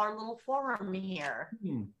to our little forum here?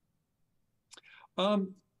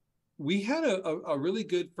 We had a really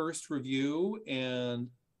good first review, and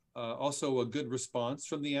also a good response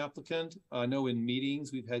from the applicant. I know in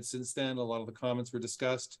meetings we've had since then, a lot of the comments were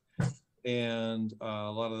discussed, and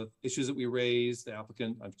a lot of the issues that we raised, the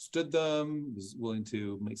applicant understood them, was willing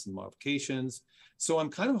to make some modifications. So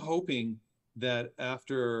I'm kind of hoping that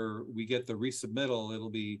after we get the resubmittal,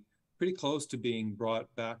 it'll be pretty close to being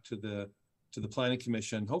brought back to the Planning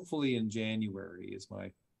Commission, hopefully in January is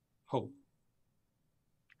my hope.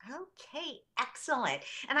 Okay, excellent.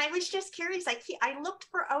 And I was just curious, I looked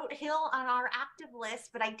for Oat Hill on our active list,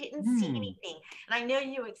 but I didn't see anything. And I know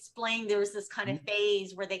you explained there was this kind of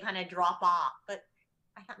phase where they kind of drop off, but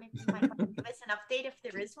I thought maybe you might want to give us an update if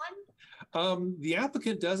there is one. The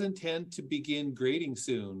applicant does intend to begin grading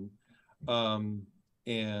soon. And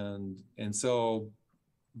so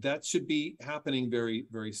that should be happening very,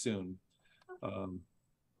 very soon.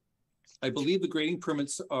 I believe the grading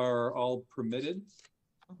permits are all permitted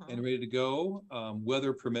and ready to go,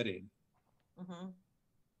 weather permitting.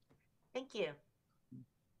 Thank you.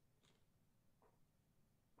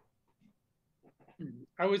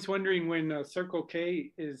 I was wondering when Circle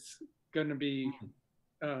K is going to be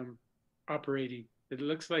operating. It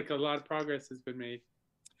looks like a lot of progress has been made.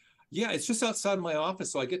 Yeah, it's just outside my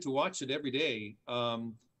office, so I get to watch it every day.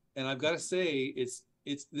 And I've got to say,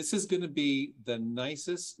 this is going to be the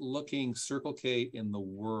nicest looking Circle K in the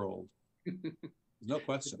world. No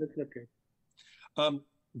question. Okay.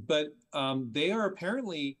 But they are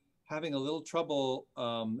apparently having a little trouble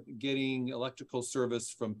getting electrical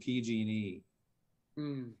service from PG&E.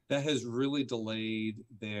 That has really delayed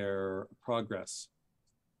their progress.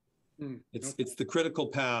 It's the critical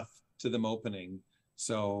path to them opening.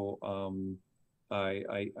 So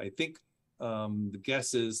I think the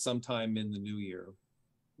guess is sometime in the new year.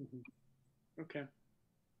 Okay.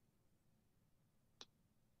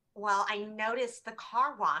 Well, I noticed the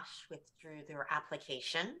car wash withdrew their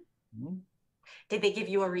application. Did they give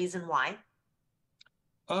you a reason why?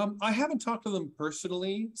 I haven't talked to them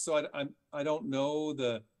personally, so I don't know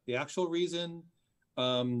the actual reason,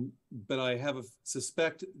 but I have a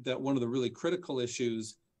suspect that one of the really critical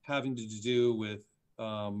issues having to do with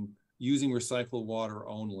using recycled water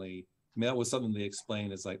only. I mean, that was something they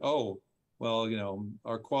explained. It's like, oh, well, you know,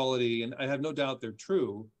 our quality, and I have no doubt they're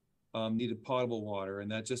true, needed potable water, and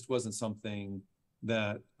that just wasn't something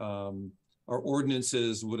that our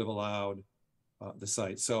ordinances would have allowed the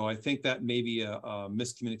site. So I think that may be a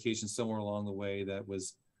miscommunication somewhere along the way that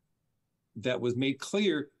was made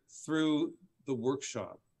clear through the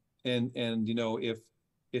workshop. And you know, if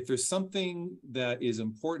there's something that is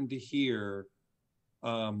important to hear,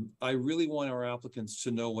 I really want our applicants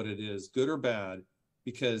to know what it is, good or bad,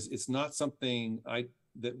 because it's not something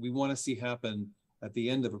that we want to see happen at the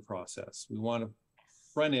end of a process. We want to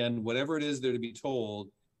front end, whatever it is they're to be told.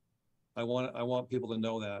 I want people to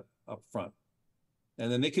know that up front.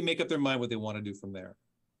 And then they can make up their mind what they want to do from there.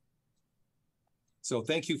 So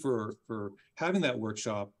thank you for having that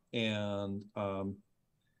workshop. And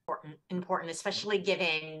important, especially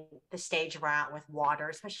given the stage we're at with water,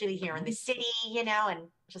 especially here in the city, you know, and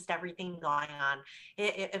just everything going on.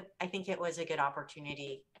 I think it was a good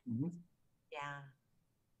opportunity. Yeah.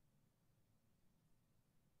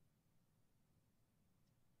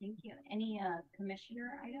 Thank you. Any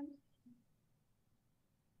commissioner items?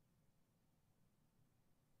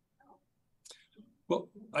 Well,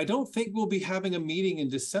 I don't think we'll be having a meeting in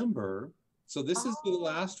December. So this is the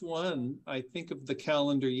last one, I think, of the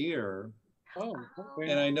calendar year. Oh, okay.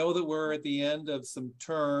 And I know that we're at the end of some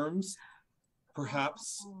terms.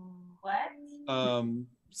 Perhaps some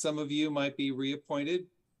of you might be reappointed.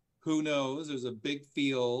 Who knows? There's a big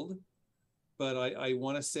field. But I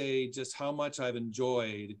want to say just how much I've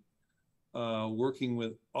enjoyed working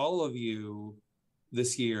with all of you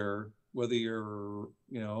this year, whether you're,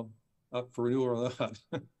 you know, up for renewal or not.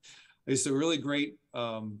 It's a really great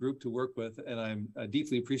group to work with, and I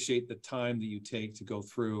deeply appreciate the time that you take to go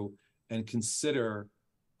through and consider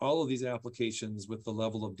all of these applications with the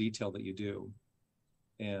level of detail that you do.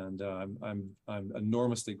 And I'm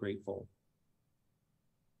enormously grateful.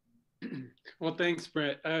 Well, thanks,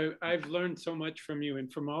 Brett. I've learned so much from you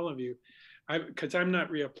and from all of you, because I'm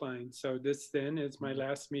not reapplying. So this then is my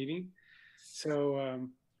last meeting. So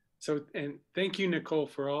and thank you, Nicole,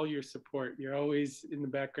 for all your support. You're always in the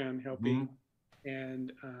background helping,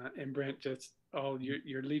 and Brent, just all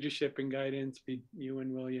your leadership and guidance, you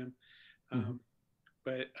and William.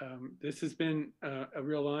 But this has been a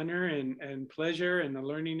real honor and pleasure and a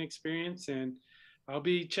learning experience. And I'll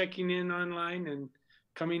be checking in online and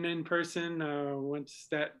coming in person once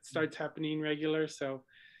that starts happening regular. So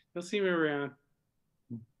you'll see me around.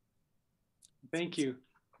 Thank you.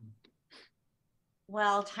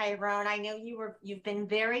 Well, Tyrone, I know you've been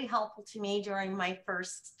very helpful to me during my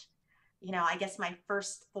first, you know, I guess my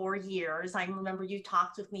first 4 years. I remember you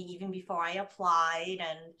talked with me even before I applied,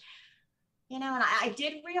 and you know, and I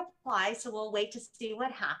did reapply, so we'll wait to see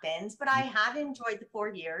what happens. But I have enjoyed the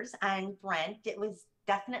 4 years, and Brent, it was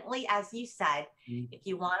definitely, as you said, if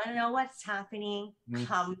you want to know what's happening,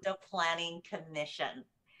 come to Planning Commission.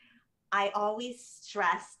 I always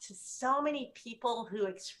stress to so many people who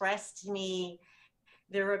express to me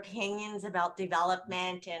their opinions about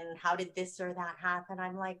development and how did this or that happen.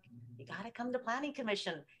 I'm like, you got to come to Planning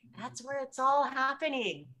Commission. That's where it's all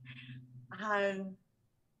happening.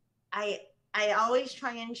 I always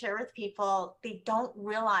try and share with people, they don't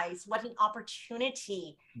realize what an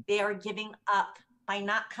opportunity they are giving up by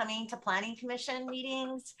not coming to Planning Commission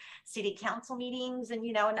meetings, city council meetings, and,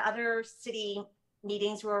 you know, and other city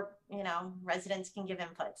meetings where, you know, residents can give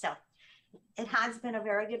input. So it has been a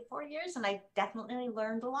very good 4 years, and I definitely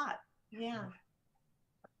learned a lot. Yeah.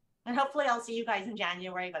 And hopefully I'll see you guys in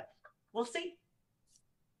January, but we'll see.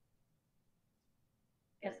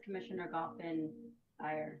 Yes, Commissioner Goff and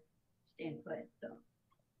I are staying put, so.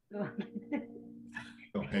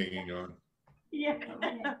 Still hanging on. Yeah.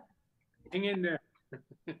 Hang in there.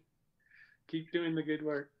 Keep doing the good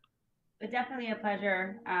work. But definitely a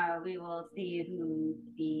pleasure. We will see who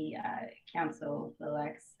the council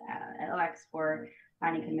elects for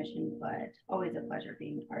planning commission, but always a pleasure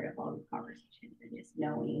being part of all these conversations and just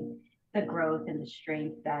knowing the growth and the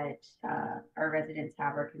strength that our residents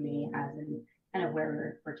have, our community has, and kind of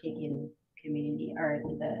where we're taking community or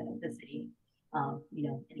the city, you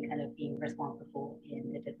know, and kind of being responsible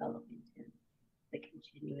in the development and the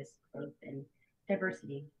continuous growth and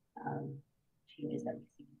diversity changes that we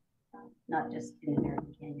see. Not just in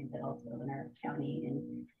American Canyon, but also in our county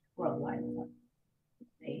and worldwide. So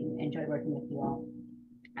I enjoy working with you all.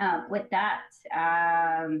 With that,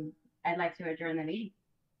 I'd like to adjourn the meeting.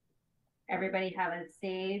 Everybody have a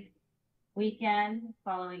safe weekend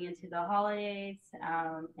following into the holidays,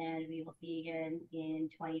 and we will see you again in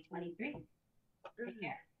 2023. Take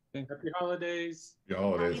care. Happy holidays. Happy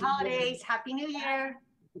holidays. Happy holidays. Happy New Year.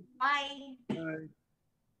 Bye. Bye.